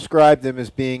 when you described him as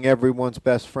being everyone's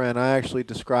best friend, I actually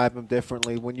describe him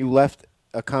differently. When you left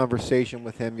a conversation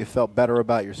with him, you felt better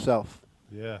about yourself.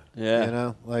 Yeah. Yeah. You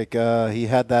know, like he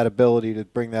had that ability to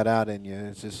bring that out in you.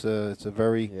 It's just it's a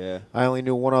very. Yeah. I only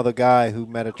knew one other guy who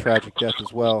met a tragic death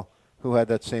as well, who had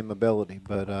that same ability.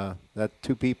 But that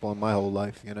two people in my whole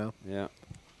life, you know. Yeah.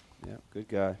 Yeah. Good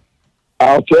guy.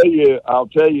 I'll tell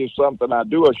you something. I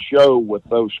do a show with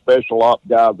those special op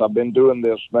guys. I've been doing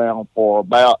this now for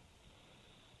about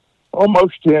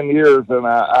almost 10 years, and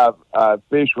I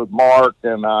fish with Mark,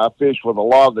 and I fish with a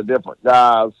lot of the different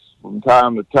guys from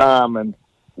time to time. And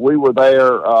we were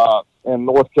there in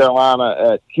North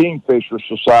Carolina at Kingfisher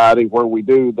Society where we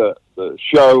do the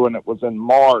show, and it was in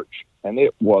March, and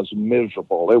it was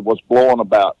miserable. It was blowing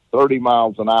about 30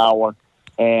 miles an hour.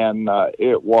 And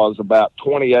it was about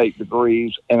 28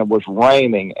 degrees, and it was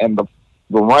raining, and the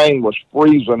rain was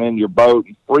freezing in your boat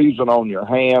and freezing on your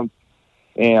hands,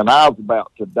 and I was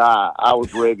about to die. I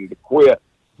was ready to quit.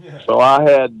 So I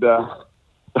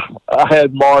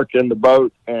had Mark in the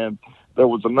boat, and there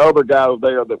was another guy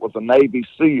there that was a Navy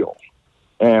SEAL,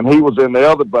 and he was in the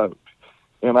other boat.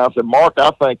 And I said, Mark, I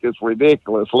think it's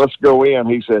ridiculous. Let's go in.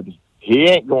 He said, he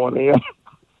ain't going in.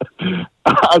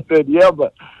 I said, yeah,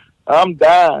 but I'm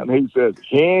dying. He said,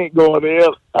 he ain't going in.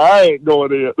 I ain't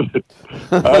going in.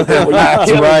 I said, well,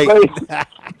 that's right.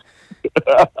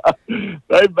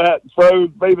 They about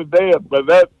froze me to death, but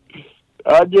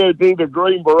I guarantee the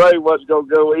Green Beret wasn't going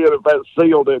to go in if that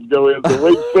SEAL didn't go in. So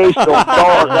we fished on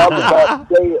dark. I was about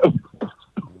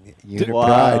dead.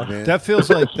 Pride, man. That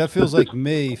feels like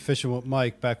me fishing with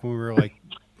Mike back when we were like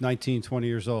 19, 20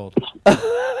 years old.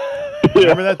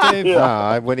 Remember that, Dave? Yeah. Nah,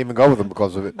 I wouldn't even go with him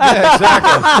because of it. Yeah,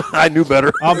 exactly. I knew better.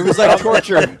 It was like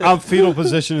torture. I'm fetal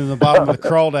position in the bottom of the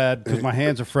crawdad because my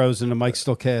hands are frozen and Mike's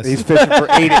still cast. He's fishing for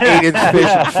 8-inch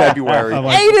fish in February.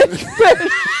 Like, 8-inch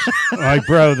fish. I'm like,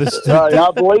 bro, this.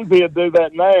 I believe he'd do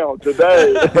that now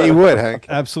today. He would, Hank.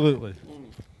 Absolutely.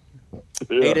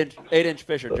 Yeah. 8-inch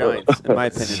fish are giants, in my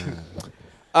opinion.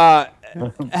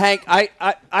 Hank,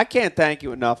 I can't thank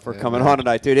you enough for coming on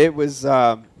tonight, dude. It was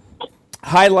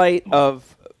highlight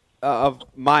of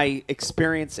my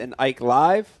experience in Ike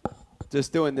Live,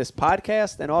 just doing this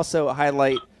podcast, and also a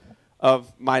highlight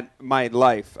of my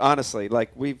life. Honestly,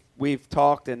 like we've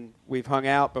talked and we've hung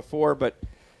out before, but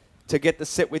to get to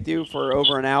sit with you for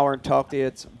over an hour and talk to you,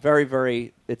 it's very,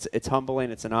 very it's humbling.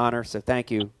 It's an honor. So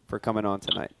thank you for coming on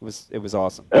tonight. It was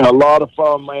awesome. And a lot of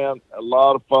fun, man. A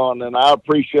lot of fun, and I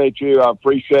appreciate you. I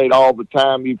appreciate all the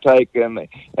time you take, and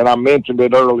I mentioned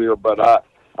it earlier, but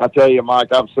I tell you, Mike,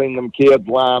 I've seen them kids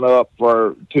line up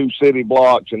for 2 city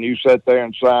blocks, and you sit there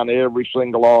and sign every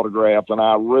single autograph. And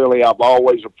I've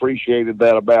always appreciated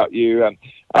that about you. And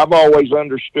I've always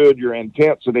understood your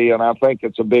intensity, and I think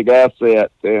it's a big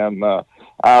asset. And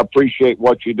I appreciate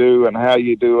what you do and how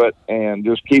you do it. And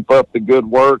just keep up the good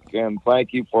work. And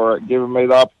thank you for giving me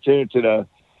the opportunity to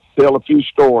tell a few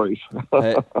stories.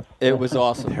 It was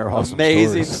awesome. They're awesome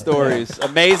Amazing stories.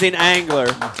 Amazing angler.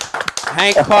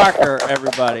 Hank Parker,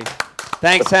 everybody.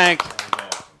 Thanks, Hank.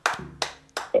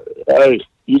 Hey,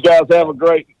 you guys have a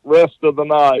great rest of the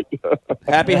night.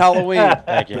 Happy Halloween.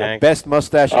 Thank you, Hank. Best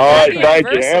mustache. All right,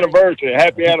 thank you. Anniversary.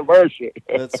 Happy anniversary.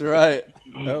 That's right.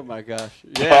 Oh my gosh!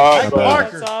 Yeah. That's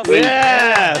awesome.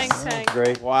 Yes. Thanks, Hank.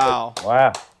 Great. Wow.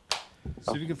 Wow.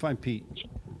 See if you can find Pete.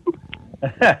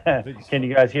 Can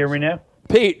you guys hear me now?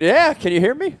 Pete, yeah, can you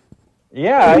hear me?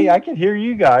 Yeah, I can hear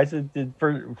you guys.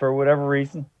 For whatever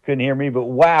reason, couldn't hear me. But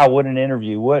wow, what an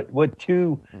interview! What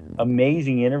two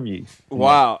amazing interviews!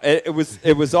 Wow, it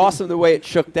was awesome the way it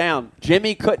shook down.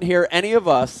 Jimmy couldn't hear any of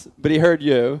us, but he heard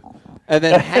you, and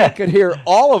then Hank could hear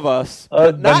all of us,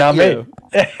 but not you.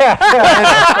 And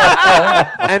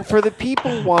for the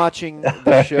people watching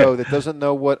the show that doesn't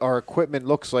know what our equipment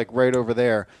looks like right over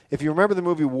there, if you remember the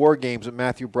movie War Games with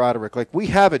Matthew Broderick, like we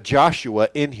have a Joshua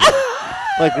in here.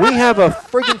 Like, we have a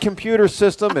friggin' computer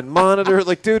system and monitor.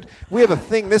 Like, dude, we have a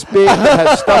thing this big that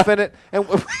has stuff in it. And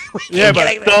but you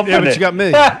got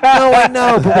me. No, I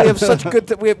know, but we have such good.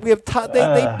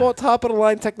 They bought top of the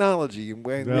line technology.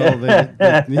 We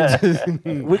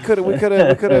could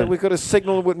have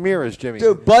signaled with mirrors, Jimmy.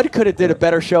 Dude, Bud could have did a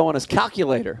better show on his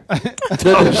calculator. On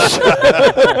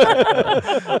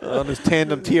his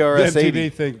tandem TRS 80.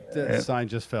 MTV thing, the sign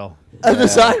just fell. The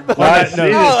sign.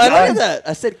 I like that.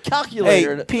 I said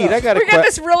calculator. Hey, Pete, I got We got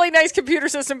this really nice computer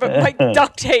system, but Mike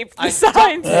duct taped the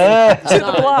signs to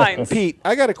the blinds. Pete,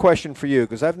 I got a question for you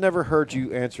because I've never heard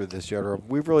you answer this yet, or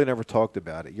we've really never talked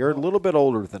about it. You're a little bit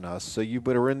older than us, so you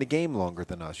were in the game longer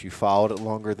than us. You followed it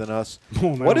longer than us.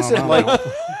 What is it like? Where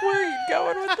are you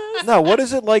going with this? No, what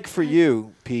is it like for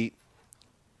you, Pete,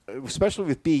 especially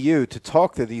with BU, to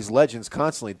talk to these legends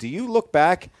constantly? Do you look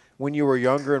back when you were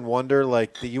younger and wonder,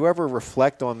 like, do you ever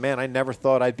reflect on, man, I never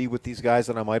thought I'd be with these guys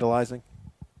that I'm idolizing?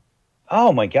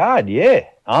 Oh my God, yeah.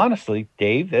 Honestly,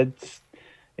 Dave, it's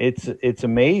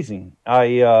amazing.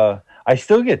 I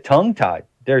still get tongue tied.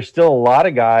 There's still a lot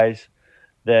of guys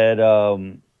that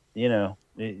you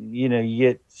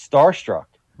get starstruck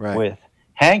with.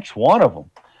 Hank's one of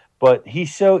them, but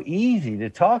he's so easy to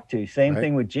talk to. Same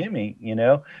thing with Jimmy.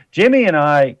 Jimmy and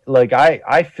I, like,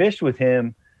 I fished with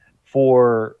him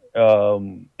for I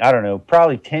don't know,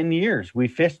 probably 10 years. We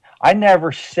fished. I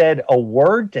never said a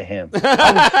word to him.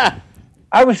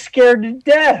 I was scared to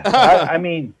death. I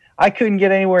mean, I couldn't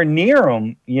get anywhere near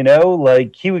him,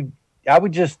 like I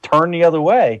would just turn the other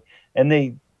way.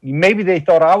 And maybe they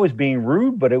thought I was being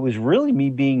rude, but it was really me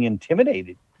being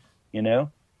intimidated, And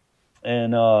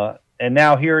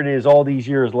now here it is all these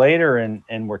years later,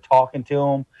 and we're talking to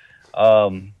him.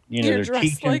 They're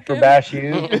teaching like for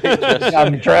Bashu.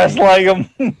 I'm dressed like him.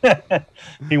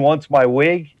 He wants my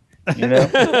wig,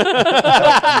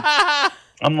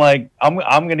 I'm like,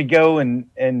 I'm going to go and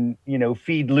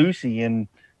feed Lucy and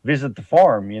visit the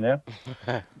farm,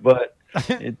 But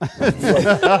you're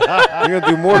going to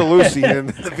do more to Lucy than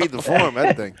to feed the farm,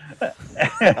 that thing.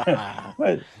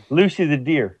 But Lucy the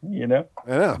deer, I know.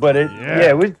 But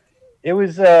it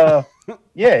was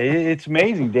it's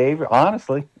amazing, Dave.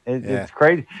 Honestly, it's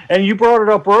crazy. And you brought it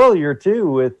up earlier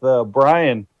too with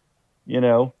Brian.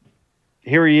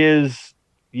 Here he is,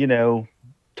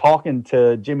 talking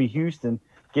to Jimmy Houston,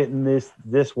 getting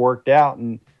this worked out,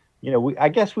 and I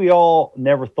guess we all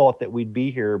never thought that we'd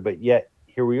be here, but yet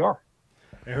here we are.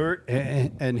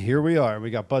 And here we are.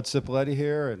 We got Bud Cipoletti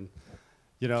here, and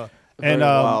but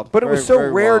it was so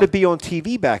rare to be on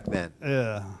TV back then.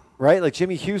 Yeah. Right? Like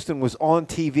Jimmy Houston was on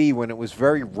TV when it was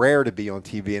very rare to be on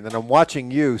TV. And then I'm watching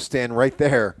you stand right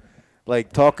there,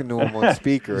 like talking to him on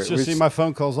speaker. It's just see my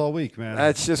phone calls all week, man.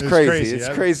 That's just crazy. It's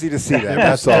crazy to see that.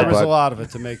 That's all. There was a lot of it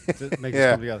to make it come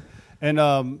together. And,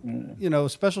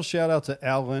 special shout out to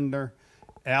Al Lindner.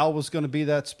 Al was going to be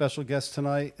that special guest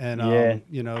tonight. And,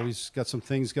 he's got some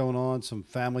things going on, some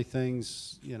family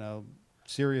things,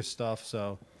 serious stuff.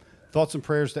 So thoughts and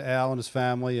prayers to Al and his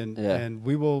family, and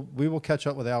we will catch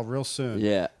up with Al real soon.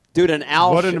 Yeah, dude, an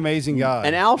amazing guy.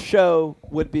 An Al show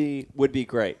would be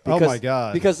great. Because, oh my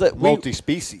God, because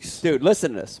multi-species. Dude,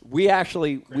 listen to this. We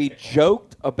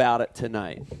joked about it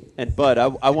tonight, and Bud,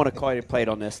 I want to call you played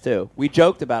on this too. We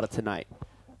joked about it tonight,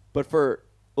 but for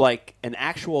like an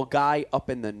actual guy up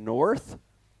in the north,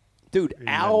 dude,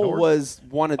 Al was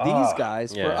one of these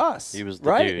guys for us. He was the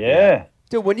right? dude. Yeah.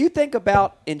 Dude, when you think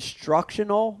about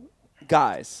instructional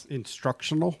guys.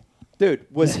 Dude,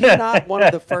 was he not one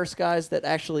of the first guys that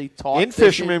actually taught In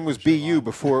Fisherman was BU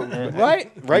before.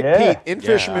 Right? Right, Yeah. Pete? In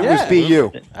Fisherman was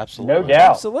BU. Absolutely. No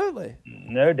doubt. Absolutely.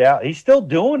 No doubt. He's still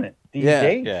doing it these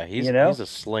days. Yeah, he's a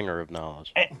slinger of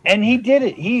knowledge. And he did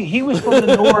it. He was from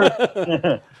the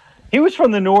north. He was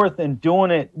from the north and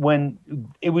doing it when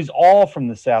it was all from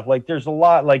the south. Like there's a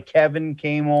lot. Like Kevin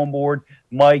came on board.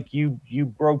 Mike, you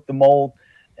broke the mold.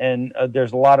 And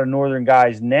there's a lot of northern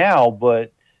guys now,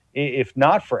 but if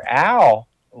not for Al,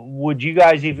 would you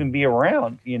guys even be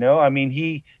around? I mean,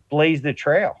 he blazed the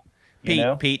trail.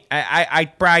 Pete,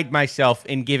 I pride myself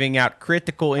in giving out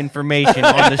critical information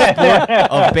on the sport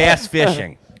of bass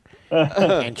fishing.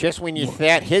 And just when you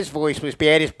thought his voice was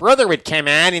bad, his brother would come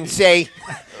on and say,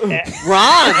 Ron.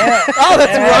 Oh,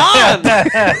 that's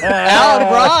Ron.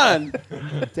 Alan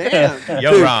Ron. Damn.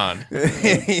 Yo, Ron. Dude,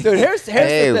 here's the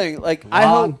thing. Like,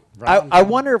 I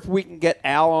wonder if we can get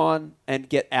Al on and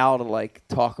get Al to like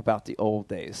talk about the old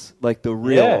days, like the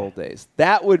real old days.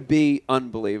 That would be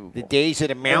unbelievable. the days of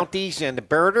the Mounties and the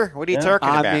birder? What are you talking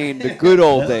about? I mean, the good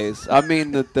old days. I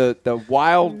mean, the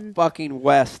wild fucking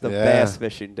west of bass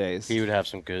fishing days. He would have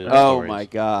some good Oh, stories. my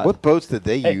God. What boats did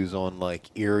they use on like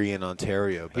Erie and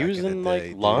Ontario? Back He was in the like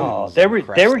day, Lund. They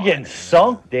were getting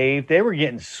sunk, Dave. They were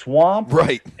getting swamped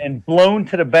Right. and blown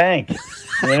to the bank.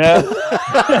 You know?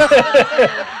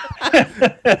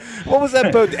 What was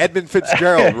that boat? Edmund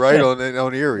Fitzgerald, right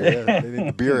on Erie. Yeah, they need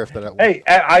the beer after that one. Hey,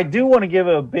 I do want to give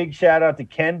a big shout out to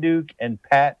Ken Duke and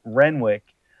Pat Renwick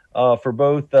for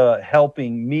both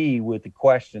helping me with the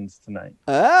questions tonight.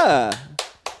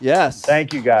 Yes.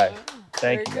 Thank you, guys.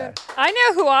 Thank you, Very guys. good. I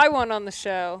know who I want on the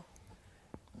show.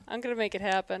 I'm gonna make it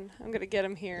happen. I'm gonna get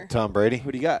him here. Tom Brady.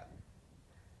 Who do you got?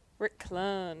 Rick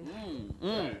Clunn.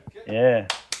 Yeah.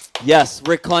 Yes,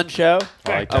 Rick Clunn show.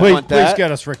 I Please, want that. please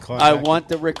get us Rick Clunn. I back. want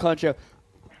the Rick Clunn show.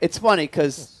 It's funny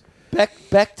because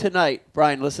Beck tonight,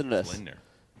 Brian, listen to this.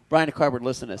 Brian and Cardboard,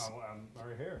 listen to this. I'm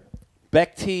right here.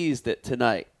 Beck teased it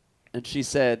tonight, and she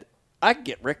said, I can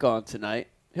get Rick on tonight.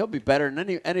 He'll be better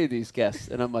than any of these guests.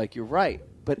 And I'm like, you're right,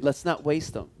 but let's not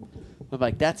waste him. I'm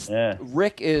like,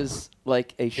 Rick is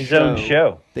like His own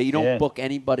show. that you don't book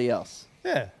anybody else.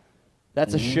 Yeah.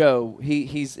 That's a show.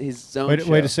 He's his own show.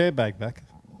 Way to say it back, Beck.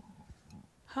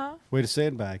 Huh? Way to say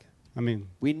it back. I mean,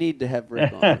 we need to have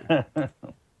Rick on.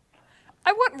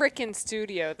 I want Rick in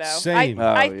studio though. Same.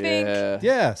 I think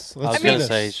yes. I was Let's going do to this.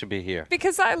 say he should be here.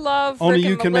 because I love Only Rick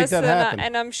you and can make Melissa, that happen.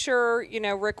 and I'm sure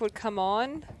Rick would come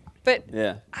on. But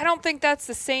Yeah. I don't think that's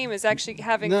the same as actually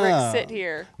having No. Rick sit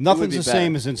here. Nothing's be the better.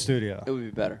 same as in studio. It would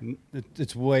be better.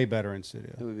 It's way better in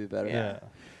studio. It would be better. Yeah.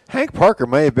 Hank Parker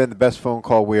may have been the best phone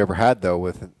call we ever had, though,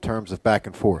 with in terms of back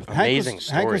and forth. Amazing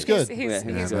Hank was stories. good.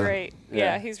 He's great.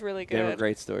 Yeah, he's really good. They were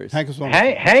great stories. Hank was one.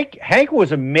 Hank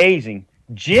was amazing.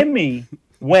 Jimmy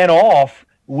went off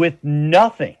with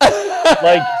nothing.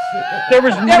 Like there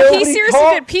was No, he seriously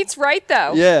did. Pete's right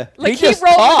though. Yeah. Like He he just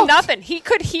rolled talked. with nothing. He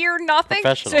could hear nothing,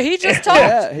 Professional. so he just talked.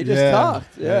 Yeah, he just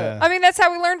talked. Yeah. I mean, that's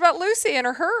how we learned about Lucy and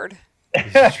her herd.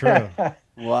 It's true.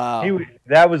 Wow.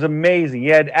 That was amazing. He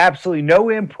had absolutely no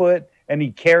input, and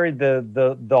he carried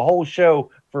the whole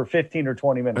show for 15 or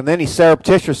 20 minutes. And then he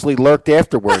surreptitiously lurked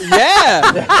afterwards. Yeah.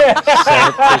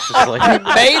 Surreptitiously. He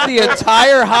made the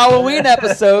entire Halloween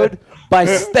episode by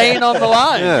staying on the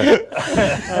line.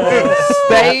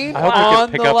 Staying I hope we on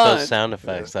could pick the up line. those sound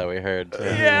effects that we heard. Too.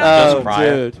 Yeah. Just Oh,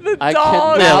 prior. dude. I dog.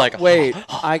 cannot Yeah, like- wait.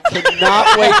 I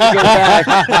cannot wait to go back.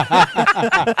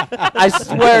 I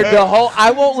swear,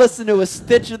 I won't listen to a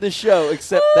stitch of the show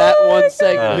except that one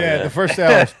segment. Yeah, the first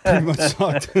hour pretty much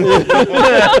sucked.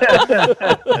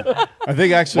 I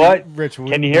think actually, What? Rich,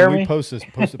 when Can you hear when me? we post it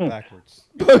backwards.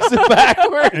 Post it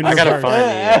backward. In I gotta reverse.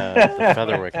 find the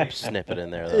Featherwick snippet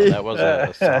in there though. That was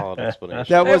a solid explanation.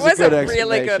 That It was was a good a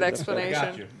really good explanation.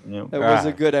 explanation. That was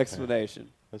a good explanation.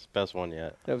 That's the best one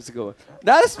yet. That was a good one.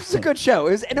 No, this was a good show.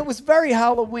 It was very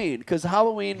Halloween because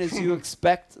Halloween is you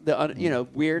expect the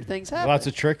weird things happen. Lots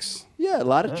of tricks. Yeah, a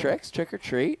lot of tricks, trick or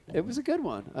treat. It was a good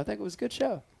one. I think it was a good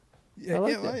show. Yeah, I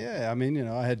liked well, it. yeah. I mean,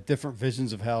 I had different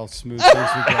visions of how smooth things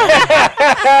would go.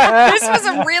 This was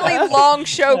a really long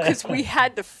show because we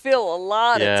had to fill a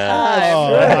lot of time.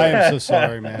 Oh, I am so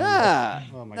sorry, man. Nah,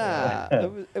 Oh my nah. God.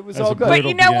 It was That was all a good. But brutal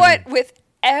you know what? beginning. With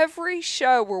every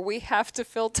show where we have to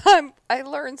fill time, I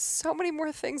learned so many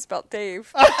more things about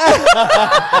Dave.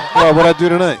 Well, what'd I do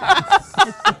tonight?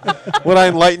 What'd I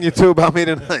enlighten you to about me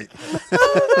tonight?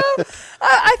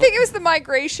 I think it was the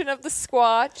migration of the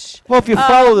Squatch. Well, if you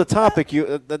follow the topic,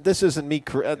 this isn't me.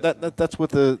 That's what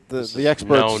the experts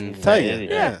known tell you. thing.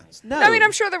 Yeah. No. I mean,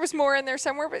 I'm sure there was more in there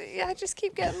somewhere, but yeah, I just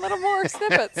keep getting little more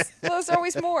snippets. There's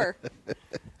always more.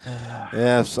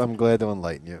 Yes, I'm glad to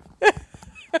enlighten you.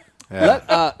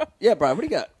 Yeah. Yeah, Brian, what do you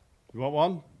got? You want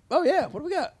one? Oh, yeah. What do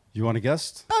we got? You want a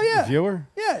guest? Oh, yeah. Viewer?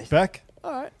 Yeah. Beck?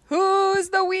 All right. Who's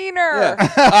the wiener?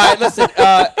 Yeah. All right, listen.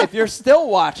 If you're still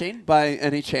watching by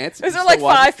any chance. Is there like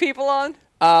 5 people on?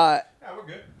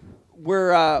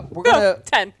 We're gonna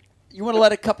 10. You want to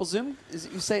let a couple Zoom? Is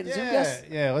it you saying Zoom guests?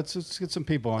 Yeah. Let's get some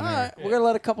people on All here. right, we're gonna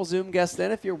let a couple Zoom guests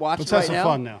in. If you're watching Let's have right some now,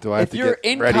 fun now. Do I have if to you're get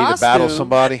in ready costume, to battle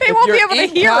somebody? They won't be able to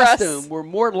hear us. costume, we're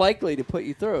more likely to put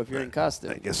you through if you're in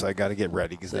costume. I guess I got to get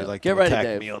ready because they like Get to ready, attack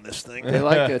Dave. me on this thing. They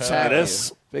like to attack this.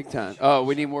 you big time. Oh,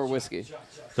 we need more whiskey.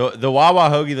 The Wawa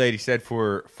Hoagie lady said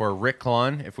for Rick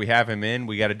Clunn, if we have him in,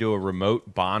 we got to do a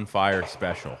remote bonfire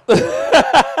special.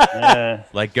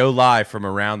 Like go live from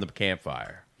around the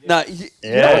campfire. No,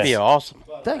 That'd be awesome.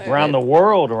 Around the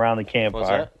world, around the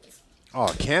campfire. Oh,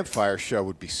 a campfire show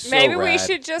would be so Maybe rad. we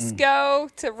should just go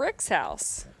to Rick's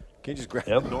house. Can you just grab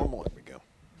Yep. the normal? Here we go.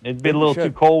 It'd be a little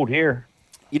too cold here.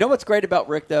 You know what's great about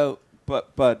Rick though,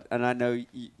 but and I know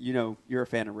you know you're a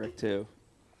fan of Rick too,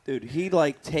 dude. He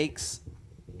like takes.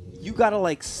 You gotta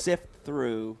like sift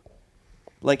through.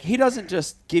 Like he doesn't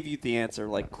just give you the answer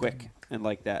like quick and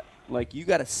like that. Like you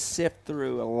gotta sift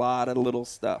through a lot of little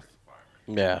stuff.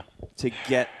 Yeah. To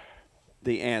get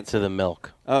the answer. To the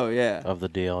milk. Oh yeah. Of the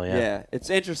deal. Yeah. Yeah, it's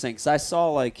interesting because I saw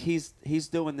like he's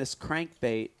doing this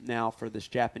crankbait now for this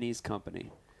Japanese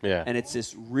company. Yeah. And it's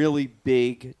this really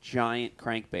big, giant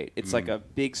crankbait. It's like a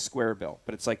big square bill,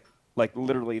 but it's like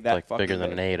literally that Like fucking bigger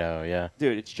than big. an 8-0, yeah.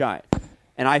 Dude, it's giant.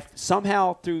 And I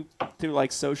somehow through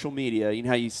like social media, you know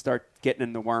how you start getting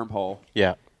in the wormhole.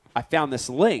 Yeah. I found this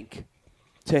link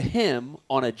to him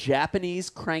on a Japanese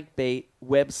crankbait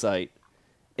website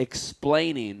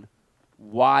explaining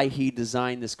why he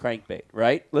designed this crankbait,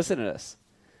 right? Listen to this.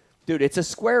 Dude, it's a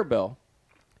square bill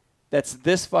that's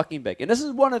this fucking big. And this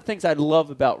is one of the things I love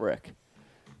about Rick.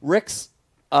 Rick's,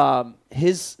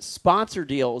 his sponsor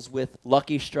deal is with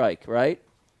Lucky Strike, right?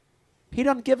 He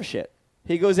doesn't give a shit.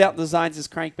 He goes out and designs his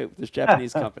crankbait with this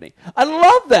Japanese company. I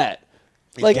love that.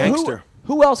 He's like gangster.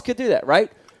 Who else could do that,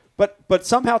 right? But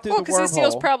somehow through the Well, because his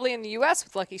deal's wormhole, probably in the U.S.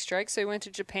 with Lucky Strike, so he went to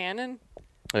Japan and.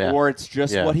 Yeah. or it's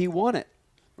just what he wanted,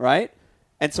 right?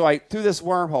 And so I through this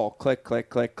wormhole, click, click,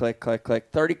 click, click, click, click.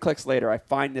 30 clicks later, I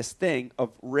find this thing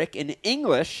of Rick in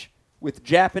English with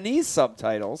Japanese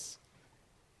subtitles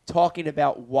talking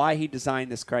about why he designed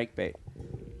this crankbait.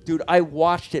 Dude, I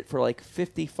watched it for like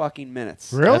 50 fucking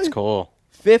minutes. Really? That's cool.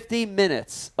 50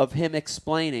 minutes of him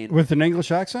explaining. With an English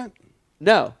accent?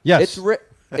 No. Yes. It's Rick.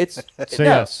 It's Say no.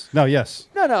 yes. No, yes.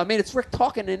 No. I mean, it's Rick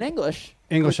talking in English.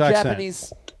 English with accent.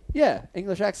 Japanese. Yeah,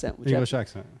 English accent. with English Japanese.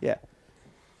 accent. Yeah.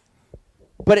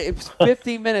 But it was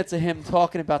 15 minutes of him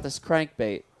talking about this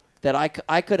crankbait that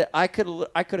I could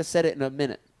have said it in a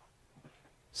minute.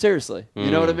 Seriously,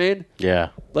 you know what I mean? Yeah.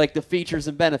 Like the features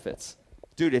and benefits,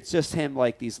 dude. It's just him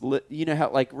like these. You know how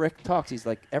like Rick talks. He's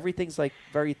like everything's like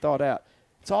very thought out.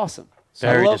 It's awesome. So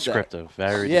I Very love descriptive.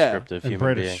 Very Yeah. descriptive And human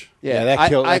British. being. Yeah,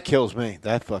 that kills me.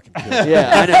 That fucking kills me.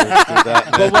 Yeah, I know. Do that,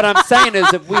 man. But what I'm saying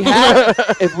is,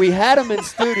 if we had him in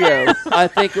studio, I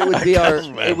think it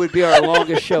would be our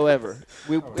longest show ever.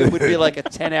 It would be like a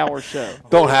 10-hour show.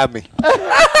 Don't have me. No,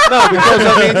 because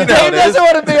I mean, you know, Dave doesn't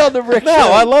want to be on the Rick no,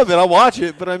 show. I love it. I watch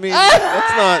it, but I mean,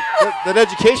 that's not that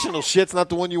educational shit's not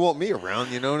the one you want me around.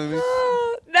 You know what I mean?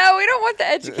 No, we don't want the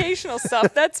educational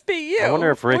stuff. That's be you. I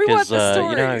wonder if Rick we want is, the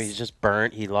you know, how stories. he's just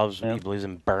burnt. He believes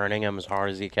in burning him as hard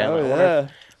as he can. Oh,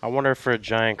 I wonder if for a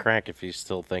giant crank, if he's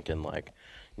still thinking, like,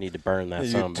 you need to burn that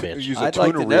son of a bitch. Use a I'd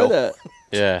like tuna to know reel. that.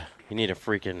 Yeah, you need a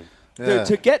freaking... Dude,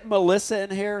 to get Melissa in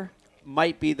here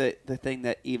might be the thing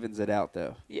that evens it out,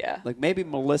 though. Yeah. Like maybe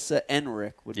Melissa and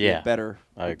Rick would be Yeah, a better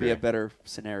I would be a agree. better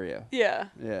scenario. Yeah.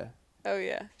 Yeah. Oh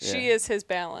yeah. She Yeah. is his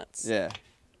balance. Yeah.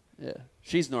 Yeah.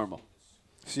 She's normal.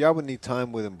 See, I would need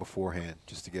time with him beforehand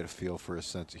just to get a feel for his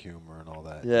sense of humor and all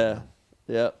that. Yeah.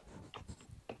 Yep.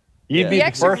 You'd be He the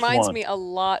actually first reminds one. me a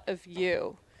lot of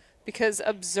you, because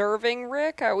observing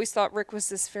Rick, I always thought Rick was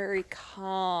this very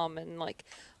calm and like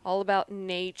all about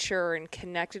nature and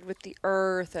connected with the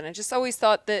earth, and I just always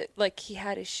thought that like he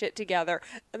had his shit together.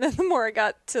 And then the more I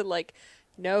got to like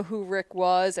know who Rick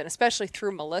was, and especially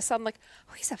through Melissa, I'm like,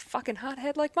 oh, he's a fucking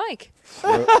hothead like Mike.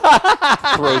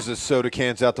 Throws his soda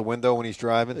cans out the window when he's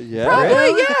driving. Yeah.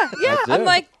 Probably, yeah. I I'm do.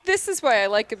 like, this is why I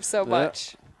like him so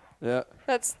much. Yeah.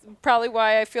 That's probably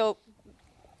why I feel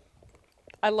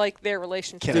I like their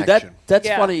relationship. Dude, Connection. that's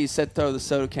Yeah. funny you said throw the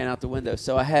soda can out the window.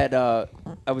 So I had I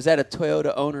was at a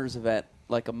Toyota owners event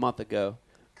like a month ago,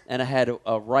 and I had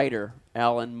a writer,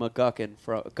 Alan McGuckin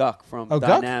from Guck from Oh,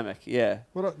 Guck? Dynamic. Yeah.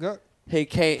 What up, Guck?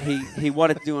 He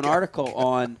wanted to do an article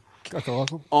on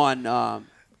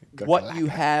what you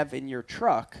have in your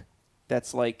truck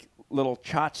that's like little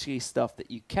tchotchke stuff that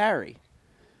you carry.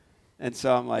 And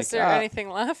so I'm like, Is there anything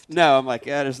left? no, I'm like,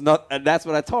 yeah, there's not, and that's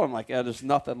what I told him. Like, yeah, there's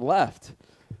nothing left.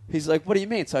 He's like, what do you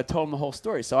mean? So I told him the whole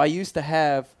story. So I used to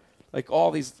have like all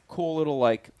these cool little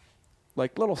like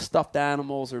like little stuffed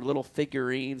animals or little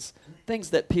figurines,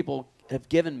 things that people have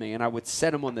given me, and I would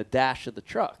set them on the dash of the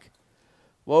truck.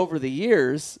 Well, over the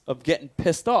years of getting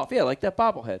pissed off, like that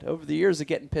bobblehead, over the years of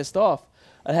getting pissed off,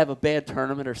 I'd have a bad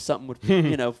tournament or something would,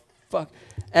 fuck,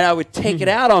 and I would take it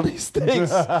out on these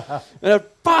things. And I'd,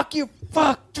 fuck you,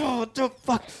 fuck,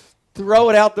 fuck, throw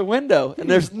it out the window, and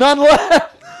there's none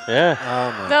left.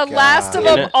 Yeah. The last of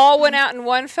them all went out in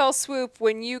one fell swoop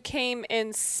when you came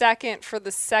in second for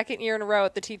the second year in a row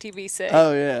at the TTBC.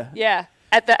 Oh, yeah. Yeah.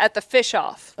 At the fish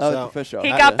off. Oh, the fish off. He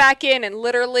got back in and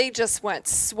literally just went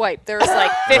swipe. There was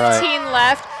like 15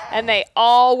 left, and they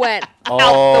all went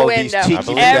out the window.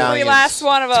 Every last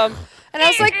one of them. And I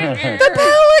was like,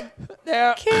 the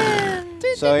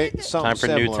Pelican. So time for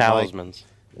new talismans.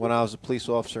 When I was a police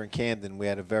officer in Camden, we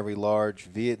had a very large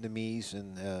Vietnamese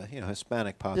and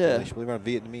Hispanic population. Yeah. Believe it or not,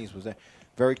 Vietnamese was there.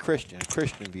 Very Christian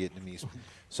Vietnamese.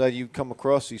 So you come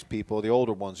across these people, the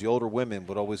older ones, the older women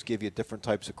would always give you different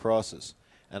types of crosses.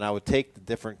 And I would take the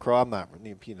different cross. I'm not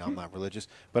religious,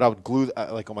 but I would glue,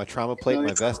 like on my trauma plate,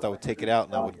 my vest, I would take it out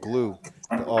and I would glue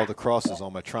all the crosses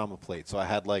on my trauma plate. So I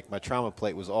had my trauma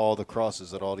plate was all the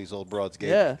crosses that all these old broads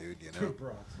gave me, dude. Two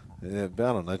broads. Yeah, but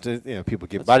I don't know. Just, people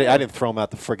give. I didn't throw them out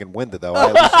the friggin' window though.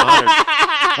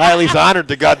 I at least honored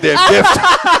the goddamn gift.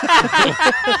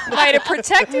 Might have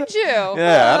protected you.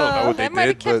 Yeah, I don't know what they did. That might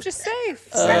have kept you safe.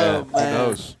 Oh, who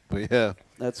knows? But yeah.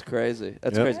 That's crazy.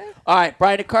 That's crazy. All right,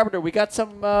 Brian Carpenter, we got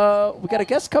we got a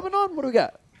guest coming on. What do we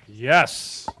got?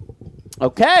 Yes.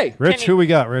 Okay. Rich, who we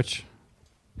got, Rich?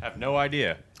 Have no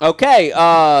idea. Okay,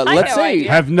 let's see.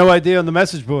 Idea. Have no idea on the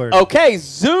message board. Okay,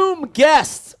 Zoom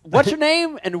guest. What's your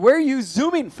name and where are you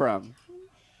zooming from?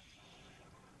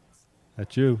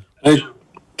 That's you. Hey,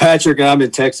 Patrick, I'm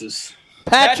in Texas.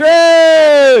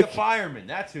 Patrick! The fireman.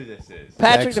 That's who this is.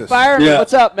 Patrick Texas. the fireman. Yeah.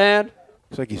 What's up, man?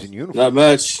 Looks like he's in uniform. Not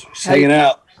much. Just hanging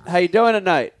out. How you doing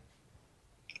tonight?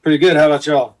 Pretty good. How about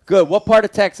y'all? Good. What part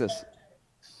of Texas?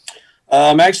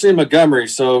 I'm actually in Montgomery,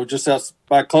 so just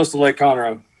by close to Lake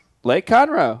Conroe. Lake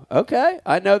Conroe. Okay.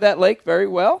 I know that lake very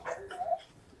well.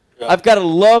 Yeah. I've got a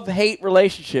love-hate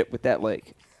relationship with that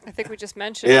lake. I think we just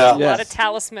mentioned Yeah. a lot of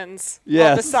talismans on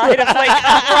Yes. the side of Lake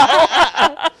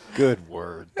Conroe. Good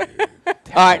word, dude. All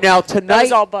right, now That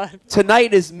was all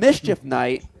tonight is mischief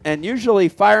night, and usually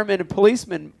firemen and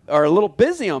policemen are a little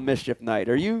busy on mischief night.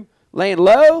 Are you laying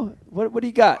low? What do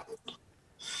you got?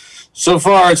 So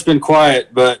far, it's been quiet,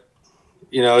 but,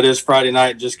 it is Friday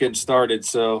night, just getting started,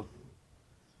 so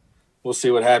we'll see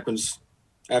what happens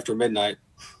after midnight.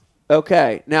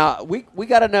 Okay, now we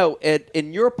got to know,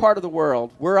 in your part of the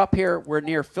world, we're up here, we're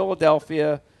near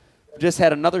Philadelphia. Just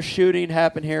had another shooting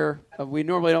happen here. We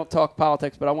normally don't talk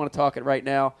politics, but I want to talk it right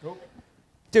now. Nope.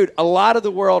 Dude, a lot of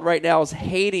the world right now is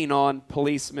hating on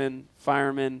policemen,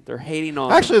 firemen. They're hating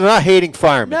on Actually, they're not hating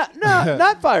firemen. No,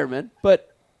 not firemen,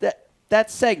 but that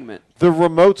segment. The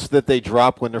remotes that they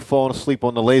drop when they're falling asleep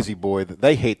on the lazy boy,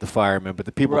 they hate the firemen, but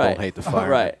the people don't hate the firemen.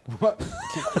 Right.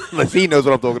 Unless he knows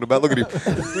what I'm talking about. Look at him.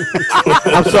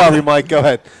 I'm sorry, Mike. Go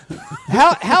ahead.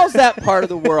 How's that part of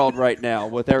the world right now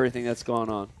with everything that's going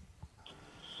on?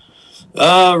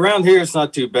 Around here, it's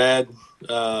not too bad.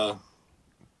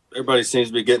 Everybody seems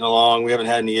to be getting along. We haven't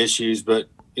had any issues, but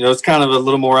it's kind of a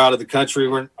little more out of the country.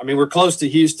 We're close to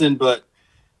Houston, but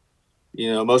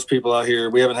most people out here,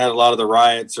 we haven't had a lot of the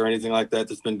riots or anything like that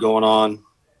that's been going on.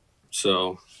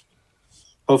 So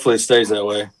hopefully it stays that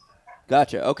way.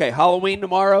 Gotcha. Okay, Halloween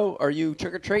tomorrow. Are you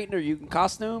trick or treating? Are you in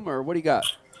costume, or what do you got?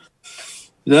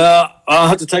 No, I'll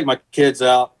have to take my kids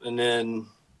out and then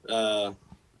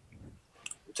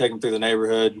take them through the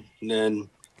neighborhood, and then.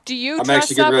 Do you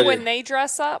dress up when they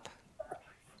dress up?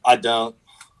 I don't.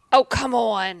 Oh, come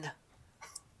on.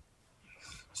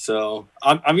 So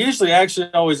I'm usually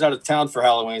actually always out of town for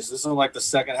Halloween. So this is like the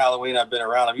second Halloween I've been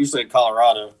around. I'm usually in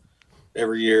Colorado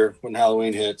every year when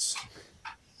Halloween hits.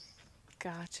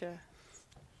 Gotcha.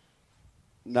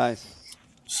 Nice.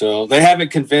 So they haven't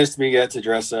convinced me yet to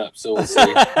dress up. So we'll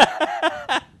see.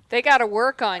 They got to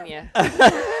work on you.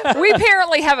 We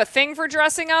apparently have a thing for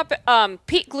dressing up.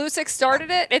 Pete Glusick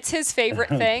started it. It's his favorite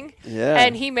thing. Yeah.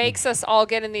 And he makes us all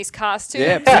get in these costumes.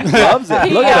 Yeah, Pete loves it.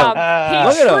 He, Look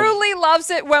at him. he truly loves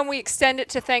it when we extend it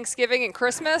to Thanksgiving and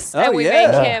Christmas, and we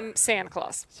yeah. make him Santa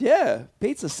Claus. Yeah,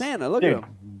 Pete's a Santa. Look at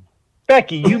him.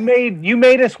 Becky, you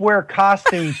made us wear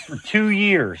costumes for 2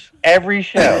 years, every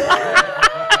show.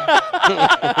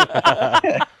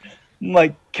 I'm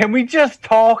like, can we just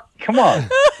talk? Come on.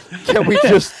 Can we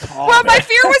just talk? Well, my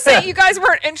fear was that you guys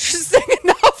weren't interesting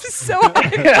enough, so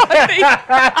I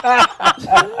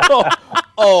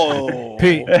Oh.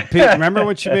 Pete, remember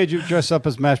when she made you dress up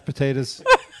as mashed potatoes?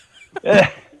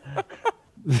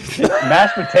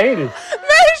 Mashed potatoes.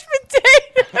 Mashed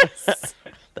potatoes.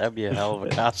 That'd be a hell of a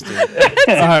costume. All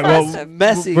right, well,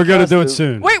 Messy we're going to do it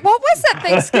costume. soon. Wait, what was that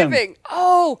Thanksgiving?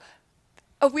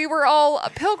 We were all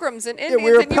pilgrims and Indians,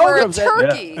 we were and you were a pilgrims,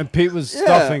 turkey. And Pete was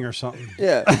stuffing or something.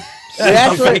 Yeah.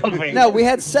 We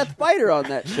had Seth Biter on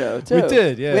that show, too. We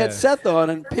did, yeah. We had Seth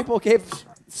on, and people gave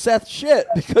Seth shit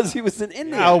because he was an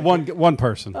Indian. Oh, one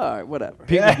person. All right, whatever.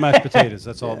 Pete was mashed potatoes.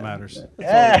 That's all that matters.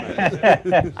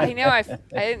 I know. I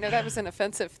didn't know that was an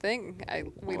offensive thing.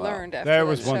 We learned after There that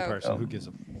was one show. person. Who gives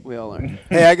a... We all learned.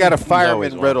 Hey, I got a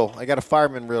fireman riddle.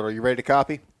 You ready to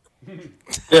copy?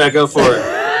 Yeah, go for it.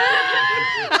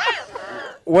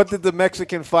 What did the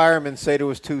Mexican fireman say to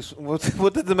his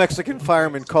what did the Mexican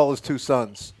fireman call his two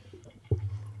sons?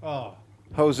 Oh.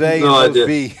 Jose and No idea.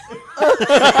 Jose.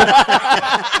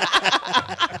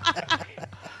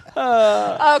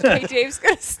 Okay, Dave's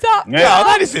gonna stop. Yeah. No,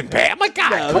 that isn't bad. My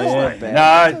God, come on. No,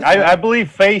 I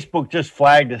believe Facebook just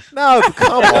flagged us. No,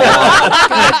 come on.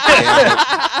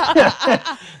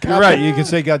 You're right. You can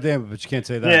say "goddamn it," but you can't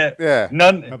say that. Yeah. How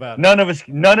about it?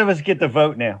 None of us get to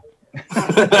vote now. They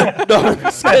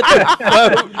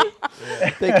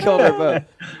killed our vote.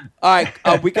 All right,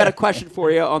 we got a question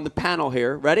for you on the panel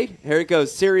here. Ready? Here it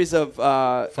goes. Series of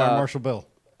Fire Marshal Bill.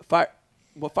 Fire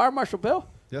Marshal Bill?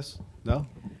 Yes? No?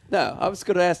 No, I was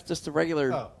going to ask just a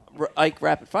regular Ike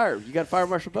rapid fire. You got Fire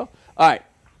Marshal Bill? All right.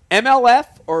 MLF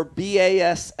or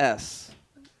BASS?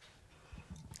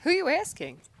 Who are you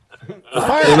asking?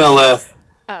 MLF.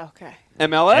 Oh, okay.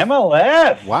 MLF?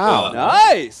 MLF. Wow.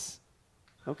 Nice.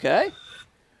 Okay.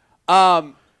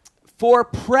 For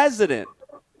president,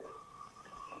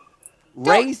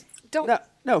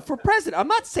 for president. I'm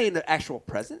not saying the actual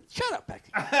president. Shut up,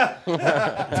 Becky.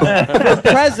 For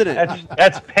president.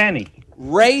 That's Penny.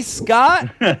 Ray Scott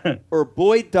or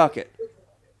Boyd Duckett?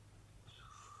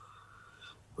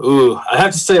 Ooh, I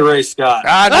have to say Ray Scott.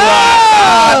 I knew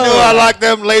I liked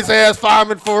them lazy ass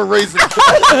firemen for a reason.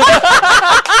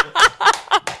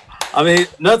 I mean,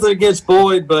 nothing against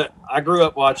Boyd, but I grew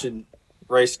up watching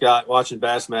Ray Scott, watching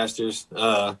Bassmasters.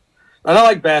 And I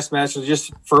like Bassmasters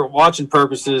just for watching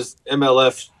purposes.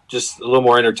 MLF just a little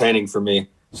more entertaining for me.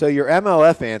 So your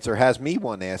MLF answer has me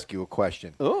want to ask you a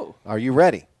question. Oh. Are you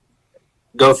ready?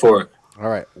 Go for it. All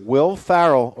right. Will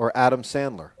Farrell or Adam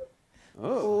Sandler?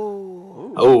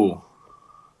 Oh.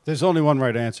 There's only one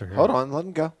right answer here. Hold on. Let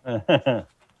him go.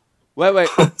 Wait.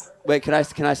 Can I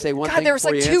say one thing? God, there was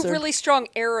before like you two answer? really strong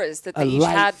eras that A they each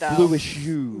light had, though. bluish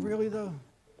hue. Really, though?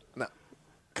 No.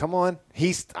 Come on.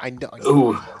 I know.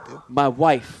 Ooh. My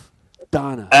wife,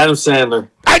 Donna. Adam Sandler.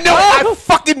 I know it. I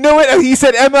fucking knew it. He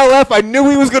said MLF. I knew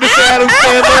he was going to say Adam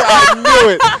Sandler. I knew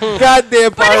it.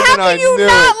 Goddamn But how fireman, I can you knew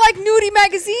not it. like Nudie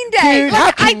Magazine Day? Dude, like,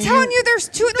 how can I'm telling you- you, there's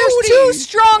two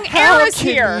strong How eras can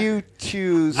here. you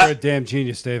choose? You're a damn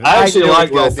genius, David. I actually knew like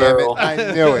it, Will goddammit. Ferrell. I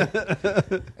knew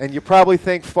it. And you probably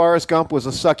think Forrest Gump was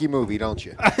a sucky movie, don't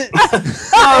you? I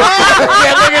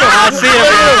see him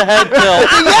in the head tilt.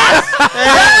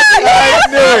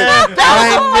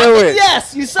 I knew it.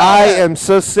 Yes, you saw I that. am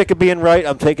so sick of being right.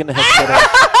 I'm taking the headset off.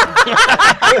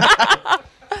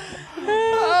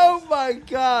 Oh, my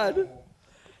God.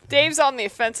 Dave's on the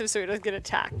offensive, so he doesn't get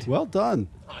attacked. Well done.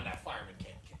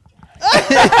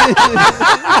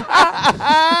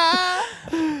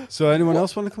 So anyone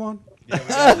else want to come on? No,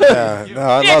 I Yeah,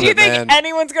 love do you it, think man.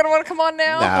 anyone's going to want to come on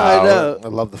now? No, I know. I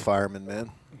love the firemen, man.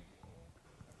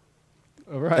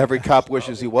 All right. Every cop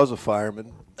wishes he was a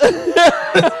fireman.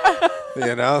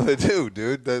 You know, they do,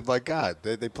 dude. They're like, God,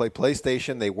 they play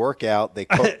PlayStation, they work out, they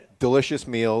cook delicious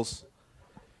meals.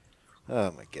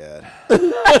 Oh my God!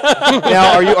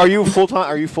 Now, are you full time?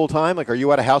 Are you full time? Like, are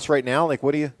you at a house right now? Like,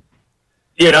 what are you?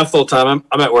 Yeah, I'm full time.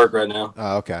 I'm at work right now.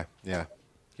 Oh, okay. Yeah.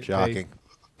 Shocking.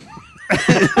 I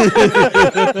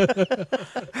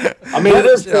mean, it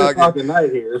is 10 o'clock at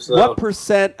night here. So. What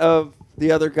percent of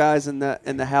the other guys in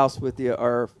the house with you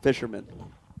are fishermen?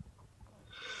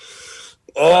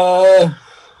 3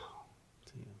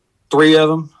 of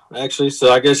them actually.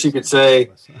 So I guess you could say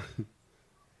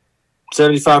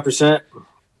 75%.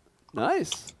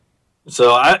 Nice.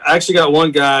 So I actually got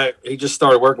one guy. He just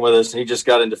started working with us, and he just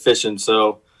got into fishing.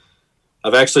 So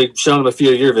I've actually shown him a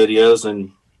few of your videos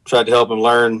and tried to help him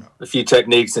learn a few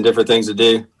techniques and different things to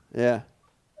do. Yeah.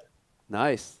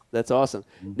 Nice. That's awesome.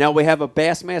 Now we have a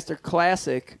Bassmaster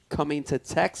Classic coming to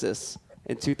Texas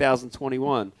in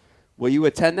 2021. Will you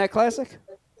attend that classic?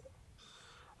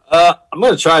 I'm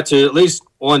going to try to at least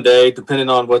one day, depending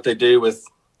on what they do with,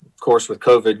 of course, with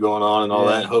COVID going on and all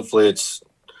that. Hopefully if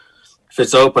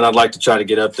it's open, I'd like to try to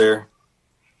get up there.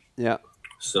 Yeah.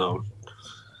 So.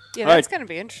 Yeah, All that's right. going to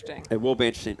be interesting. It will be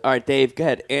interesting. All right, Dave, go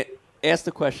ahead. ask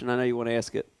the question. I know you want to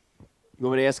ask it. You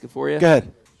want me to ask it for you? Go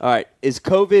ahead. All right. Is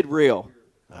COVID real?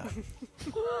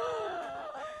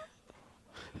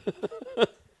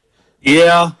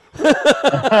 Yeah.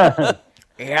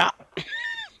 Yeah.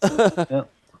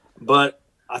 But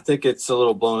I think it's a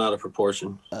little blown out of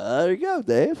proportion. There you go,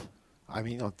 Dave. I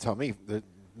mean, don't tell me the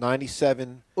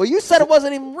 97. Well, you said it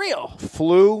wasn't even real.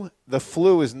 Flu. The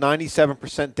flu is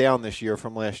 97% down this year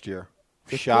from last year.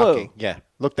 Shocking. Flu. Yeah.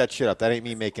 Look that shit up. That ain't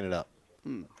me making it up.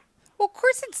 Well, of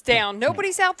course it's down.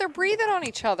 Nobody's out there breathing on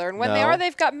each other, and when they No. are,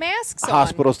 they've got masks on.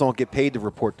 Hospitals don't get paid to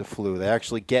report the flu. They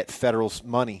actually get federal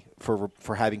money for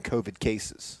having COVID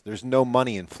cases. There's no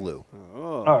money in flu.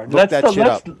 All right, Look that shit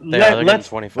up. They're getting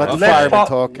 25. Let the firemen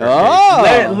talk.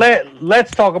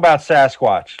 Let's talk about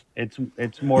Sasquatch.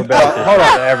 It's more beneficial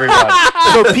to everybody.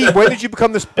 So, Pete, when did you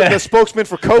become the spokesman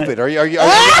for COVID? Are you on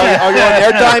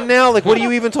airtime now? Like, what are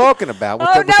you even talking about?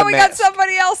 Oh, no, we got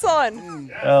somebody else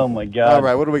on. Oh, my God. All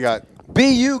right, what do we got?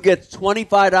 BU gets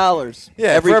 $25.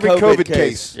 Yeah, for every COVID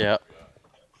case. Yeah.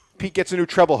 Pete gets a new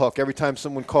treble hook every time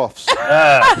someone coughs. Oh,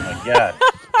 my God.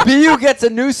 BU gets a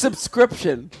new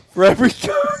subscription for every.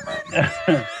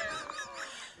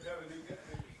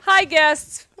 Hi,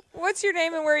 guests. What's your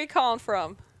name and where are you calling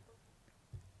from?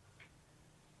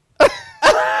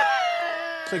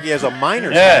 Looks like he has a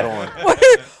miner's hat on.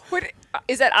 What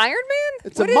is that, Iron Man?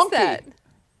 It's What a is monkey. that?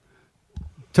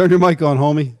 Turn your mic on,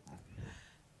 homie.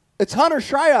 It's Hunter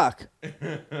Shryock.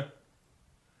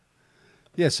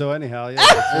 Yeah, so anyhow, We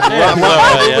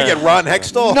get Ron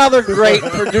Hextall. Another great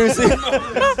producing.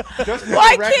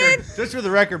 Why can't? Just for the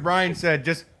record, Brian said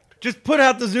just put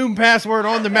out the Zoom password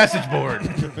on the message board.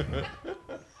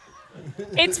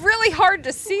 It's really hard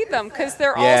to see them because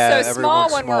they're Yeah, all so small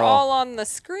everyone's when we're small. all on the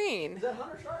screen.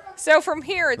 So from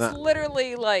here, it's Nah.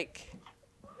 literally like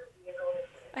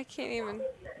I can't even.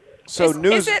 So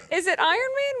is it Iron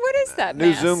Man? What is that? New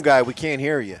mask? Zoom guy, we can't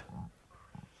hear you.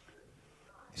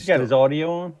 He's got his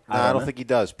audio on? I don't think he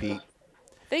does, Pete.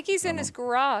 I think he's in his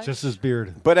garage. just his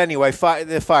beard. But anyway, the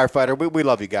firefighter, we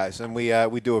love you guys, and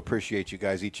we do appreciate you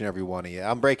guys, each and every one of you.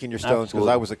 I'm breaking your stones because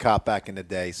Absolutely. I was a cop back in the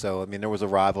day, so I mean there was a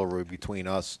rivalry between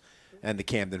us and the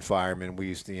Camden firemen. We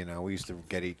used to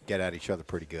get at each other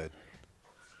pretty good.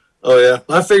 Oh yeah,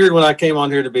 I figured when I came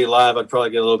on here to be live, I'd probably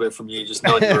get a little bit from you, just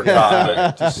knowing you were a cop.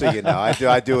 But, Just so you know,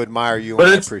 I do admire you But and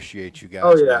I it's- appreciate you guys.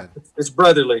 oh yeah, man. it's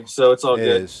brotherly, so it's all It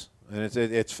good. is, and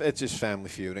it's just family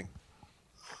feuding.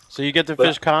 So you get to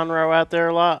fish Conroe out there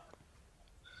a lot?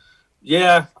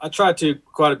 Yeah, I try to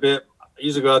quite a bit. I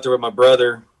usually go out there with my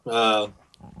brother,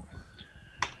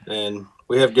 and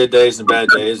we have good days and bad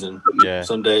days, and Yeah.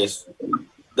 some days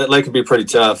that lake can be pretty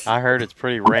tough. I heard it's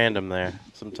pretty random there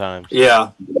sometimes.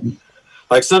 Yeah,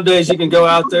 like some days you can go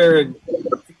out there and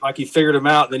like you figured them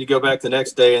out, and then you go back the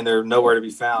next day and they're nowhere to be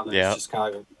found. And Yeah. It's just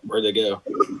kind of where they go.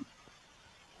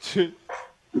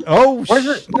 Oh,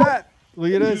 shit. Look at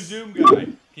New this. Zoom guy,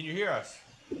 can you hear us?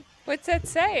 What's that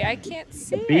say? I can't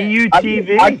see it.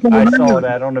 BUTV. I saw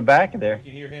that on the back of there. You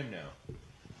can hear him now.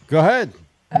 Go ahead.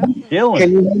 Dylan.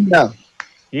 Can you hear me now?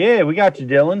 Yeah, we got you,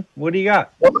 Dylan. What do you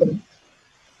got?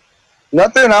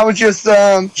 Nothing. I was just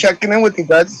checking in with you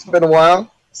guys. It's been a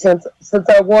while since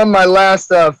I won my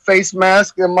last face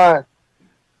mask and my.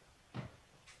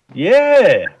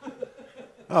 Yeah.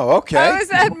 Oh, okay. Oh, is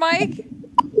that Mike?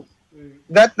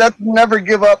 That never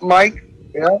give up, Mike.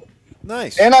 Yeah.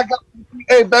 Nice. And I got.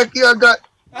 Hey Becky, I got.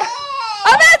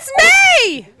 Oh, that's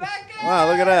me! Wow,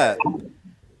 look at that.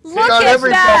 Look got at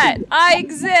everybody. that! I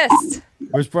exist.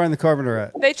 Where's Brian the Carpenter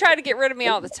at? They try to get rid of me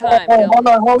all the time. Oh,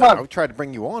 hold on. I tried to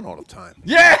bring you on all the time.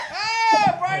 Yeah!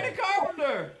 Brian the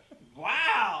Carpenter!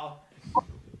 Wow!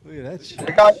 Look at that shit.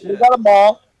 We got them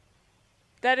all.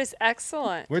 That is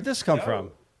excellent. Where'd this come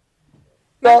from?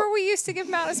 Remember we used to give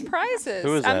them out as prizes.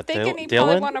 Who is I'm that, thinking he Dylan?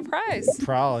 probably won a prize.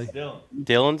 Probably.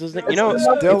 Dylan's his name. You know, if you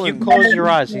Dylan. close your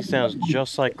eyes, he sounds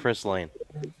just like Chris Lane.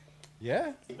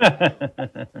 Yeah.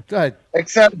 Go ahead.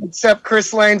 Except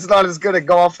Chris Lane's not as good at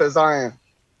golf as I am.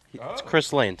 It's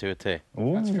Chris Lane to a T.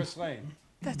 That's Chris Lane.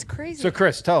 That's crazy. So,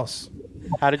 Chris, tell us.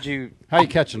 How you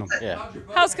catching them? Yeah.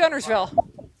 How's Gunnersville?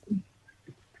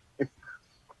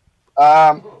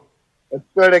 It's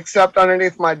good except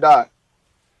underneath my dot.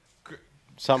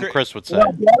 Something Chris would say.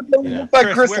 Yeah.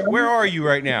 Chris, where are you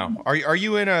right now? Are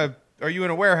you in a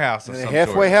warehouse of In a some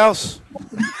halfway sort? house?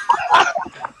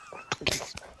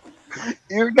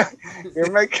 You're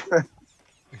making.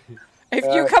 If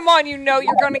you come on, you know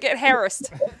you're going to get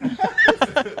harassed.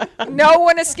 No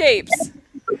one escapes.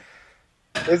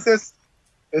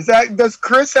 Does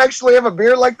Chris actually have a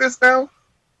beard like this now?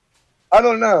 I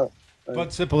don't know. Bud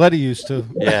Cipolletta used to.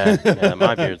 Yeah,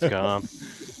 my beard's gone.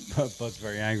 Bud's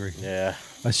very angry. Yeah.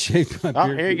 I shaved my Oh,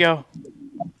 beard. here you go.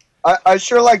 I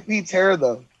sure like Pete's hair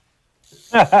though.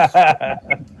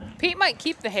 Pete might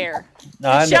keep the hair.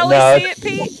 No, Did Shelly see it,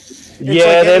 Pete?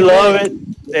 Yeah, they love it.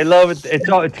 They love it. It's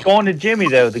going to Jimmy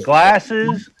though. The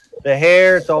glasses, the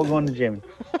hair, it's all going to Jimmy.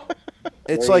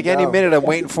 It's like any minute I'm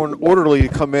waiting for an orderly to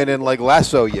come in and like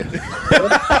lasso you. Get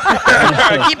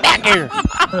back here.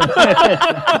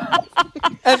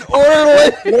 An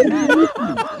orderly.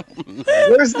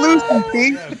 Where's Lucy,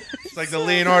 Pete? It's like the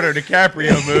Leonardo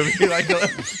DiCaprio movie, like the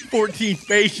 14th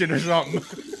Patient or something.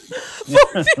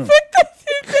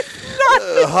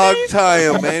 Hog tie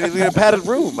him, man. He's in a padded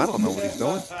room. I don't know what he's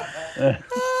doing.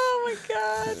 Oh my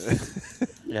god.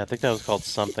 Yeah, I think that was called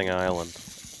Something Island.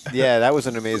 Yeah, that was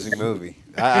an amazing movie.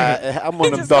 I'm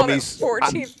one of them Just called it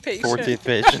dummies. 14th Patient. 14th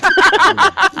Patient.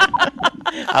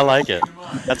 I like it.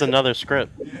 That's another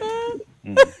script.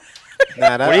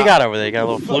 Nah, What do you got over there? You got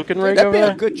a little fluking rig That'd over be a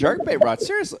there? good jerkbait rod.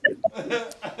 Seriously.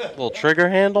 Little trigger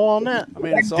handle on that? I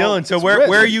mean, it's all, Dylan, so it's where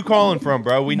ripped. are you calling from,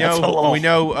 bro? We know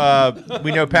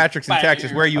Patrick's in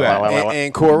Texas. Where are you at?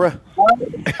 And Cora?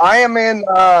 I am in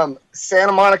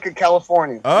Santa Monica,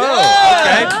 California. Oh,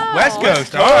 okay. West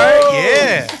Coast. All right.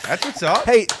 Yeah. That's what's up.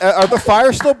 Hey, are the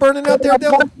fires still burning out there,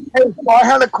 Dylan? Hey, so I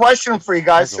had a question for you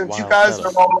guys. That's a Since you wild guys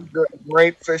setup. are all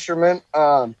great fishermen,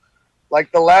 like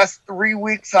the last 3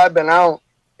 weeks I've been out,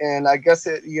 and I guess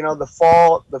the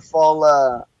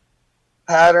fall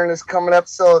pattern is coming up.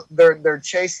 So they're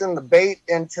chasing the bait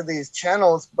into these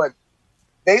channels, but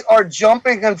they are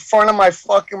jumping in front of my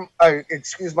fucking.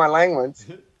 Excuse my language.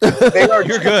 They are.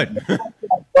 You're good.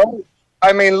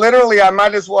 I mean, literally, I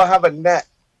might as well have a net.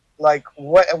 Like,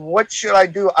 what should I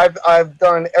do? I've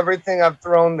done everything. I've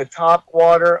thrown the top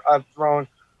water.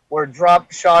 We're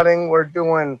drop shotting. We're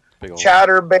doing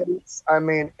chatter baits. I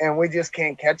mean, and we just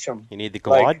can't catch them. You need the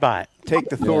glide bite. Take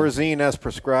the Thorazine as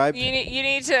prescribed. You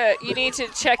need to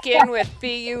check in with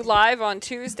BU Live on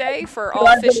Tuesday for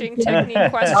all fishing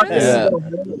technique questions. Yeah.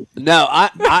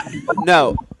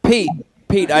 No,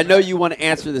 Pete, I know you want to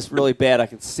answer this really bad. I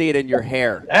can see it in your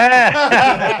hair.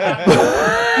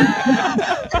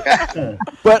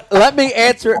 But let me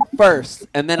answer it first,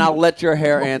 and then I'll let your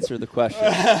hair answer the question.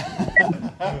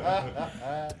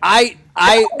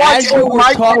 As you were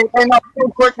talking, real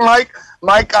quick, Mike,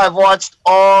 I've watched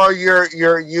all your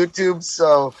YouTube.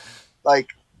 So, like,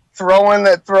 going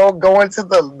to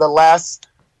the last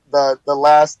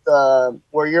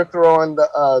where you're throwing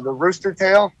the rooster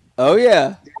tail. Oh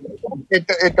yeah.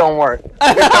 It don't work.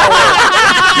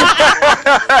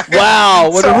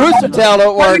 Wow, when the rooster tail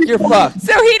don't work, you're fucked.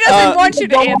 So he doesn't want you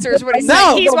to answer is what he's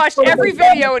saying. He's watched every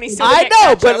video and he still I can't know,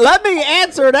 catch but him. let me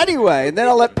answer it anyway, and then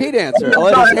I'll let Pete answer it. I'll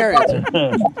let his hair answer.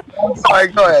 Sorry,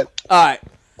 go ahead. All right.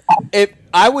 If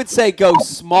I would say go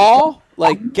small,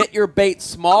 like get your bait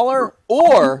smaller,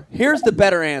 or here's the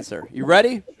better answer. You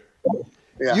ready?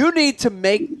 Yeah. You need to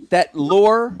make that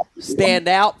lure stand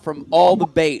out from all the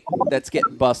bait that's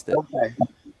getting busted. Okay.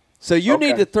 So you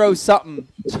need to throw something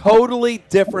totally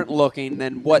different looking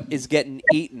than what is getting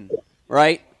eaten,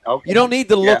 right? Okay. You don't need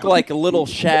to look like a little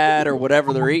shad or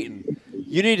whatever they're eating.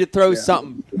 You need to throw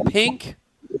something pink,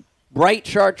 bright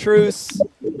chartreuse,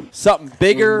 something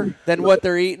bigger than what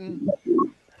they're eating.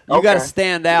 You got to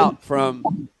stand out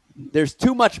from. There's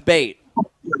too much bait,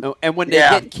 and when they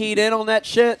get keyed in on that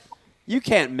shit, you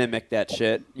can't mimic that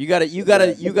shit. You gotta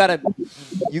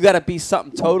be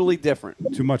something totally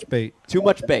different. Too much bait. Too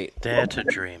much bait. Dare to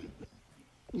dream.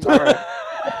 No,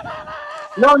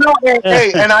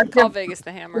 hey, and I Call can. Vegas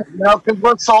the Hammer. No, because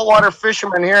we're saltwater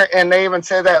fishermen here, and they even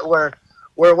say that where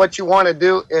what you want to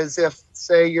do is if,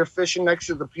 say, you're fishing next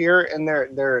to the pier and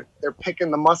they're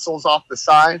picking the mussels off the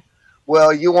side,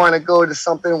 well, you want to go to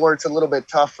something where it's a little bit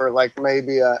tougher, like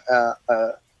maybe a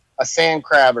sand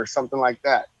crab or something like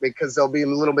that, because they'll be a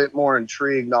little bit more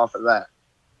intrigued off of that.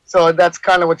 So that's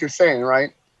kind of what you're saying,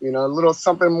 right? You know, a little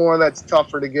something more that's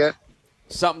tougher to get.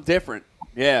 Something different.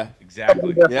 Yeah.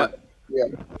 Exactly. Yeah. Yeah.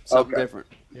 Something different.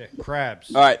 Yeah,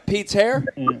 crabs. All right, Pete's hair.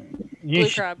 You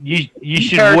crab.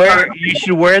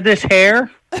 should wear this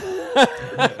hair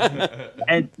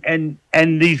and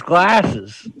these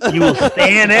glasses. You will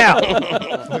stand out.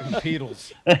 Fucking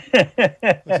Beatles.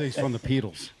 Looks like he's from the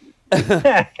Beatles. Did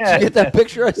you get that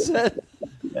picture I sent?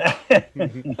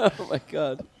 Oh my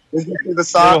god. Did you see the It'll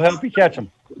socks help you catch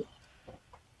them.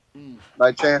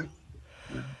 by chance?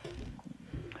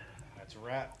 That's a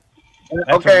wrap.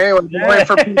 Okay, anyway, we're waiting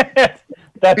for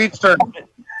Pete's turn.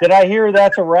 Did I hear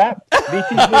that's a wrap?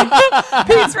 BTV?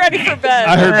 Pete's ready for bed.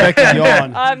 I heard Becky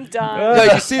yawn. I'm done.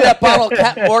 Yo, you see that bottle of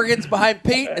Cat Morgan's behind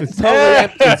Pete? It's totally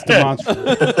empty. It's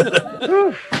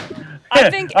demonstrative. I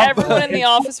think everyone in the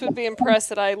office would be impressed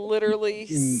that I literally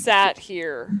sat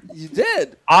here. You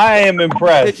did. I am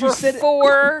impressed. Did you For sit?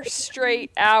 4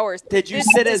 straight hours. Did you This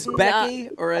sit does as Becky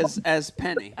or as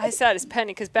Penny? I sat as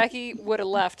Penny because Becky would have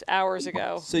left hours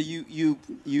ago. So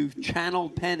you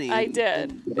channeled Penny. I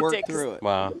did. and worked through it.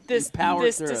 Wow. This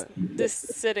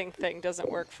sitting thing doesn't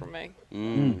work for me.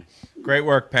 Great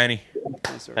work, Penny.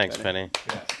 Thanks, Penny.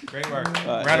 Great work.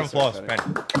 Round of applause, Penny.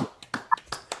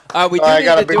 We do need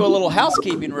to do a little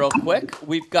housekeeping real quick.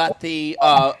 We've got the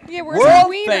Yeah, where's our world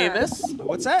wiener? famous.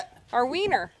 What's that? Our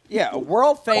wiener. Yeah, a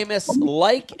world famous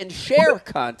like and share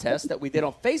contest that we did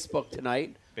on Facebook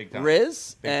tonight. Big time.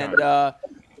 Riz Big and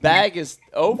bag is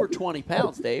over 20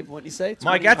 pounds. Dave, what do you say?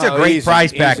 Mike, that's a great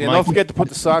prize pack, And Mike. don't forget to put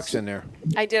the socks in there.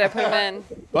 I did. I put them in.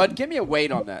 Bud, give me a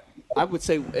weight on that. I would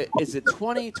say, is it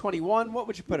 20, 21? What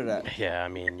would you put it at? Yeah, I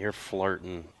mean, you're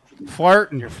flirting.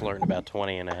 Flirting. You're flirting about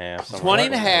 20 and a half. 20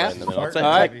 and a half. Right in the middle. It's All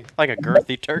right. like a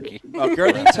girthy turkey. A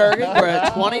girthy turkey. We're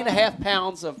at 20 and a half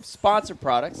pounds of sponsored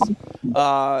products.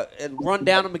 And run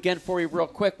down them again for you real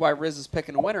quick while Riz is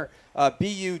picking a winner.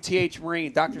 BUTH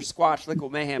Marine, Dr. Squatch,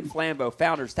 Liquid Mayhem, Flambeau,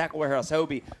 Founders, Tackle Warehouse,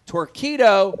 Hobie,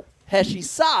 Torquedo, Heshy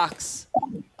Socks,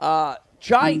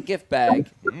 giant gift bag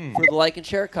for the like and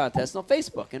share contest on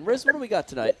Facebook. And Riz, what do we got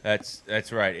tonight? That's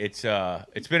right. It's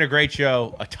been a great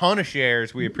show. A ton of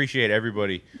shares. We appreciate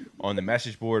everybody on the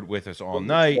message board with us all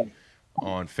night,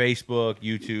 on Facebook,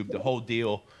 YouTube, the whole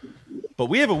deal. But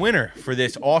we have a winner for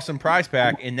this awesome prize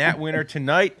pack, and that winner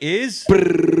tonight is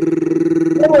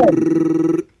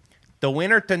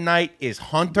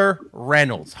Hunter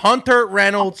Reynolds. Hunter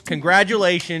Reynolds,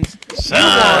 congratulations.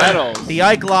 Reynolds. The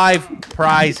Ike Live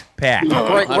prize pack.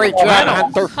 Great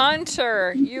job, Hunter.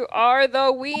 Hunter, you are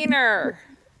the wiener.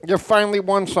 You finally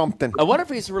won something. I wonder if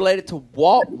he's related to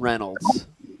Walt Reynolds,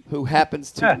 who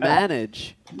happens to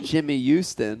manage Jimmy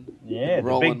Houston, Yeah, the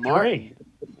Roland big Martin. three.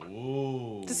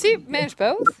 Does he manage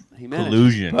both? He managed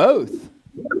Collusion. both.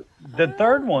 The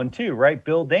third one too, right?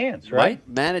 Bill Dance, right? Might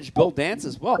manage Bill Dance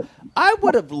as well. I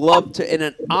would have loved to, in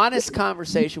an honest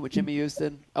conversation with Jimmy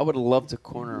Houston, I would have loved to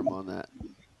corner him on that.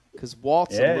 Because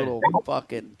Walt's a little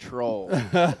fucking troll.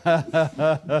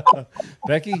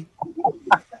 Becky?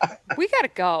 We got to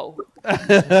go.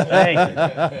 Thank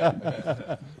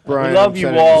you. Brian, We love I'm you,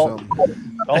 sending Walt.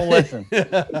 something. Don't listen.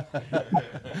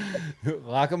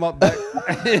 Lock him up back.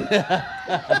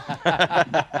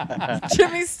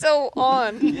 Jimmy's still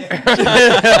on.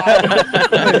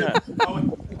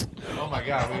 Oh my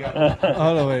God, we got.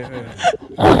 Oh, no, wait.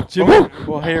 Jimmy,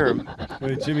 We'll hear him.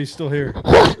 wait, Jimmy's still here.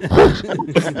 What's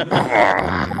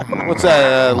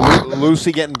that?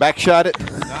 Lucy getting backshotted?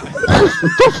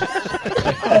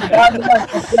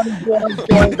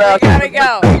 We gotta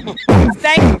go.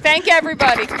 Thank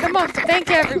everybody. Come on, thank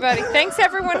everybody. Thanks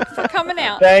everyone for coming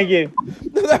out. Thank you.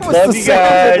 That was Love the you sound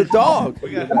guys. of the dog.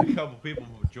 We got a couple people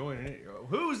joining it.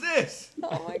 Who's this?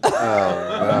 Oh my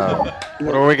god.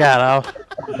 What do we got, Al?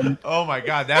 Oh my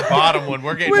God, that bottom one.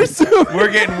 We're getting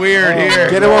weird here.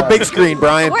 Get him on big screen,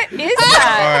 Brian. What is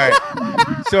that? All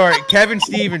right. Sorry, Kevin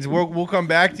Stevens. We'll come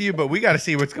back to you, but we got to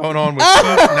see what's going on with Keith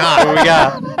Knott. What we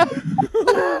got?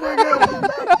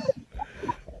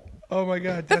 Oh my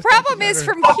God. The problem is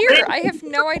from here, I have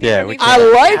no idea. Yeah, what we even I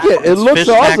like it. It looks Fish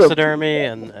awesome. taxidermy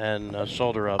and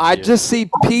shoulder up. I just see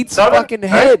Pete's fucking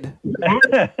head.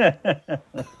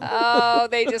 Oh,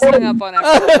 they just hung up on us.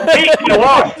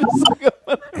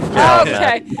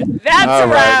 Okay, that's All a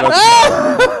right, wrap.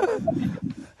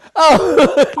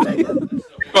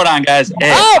 Hold on, guys.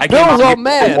 Hey, Oh, I came Bill's on all here-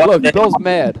 mad. Look, Bill's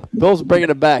mad. Bill's bringing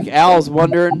it back. Al's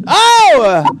wondering. Oh,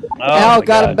 Al my got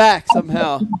God. him back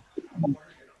somehow.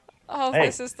 Oh, Hey,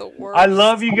 this is the worst. I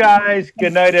love you guys.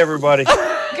 Good night, everybody.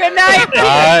 Good night, Pete.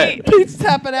 right. Pete's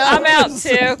tapping out. I'm out too.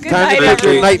 Good Time night, to get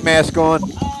your everyone. night mask on.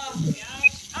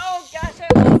 Oh gosh,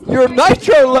 Your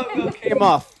Nitro logo came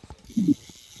off.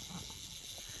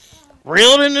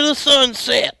 Reeled into the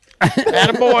sunset.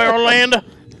 Attaboy, Orlando.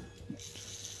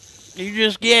 You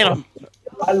just get him.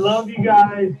 I love you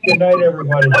guys. Good night,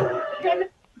 everybody.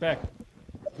 Beck,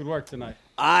 good work tonight.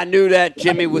 I knew that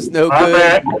Jimmy was no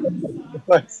good.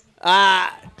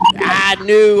 I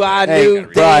knew Hey, day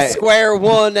Brian. square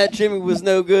one that Jimmy was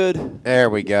no good. There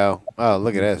we go. Oh,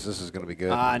 look at this. This is going to be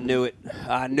good. I knew it.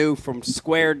 I knew from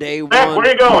square day one. Where are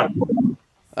you going?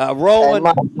 Roland,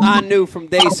 I knew from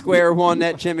day square one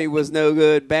that Jimmy was no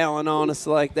good, bailing on us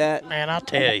like that. Man, I'll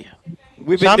tell you.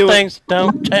 We've been Some doing things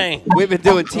don't change. we've been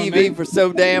doing TV for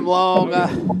so damn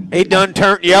long. He done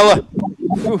turned yellow.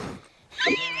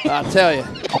 I tell you.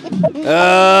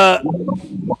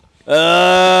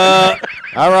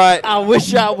 All right. I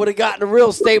wish I would have gotten the real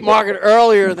estate market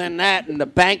earlier than that in the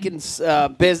banking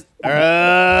business.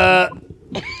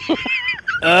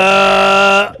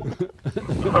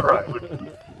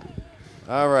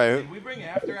 All right. Did we bring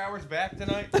After Hours back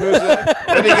tonight? Who's it?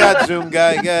 What do you got, Zoom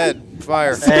guy? Go ahead.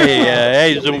 Fire.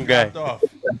 Hey, Zoom guy.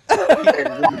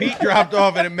 Pete dropped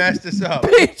off and it messed us up.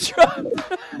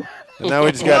 And now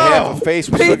we just got half a face.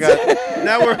 We still got.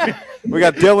 Now we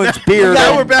got Dylan's beard.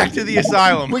 Now we're back to the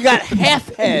asylum. We got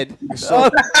half head. We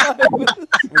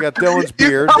got Dylan's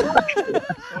beard. Oh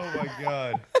my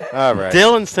God. All right.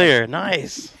 Dylan's here.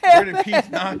 Nice. Where did Pete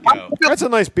not go? That's a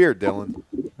nice beard, Dylan.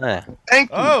 Yeah.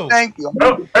 Thank you. Oh. Thank you.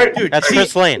 Dude, That's see,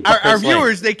 Chris Lane. Our Chris Lane.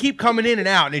 viewers, they keep coming in and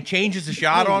out, and it changes the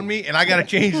shot on me, and I got to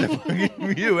change the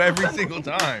fucking view every single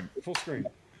time. Full screen.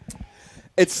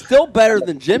 It's still better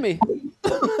than Jimmy.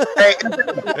 All right,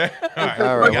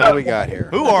 What do we got here?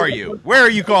 Who are you? Where are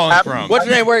you calling from? What's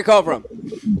your name? Where you call from?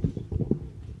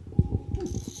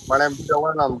 My name's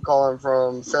Dylan. I'm calling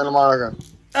from Santa Monica.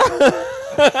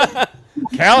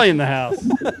 Callie in the house.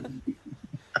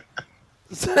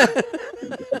 So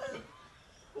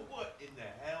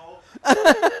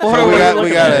we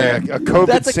got a COVID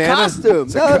That's a Santa. costume.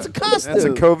 No, that's a costume. That's a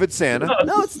COVID Santa.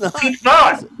 No, it's not. It's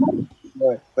not.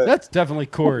 That's definitely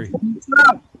Corey.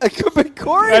 It could be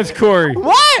Corey. That's Corey.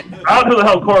 What? I don't know who the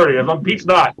hell Corey is. I'm Pete's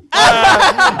not.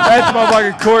 That's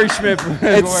motherfucker Corey Schmidt.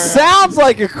 It sounds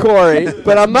like a Corey,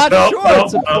 but I'm not sure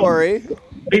it's a Corey.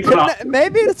 Pete's not.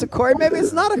 Maybe it's a Corey. Maybe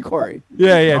it's not a Corey.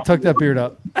 Yeah. Tuck that beard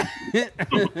up.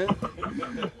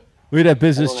 We had that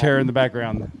business chair in the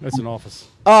background. That's an office.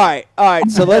 All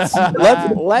right. So let's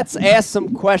ask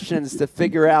some questions to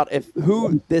figure out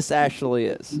who this actually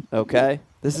is. Okay.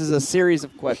 This is a series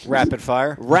of questions. Rapid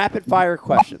fire. Rapid fire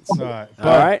questions. All right.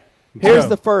 All right. Here's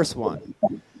the first one.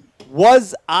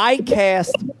 Was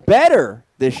iCast better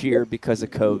this year because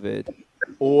of COVID,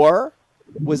 or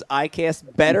was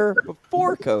iCast better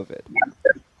before COVID?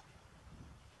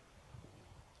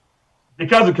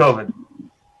 Because of COVID.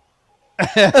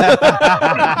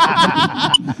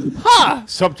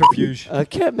 Subterfuge. I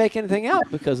can't make anything out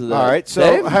because of that. All right, so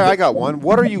Dave? I got one.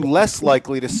 What are you less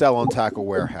likely to sell on Tackle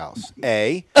Warehouse?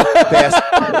 A,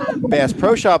 Bass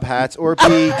Pro Shop hats, or B,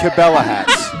 Cabela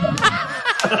hats?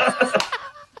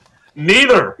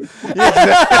 Neither.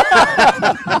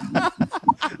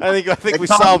 I think we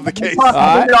solved the case.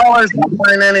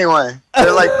 $3 anyway.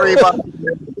 They're like $3. All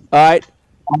right.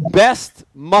 Best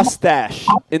mustache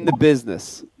in the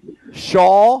business.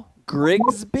 Shaw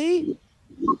Grigsby,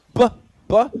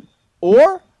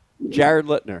 or Jared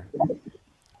Littner?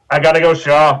 I got to go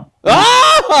Shaw.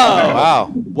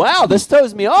 Oh! Wow, this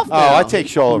throws me off now. Oh, I take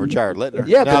Shaw over Jared Littner.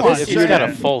 Yeah, Now, but if He's you're got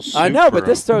gonna- a full suit. I know, but for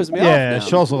this him. throws me off Yeah, now.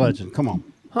 Shaw's a legend. Come on.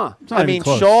 Huh. It's not even I mean,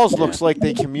 close. Shaw's looks like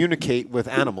they communicate with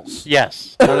animals.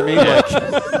 Yes. You know what I mean?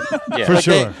 Yeah. For Like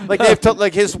sure. they have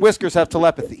like his whiskers have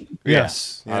telepathy.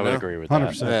 Yes. I would agree with that.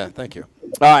 100%. Yeah, thank you.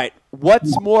 All right.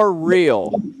 What's more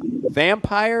real,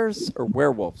 vampires or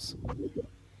werewolves?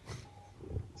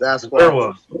 That's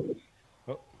Werewolves.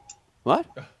 What?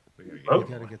 You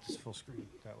gotta get this full screen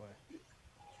that way.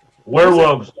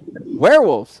 Werewolves.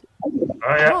 Werewolves. Oh,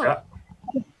 yeah.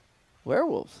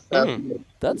 Werewolves.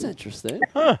 That's interesting.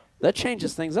 Huh. That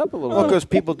changes things up a little Well, bit. because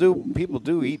people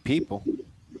do eat people.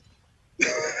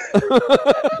 You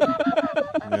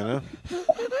know?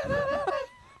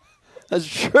 That's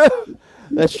true.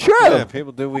 That's true. Yeah,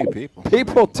 people do eat people.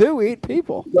 People do eat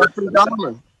people.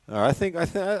 I think.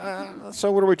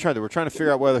 So what are we trying to do? We're trying to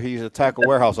figure out whether he's a Tackle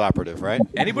Warehouse operative, right?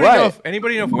 Anybody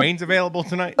know if Wayne's available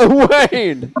tonight?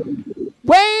 Wayne.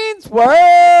 Wayne's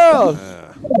World.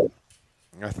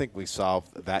 I think we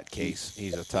solved that case.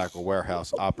 He's a Tackle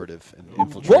Warehouse operative and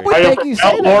infiltrator. What would make you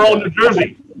say Laurel, that? New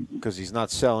Jersey. Because he's not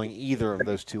selling either of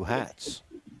those two hats.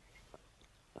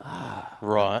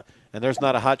 Right. And there's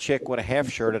not a hot chick with a half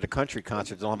shirt at a country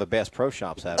concert that don't have the Bass Pro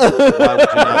Shops hat. Why would you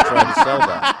not try to sell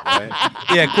that? Right?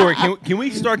 Yeah, Corey, can we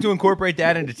start to incorporate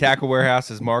that into Tackle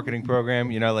Warehouse's marketing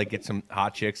program? You know, like get some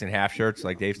hot chicks in half shirts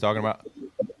like Dave's talking about?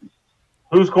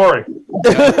 Who's Corey?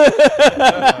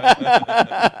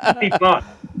 He's not.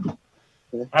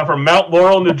 I'm from Mount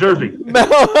Laurel, New Jersey.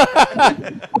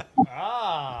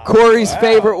 Corey's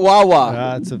favorite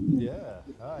Wawa. It's a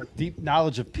deep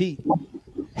knowledge of Pete.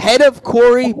 Head of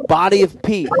Corey, body of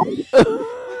Pete.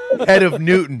 Head of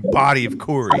Newton, body of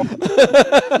Corey.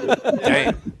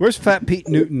 Damn. Where's Fat Pete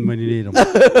Newton when you need him?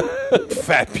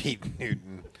 Fat Pete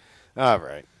Newton. All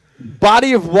right.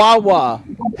 Body of Wawa,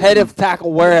 head of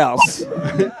Tackle Warehouse.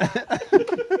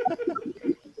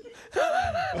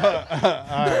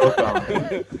 All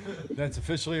right. That's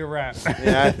officially a wrap.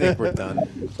 Yeah, I think we're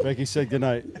done. Becky said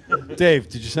goodnight. Dave,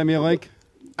 did you send me a link?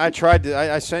 I tried to.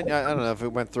 I sent you. I don't know if it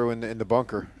went through in the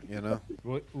bunker. You know.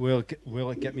 Will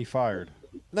it get me fired?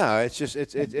 No, it's just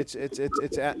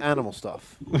it's animal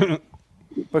stuff,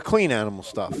 but clean animal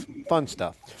stuff, fun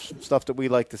stuff that we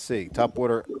like to see. Top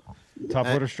water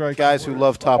strike. Guys who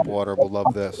love top water will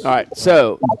love this. All right,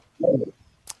 so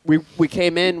we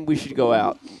came in. We should go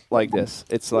out like this.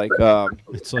 It's like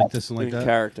it's like this and like that.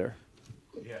 Character.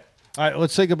 Yeah. All right,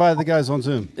 let's say goodbye to the guys on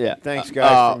Zoom. Yeah. Thanks,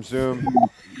 guys from Zoom.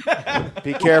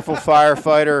 Be careful,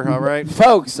 firefighter. All right,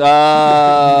 folks. Thanks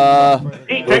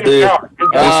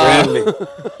for having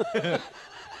me.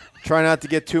 Try not to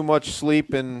get too much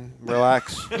sleep and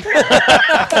relax.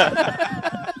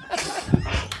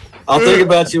 I'll think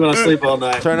about you when I sleep all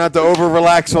night. Try not to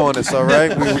over-relax on us, all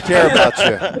right? We care about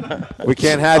you. We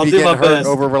can't have you getting hurt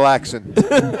over-relaxing.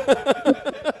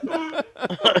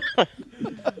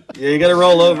 Yeah, you got to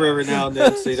roll over every now and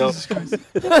then so you don't.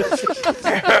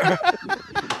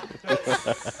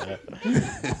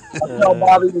 Tell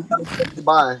Bobby to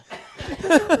goodbye.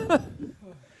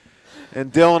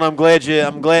 And Dylan, I'm glad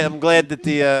that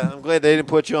they didn't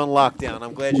put you on lockdown.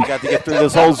 I'm glad you got to get through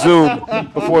this whole Zoom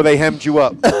before they hemmed you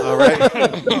up. All right,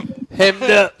 hemmed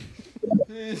up.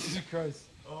 Jesus Christ!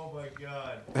 Oh my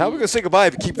God! How are we gonna say goodbye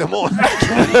if you keep them on?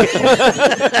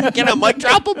 Can I mic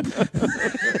drop them?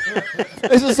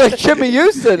 This is like Jimmy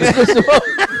Houston.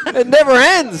 It never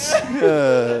ends.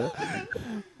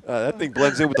 That thing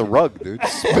blends in with the rug, dude.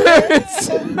 Spirits.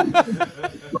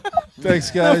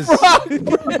 Thanks, guys.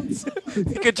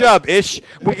 Good job, Ish.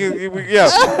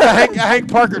 A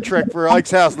Hank Parker trick for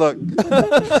Ike's house. Look.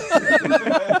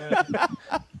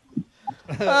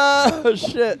 Oh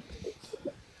shit!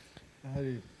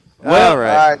 Well, all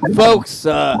right, folks.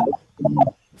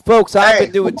 Folks, I've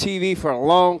been doing TV for a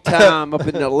long time up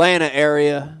in the Atlanta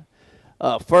area.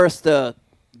 First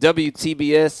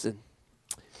WTBS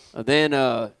and then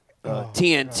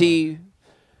TNT,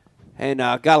 and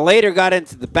got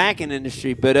into the banking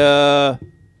industry, but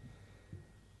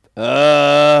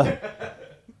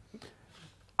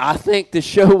I think the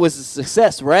show was a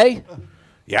success, Ray.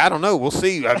 Yeah, I don't know. We'll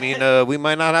see. I mean, we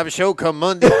might not have a show come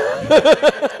Monday.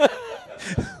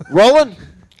 Roland?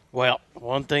 Well,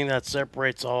 one thing that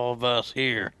separates all of us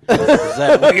here is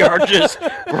that we are just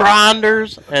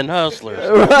grinders and hustlers.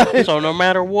 Right. So no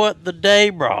matter what the day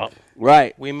brought,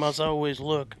 right, we must always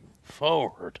look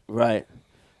forward. Right.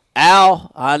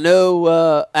 Al, I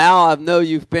know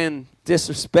you've been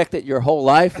disrespected your whole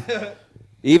life,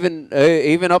 even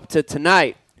up to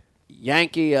tonight.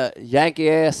 Yankee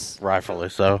ass. Rightfully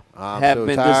so. I'm have so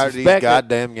been tired of these disrespected.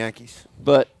 goddamn Yankees.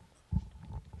 But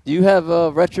do you have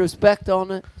a retrospect on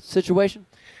the situation?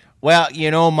 Well,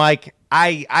 Mike,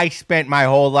 I spent my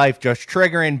whole life just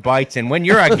triggering bites, and when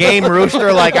you're a game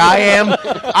rooster like I am,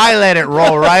 I let it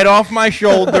roll right off my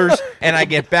shoulders, and I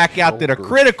get back out to the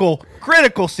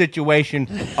critical situation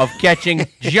of catching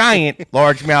giant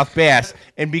largemouth bass.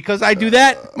 And because I do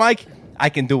that, Mike, I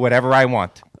can do whatever I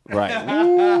want. Right.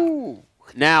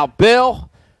 Now, Bill,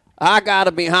 I got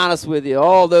to be honest with you.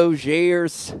 All those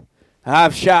years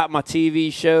I've shot my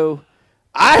TV show,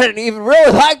 I didn't even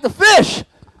really like the fish.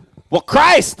 Well,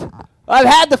 Christ, I've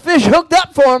had the fish hooked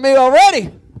up for me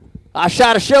already. I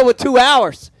shot a show with 2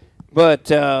 hours. But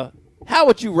how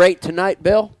would you rate tonight,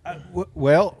 Bill?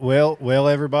 Well,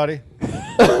 everybody.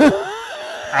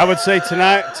 I would say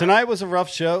tonight was a rough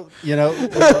show. We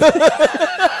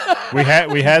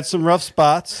had some rough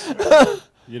spots.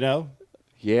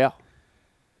 Yeah.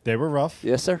 They were rough.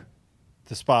 Yes, sir.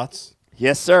 The spots.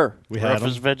 Yes, sir. We had Rough them.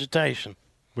 as vegetation.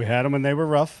 We had them when they were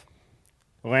rough.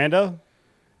 Orlando,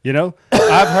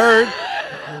 I've heard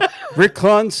Rick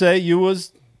Clunn say you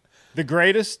was the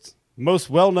greatest, most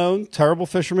well-known terrible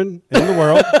fisherman in the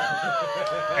world.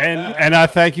 and I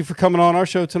thank you for coming on our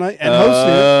show tonight and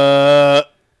hosting it.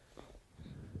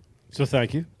 So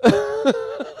thank you.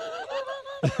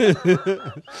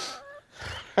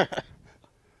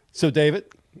 So, David,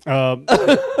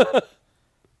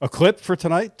 a clip for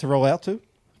tonight to roll out to.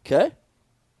 Okay.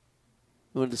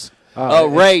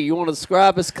 Ray, you want to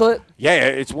describe this clip? Yeah,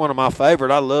 it's one of my favorite.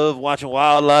 I love watching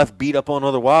wildlife beat up on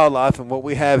other wildlife, and what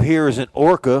we have here is an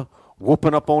orca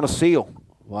whooping up on a seal.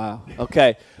 Wow.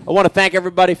 Okay. I want to thank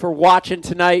everybody for watching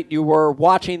tonight. You were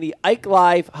watching the Ike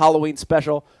Live Halloween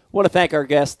special. I want to thank our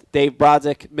guests, Dave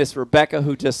Brodzik, Miss Rebecca,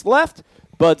 who just left,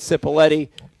 Bud Cipoletti,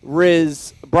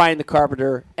 Riz, Brian the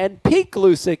Carpenter, and Pete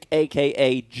Glusick,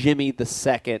 a.k.a. Jimmy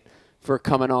II, for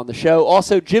coming on the show.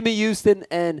 Also, Jimmy Houston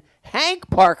and Hank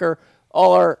Parker,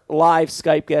 all our live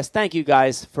Skype guests. Thank you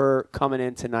guys for coming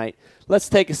in tonight. let's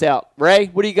take us out. Ray,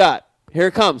 what do you got? Here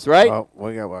it comes, right?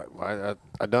 We got.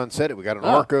 I done said it. We got an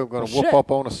Arco going to whoop up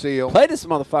on a seal. Play this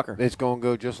motherfucker. It's going to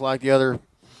go just like the other.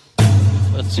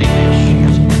 Let's see.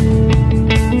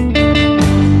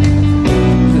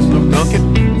 This Luke Duncan.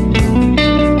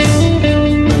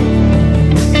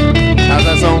 How's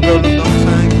that song go, Luke Duncan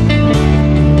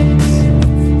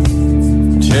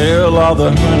sang? Tell all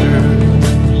the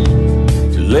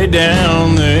hunters to lay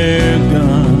down their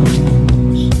guns.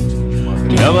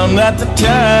 Tell them that the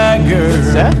tiger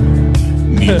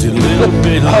needs a little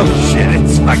bit of shit,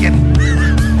 it's fucking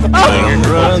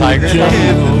run tiger. the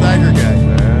jungle. The tiger guy.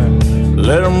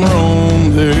 Let them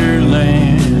roam their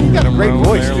land. You got a great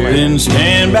voice, dude. Then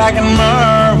stand back and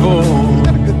marvel. You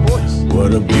got a good voice.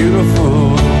 What a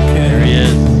beautiful cat. There he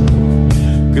is.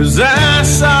 'Cause I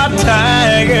saw a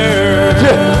tiger